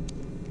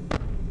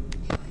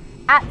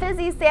 At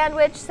Fizzy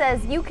Sandwich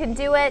says, you can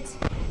do it.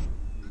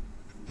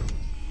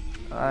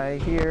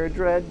 I hear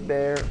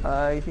Dreadbear.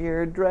 I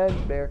hear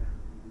Dreadbear.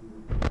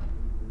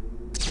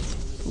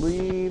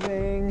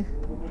 Leaving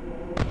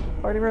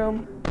party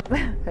room.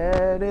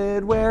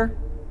 Headed where?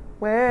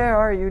 Where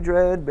are you,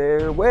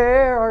 Dreadbear?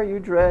 Where are you,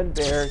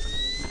 Dreadbear?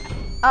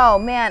 Oh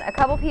man, a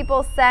couple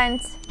people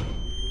sent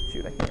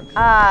Shoot, I can't.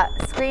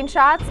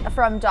 screenshots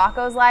from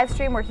Daco's live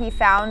stream where he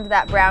found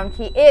that brown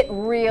key. It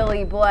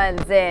really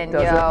blends in,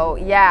 Does yo.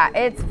 Yeah,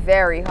 it's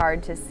very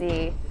hard to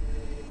see.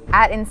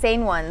 At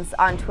Insane Ones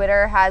on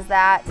Twitter has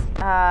that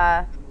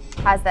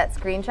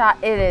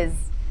screenshot. It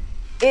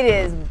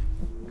is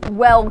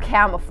well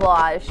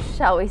camouflaged,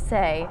 shall we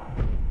say?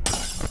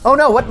 Oh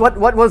no! What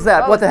was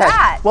that? What the was heck?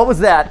 that? What was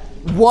that?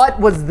 What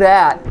was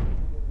that?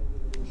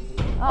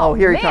 Oh,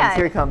 here he man. comes.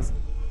 Here he comes.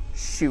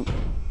 Shoot.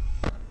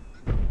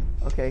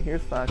 Okay,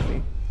 here's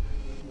Foxy.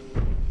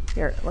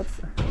 Here, let's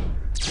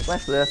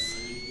flash this.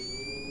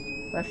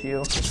 Flash you.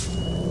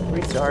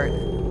 Restart.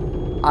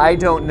 I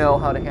don't know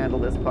how to handle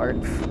this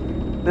part.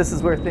 This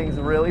is where things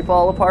really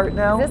fall apart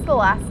now. Is this the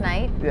last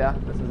night? Yeah,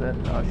 this is it.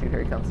 Oh shoot,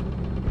 here he comes.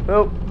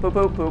 Boop, boop,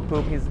 boop, boop,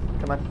 boop. He's,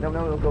 come on. No,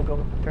 go,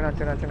 go. Turn on.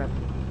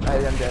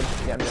 I'm dead.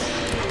 Yeah, I'm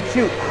dead.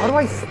 Shoot, how do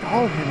I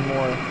stall him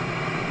more?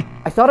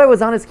 I thought I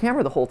was on his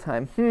camera the whole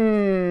time.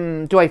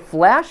 Do I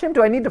flash him?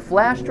 Do I need to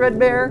flash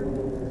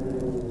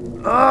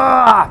Dreadbear?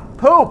 Ah,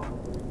 poop!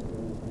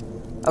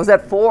 I was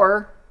at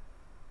 4.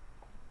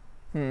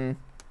 Am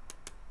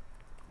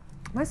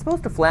I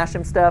supposed to flash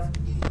him, Steph?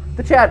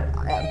 The chat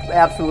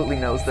absolutely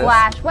knows this.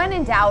 Flash. When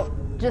in doubt,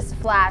 just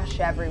flash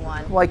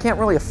everyone. Well, I can't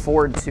really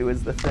afford to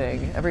is the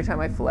thing. Every time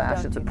I flash,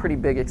 Don't it's a do pretty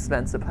big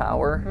expense of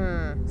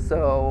power.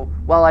 So,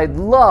 while I'd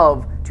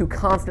love to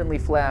constantly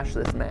flash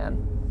this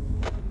man,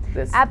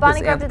 this At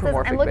Bonnie Grumpton says,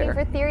 anthropomorphic I'm looking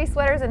bear. for theory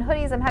sweaters and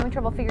hoodies. I'm having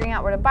trouble figuring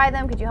out where to buy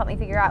them. Could you help me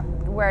figure out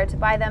where to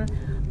buy them?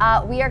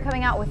 We are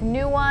coming out with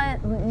new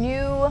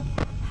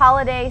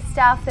holiday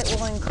stuff that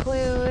will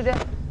include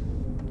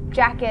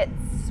jackets,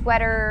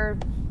 sweater,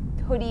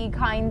 hoodie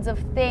kinds of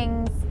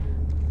things.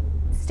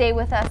 stay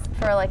with us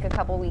for like a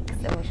couple weeks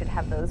and we should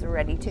have those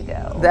ready to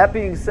go. That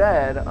being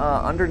said,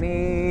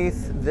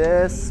 underneath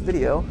this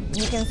video,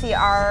 you can see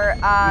our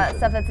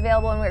stuff that's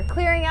available, and we're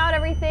clearing out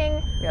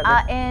everything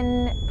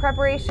in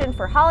preparation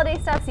for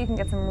holiday stuff, so you can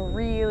get some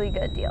really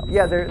good deals.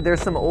 Yeah,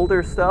 there's some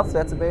older stuff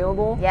that's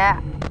available.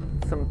 Yeah.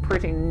 Some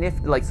pretty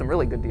nifty, like some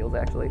really good deals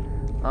actually.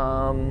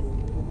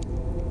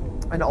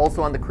 And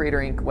also on the Creator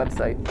Inc.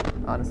 website,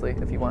 honestly,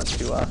 if you want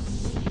to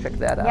check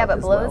that out. Yeah, but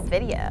as below well. this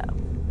video.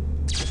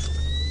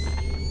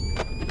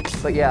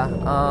 But yeah,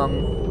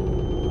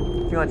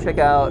 if you want to check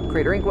out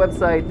Creator Inc.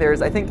 website,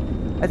 there's I think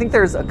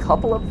there's a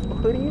couple of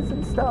hoodies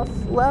and stuff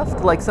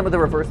left, like some of the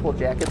reversible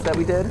jackets that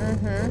we did.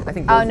 I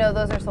think. Oh no,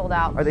 those are sold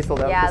out. Are they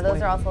sold out? Yeah, at this those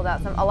point? are all sold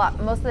out.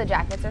 Most of the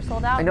jackets are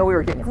sold out. I know we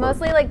were getting It's close.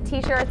 mostly like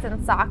t-shirts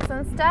and socks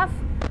and stuff.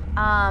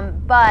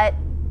 But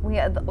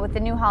with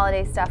the new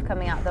holiday stuff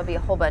coming out, there'll be a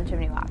whole bunch of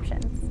new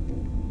options.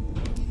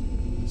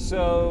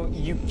 So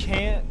you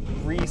can't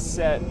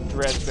reset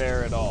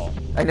Dreadbear at all.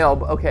 I know.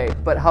 Okay,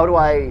 but how do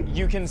I?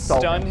 You can solve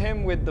stun it?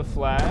 him with the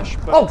flash,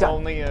 but Oh, it's God.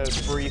 only a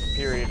brief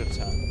period of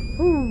time.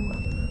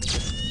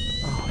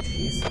 Oh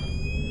jeez.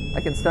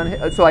 I can stun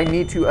him. So I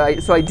need to.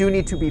 So I do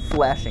need to be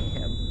flashing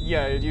him.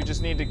 Yeah, you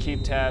just need to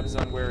keep tabs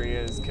on where he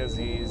is because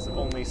he's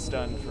only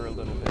stunned for a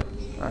little bit.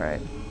 All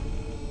right.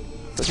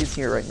 So he's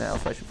here right now,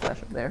 so I should flash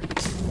him there.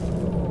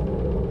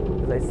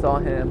 Because I saw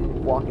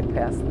him walking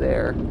past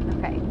there.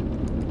 Okay.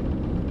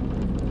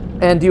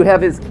 And do you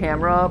have his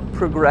camera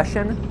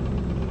progression?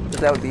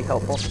 Because that would be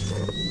helpful.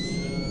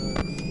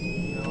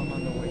 No, I'm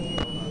on the wiki.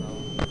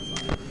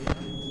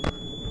 Hold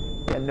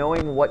on. Yeah,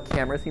 knowing what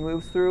cameras he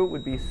moves through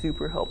would be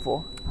super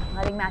helpful. I'm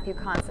letting Matthew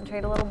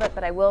concentrate a little bit,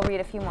 but I will read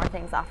a few more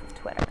things off of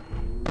Twitter.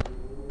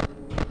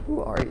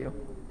 Who are you?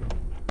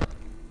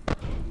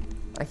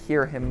 I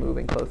hear him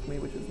moving close to me,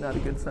 which is not a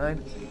good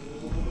sign.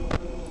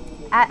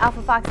 At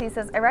Alpha Foxy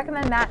says, I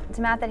recommend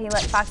to Matt that he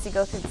let Foxy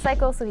go through the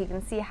cycle so he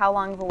can see how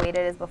long of a wait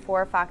it is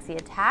before Foxy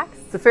attacks.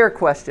 It's a fair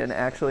question,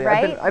 actually.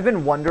 Right? I've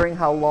been wondering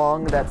how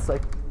long that's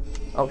like.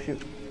 Oh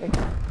shoot! Hey.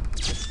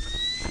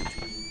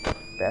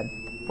 Bad,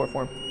 poor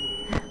form.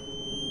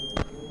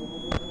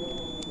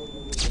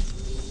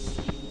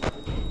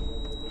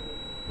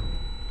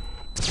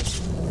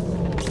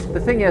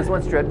 The thing is,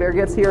 once Dreadbear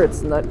gets here,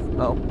 it's not.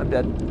 Oh, I'm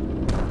dead.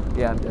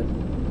 Yeah, I'm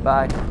dead.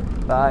 Bye.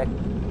 Bye.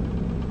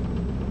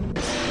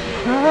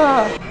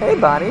 Ah, hey,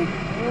 Bonnie.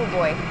 Oh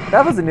boy.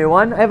 That was a new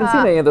one. I haven't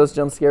seen any of those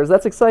jump scares.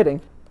 That's exciting.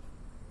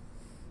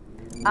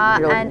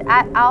 And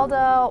at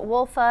Aldo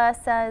Wolfa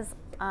says,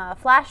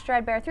 flash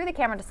Dreadbear through the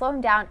camera to slow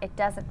him down. It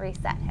doesn't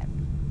reset him.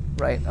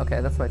 Right,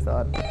 okay, that's what I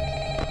thought.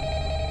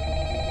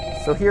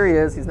 So here he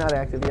is. He's not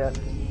active yet.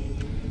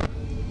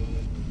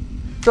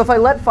 So if I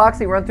let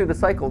Foxy run through the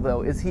cycle,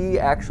 though, is he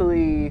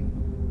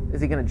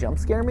going to jump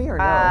scare me or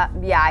no?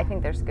 Yeah, I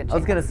think there's a good chance. I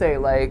was going to say,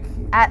 like...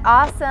 At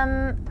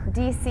Awesome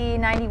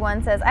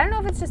DC91 says, I don't know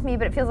if it's just me,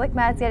 but it feels like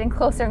Matt's getting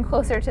closer and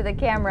closer to the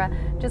camera,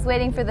 just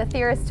waiting for the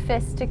theorist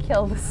fist to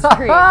kill the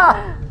screen.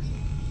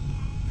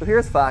 So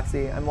here's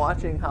Foxy. I'm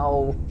watching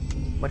how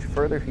much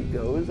further he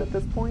goes at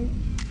this point.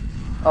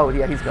 Oh,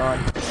 yeah, he's gone.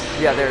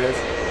 Yeah, there it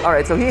is. All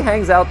right, so he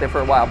hangs out there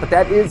for a while, but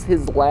that is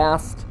his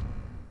last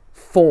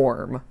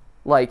form,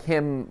 like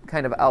him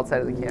kind of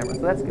outside of the camera,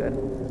 so that's good.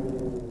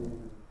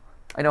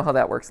 I know how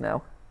that works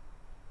now.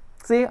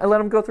 See, I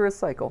let him go through his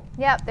cycle.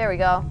 Yep, there we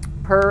go.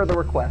 Per the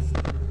request.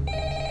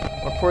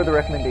 Or per the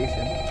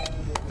recommendation.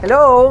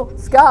 Hello,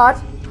 Scott.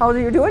 How are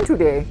you doing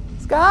today?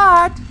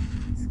 Scott!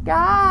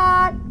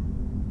 Scott!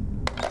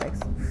 Thanks.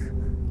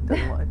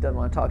 Doesn't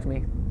want to talk to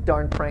me.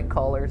 Darn prank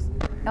callers.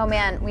 Oh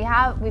man,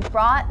 we've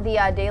brought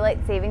the daylight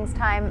savings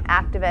time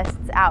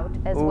activists out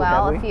as Ooh,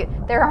 well. have we?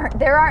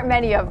 There aren't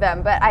many of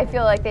them, but I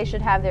feel like they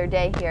should have their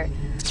day here.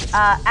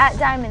 At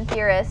Diamond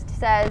Theorist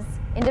says,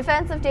 in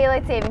defense of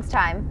daylight savings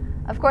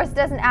time, of course it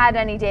doesn't add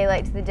any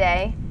daylight to the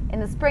day. In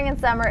the spring and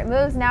summer, it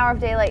moves an hour of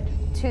daylight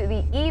to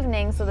the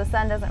evening so the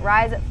sun doesn't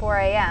rise at 4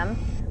 a.m.,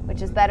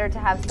 which is better to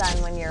have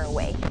sun when you're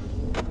awake.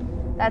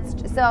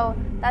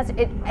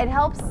 It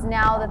helps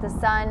now that the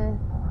sun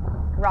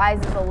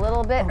rises a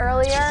little bit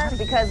earlier,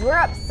 because we're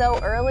up so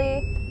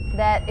early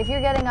that if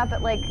you're getting up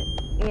at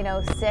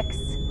 6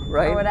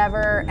 Right. or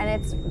whatever, and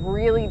it's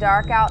really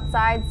dark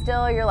outside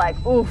still, you're like,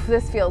 oof,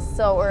 this feels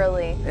so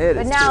early. It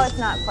but is now true. it's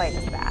not quite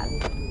as bad.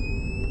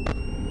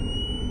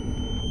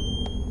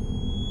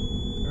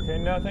 Okay,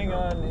 nothing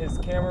on his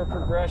camera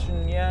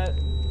progression yet.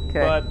 Okay.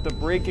 But the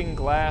breaking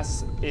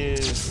glass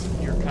is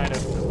your kind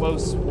of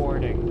close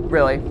warning.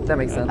 Really? That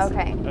makes sense.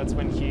 Okay. That's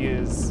when he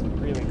is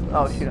really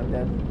Oh, close. shoot, I'm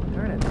dead.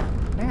 Darn it.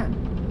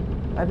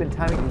 Man, I've been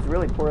timing these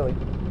really poorly.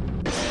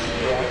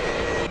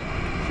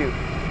 Yeah. Shoot.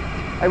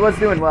 I was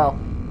doing well.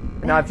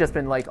 Now I've just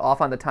been off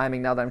on the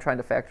timing now that I'm trying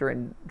to factor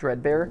in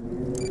Dreadbear.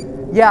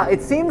 Yeah,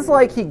 it seems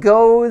like he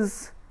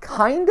goes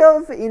kind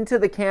of into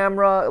the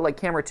camera, like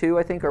camera 2,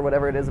 I think, or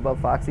whatever it is above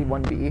Foxy,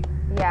 1B.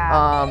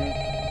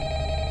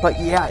 Yeah. But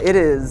yeah, it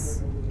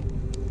is,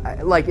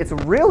 it's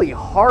really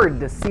hard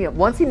to see him.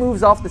 Once he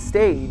moves off the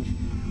stage,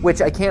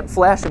 which I can't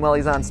flash him while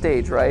he's on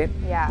stage, right?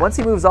 Yeah. Once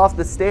he moves off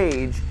the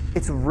stage,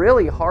 it's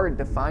really hard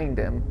to find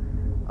him.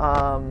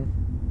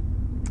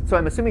 So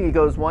I'm assuming he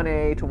goes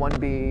 1A to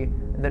 1B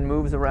and then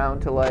moves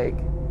around to like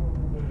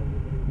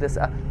this.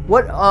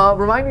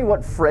 Remind me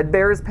what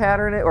Fredbear's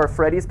pattern or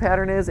Freddy's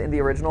pattern is in the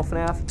original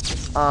FNAF.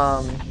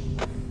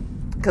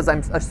 Because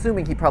I'm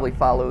assuming he probably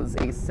follows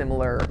a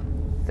similar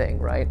thing,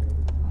 right?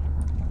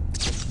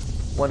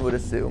 One would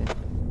assume.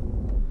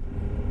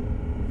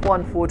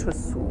 One would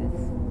assume.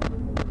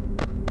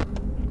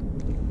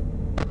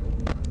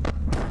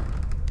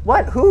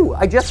 What? Who?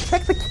 I just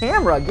checked the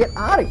camera. Get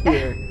out of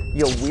here,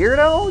 you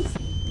weirdos!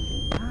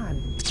 God,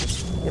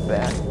 get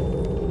back.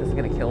 This is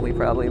gonna kill me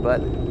probably, but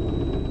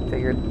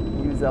figured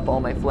use up all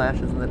my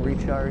flashes and then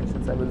recharge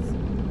since I was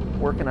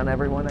working on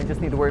everyone. I just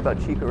need to worry about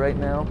Chica right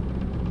now.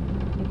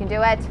 You can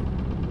do it.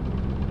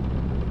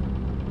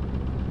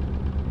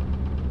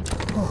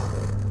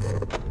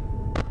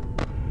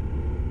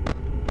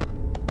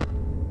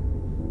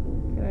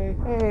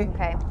 Hey.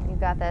 Okay, you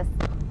got this.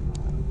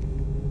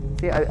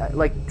 See, I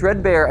like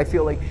Dreadbear. I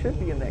feel like should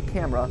be in that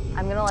camera.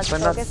 I'm gonna let's but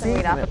I'm not focus and seeing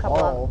read off him a at couple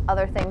all. of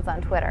other things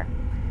on Twitter.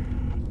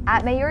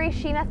 At Mayuri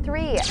Sheena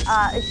 3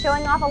 is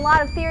showing off a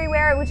lot of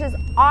Theoryware, which is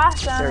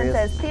awesome. There he It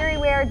is. says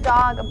Theoryware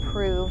dog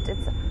approved.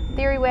 It's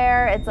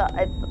Theoryware. It's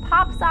the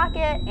pop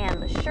socket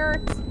and the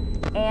shirt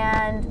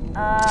and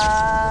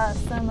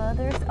some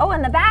others. Oh,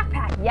 and the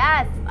backpack.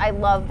 Yes, I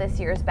love this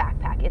year's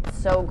backpack. It's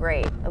so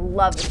great. I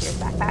love this year's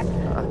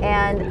backpack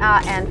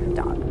and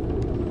dog.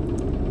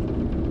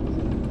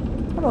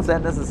 I don't know if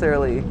that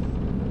necessarily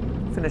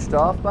finished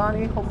off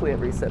Bonnie. Hopefully it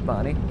reset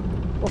Bonnie.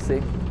 We'll see.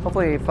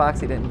 Hopefully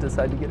Foxy didn't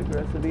decide to get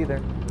aggressive either.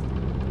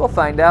 We'll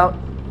find out.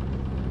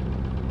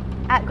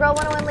 At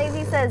Girl101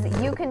 Lazy says,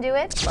 you can do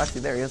it. Foxy,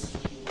 there he is.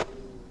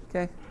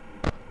 Okay.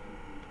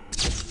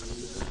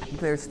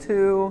 There's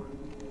 2.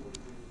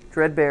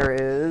 Dreadbear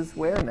is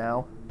where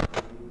now?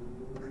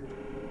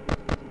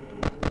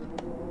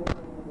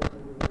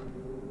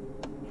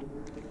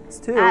 It's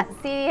 2. At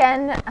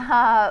CDN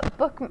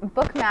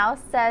Bookmouse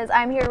says,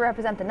 I'm here to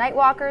represent the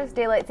Nightwalkers.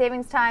 Daylight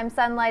savings time,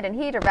 sunlight, and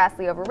heat are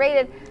vastly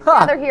overrated. Huh.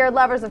 Gather here,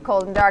 lovers of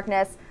cold and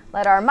darkness.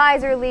 Let our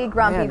miserly,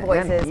 grumpy Man, and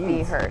voices be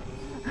heat. heard.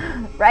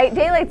 Right?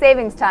 Daylight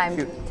savings time,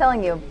 Shoot.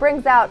 telling you,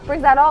 brings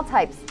out all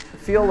types. I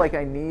feel like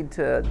I need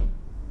to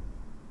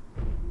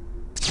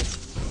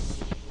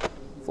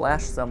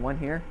flash someone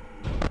here,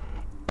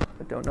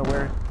 but don't know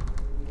where.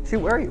 Shoot,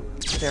 where are you?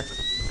 There.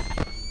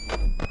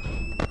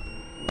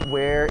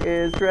 Where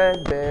is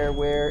Dreadbear?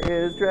 Where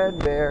is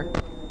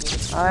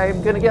Dreadbear?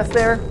 I'm gonna guess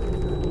there.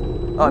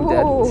 Oh, I'm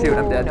dead. Shoot,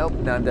 I'm dead. Nope.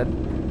 No, I'm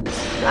dead.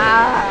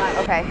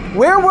 Okay.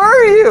 Where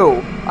were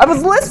you? I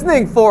was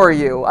listening for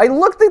you. I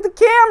looked at the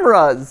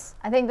cameras.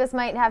 I think this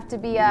might have to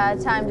be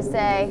time to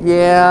say.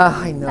 Yeah,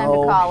 I know. Time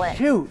to call it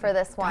Shoot. for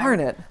this one. Darn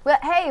it. Well,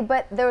 hey,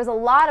 but there was a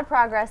lot of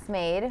progress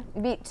made.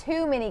 We beat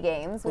 2 mini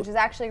games, which is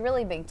actually a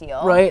really big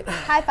deal. Right.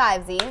 High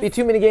five, Z. Be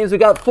too many games. We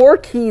got 4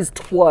 keys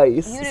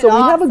twice, You did so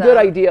we have a good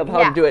awesome. idea of how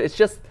Yeah. to do it. It's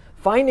just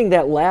finding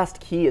that last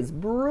key is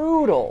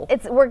brutal.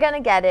 We're gonna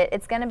get it.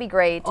 It's gonna be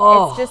great.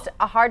 Oh. It's just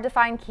a hard to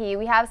find key.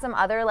 We have some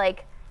other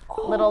like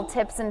little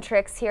tips and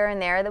tricks here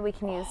and there that we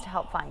can use to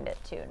help find it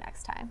too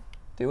next time.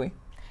 Do we?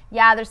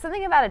 Yeah, there's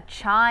something about a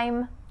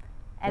chime,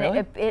 and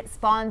Really? it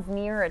spawns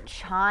near a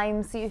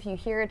chime. So if you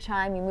hear a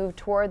chime, you move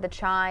toward the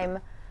chime,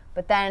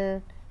 but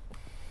then.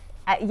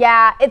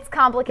 Yeah, it's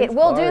complicated. It's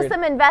We'll do hard.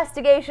 some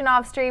investigation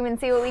off stream and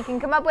see what we can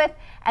come up with,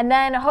 and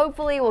then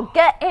hopefully we'll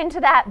get into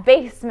that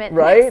basement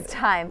Right? next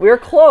time. We're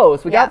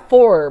close. We Yeah. got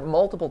 4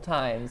 multiple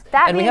times,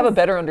 That and we have a means-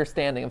 better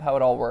understanding of how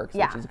it all works,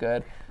 Yeah. which is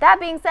good. That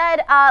being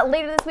said,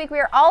 later this week we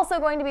are also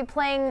going to be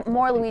playing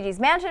more Luigi's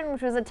Mansion,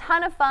 which was a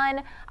ton of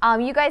fun.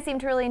 You guys seem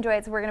to really enjoy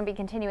it, so we're going to be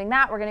continuing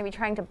that. We're going to be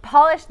trying to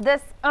polish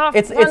this off.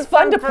 It's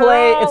fun to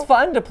play. It's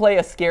fun to play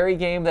a scary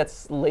game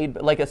that's laid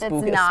like a It's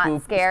spooky,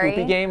 not scary.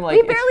 spoopy game. Like we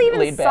it's barely even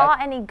laid saw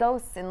back. any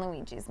ghosts in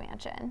Luigi's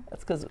Mansion.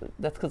 That's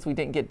because we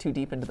didn't get too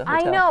deep into the I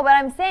hotel. know, but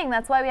I'm saying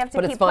that's why we have to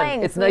But keep it's fun.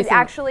 playing. It's so nice we and-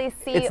 actually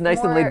see it's nice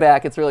and more laid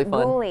back. It's really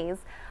fun. ghoulies.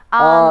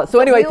 So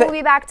anyway, we will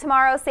be back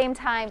tomorrow, same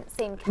time,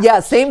 same couch.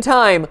 Yeah, same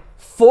time,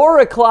 4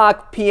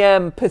 o'clock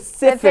p.m.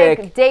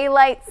 Pacific.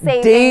 Daylight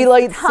savings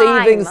Daylight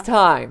time. savings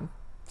time.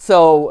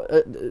 So,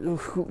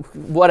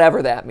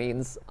 whatever that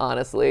means,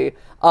 honestly.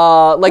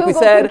 Like we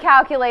Google said, can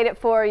calculate it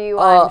for you,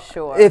 I'm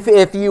sure.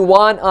 If you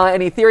want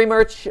any Theory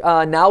merch,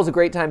 now's a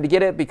great time to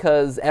get it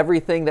because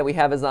everything that we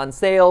have is on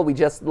sale. We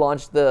just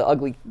launched the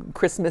ugly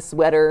Christmas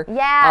sweater.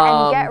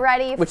 Yeah, and get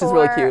ready which for is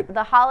really cute.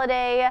 the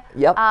holiday.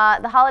 Yep.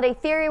 The holiday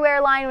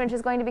Theoryware line, which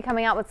is going to be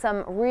coming out with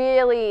some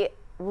really,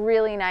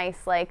 really nice,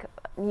 like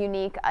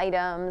unique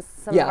items.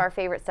 Some Yeah. of our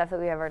favorite stuff that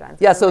we've ever done.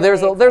 Yeah, we're so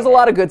there's really a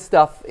lot excited. of good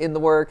stuff in the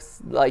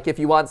works. Like if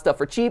you want stuff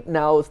for cheap,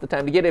 now is the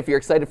time to get it. If you're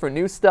excited for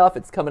new stuff,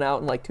 it's coming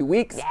out in like 2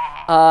 weeks.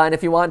 Yeah. And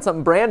if you want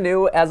something brand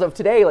new as of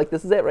today, like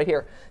this is it right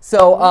here.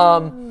 So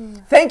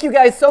thank you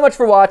guys so much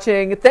for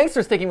watching. Thanks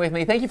for sticking with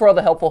me. Thank you for all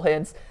the helpful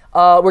hints.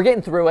 We're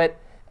getting through it.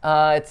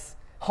 It's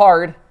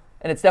hard,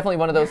 and it's definitely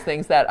one of those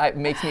things that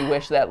makes me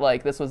wish that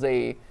like this was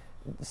a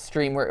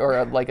stream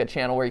or like a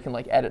channel where you can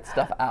like edit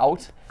stuff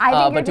out.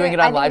 But doing it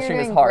on live stream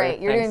is hard. Great.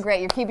 You're doing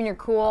great. You're keeping your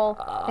cool.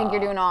 I think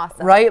you're doing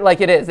awesome. Right?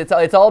 Like it is.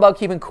 It's all about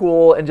keeping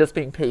cool and just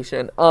being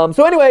patient.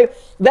 So anyway,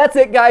 that's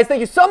it, guys. Thank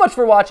you so much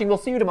for watching. We'll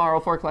see you tomorrow,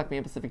 4 o'clock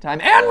p.m. Pacific time.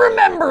 And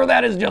remember,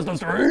 that is just a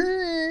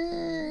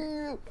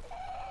stream.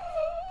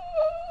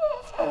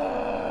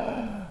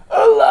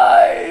 A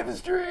live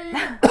stream.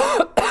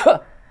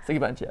 Say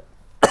goodbye, chat.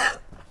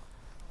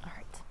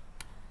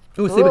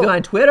 Ooh, see what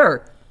on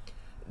Twitter.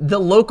 The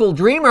Local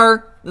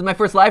Dreamer. This is my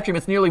first live stream.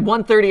 It's nearly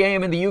 1:30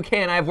 a.m. in the UK,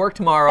 and I have work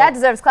tomorrow. That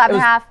deserves clap and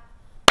a half.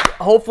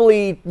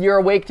 Hopefully, you're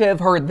awake to have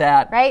heard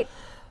that. Right?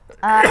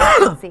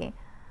 Let's see.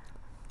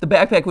 The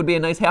backpack would be a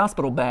nice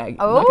hospital bag.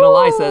 I'm not gonna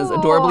lie, says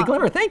Adorably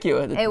Glimmer. Thank you.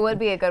 It would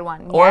be a good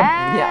one. Or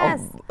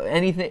yes.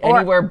 anything,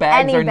 anywhere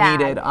bags are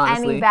needed.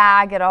 Honestly, any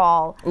bag at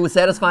all. Ooh,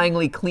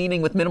 satisfyingly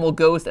cleaning with minimal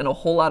ghost and a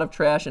whole lot of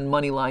trash and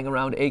money lying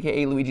around,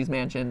 aka Luigi's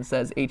Mansion.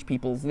 Says H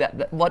Peoples.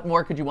 What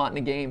more could you want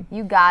in a game?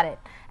 You got it.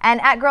 And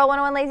at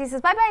Girl101 Lazy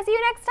says bye bye. See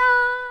you next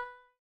time.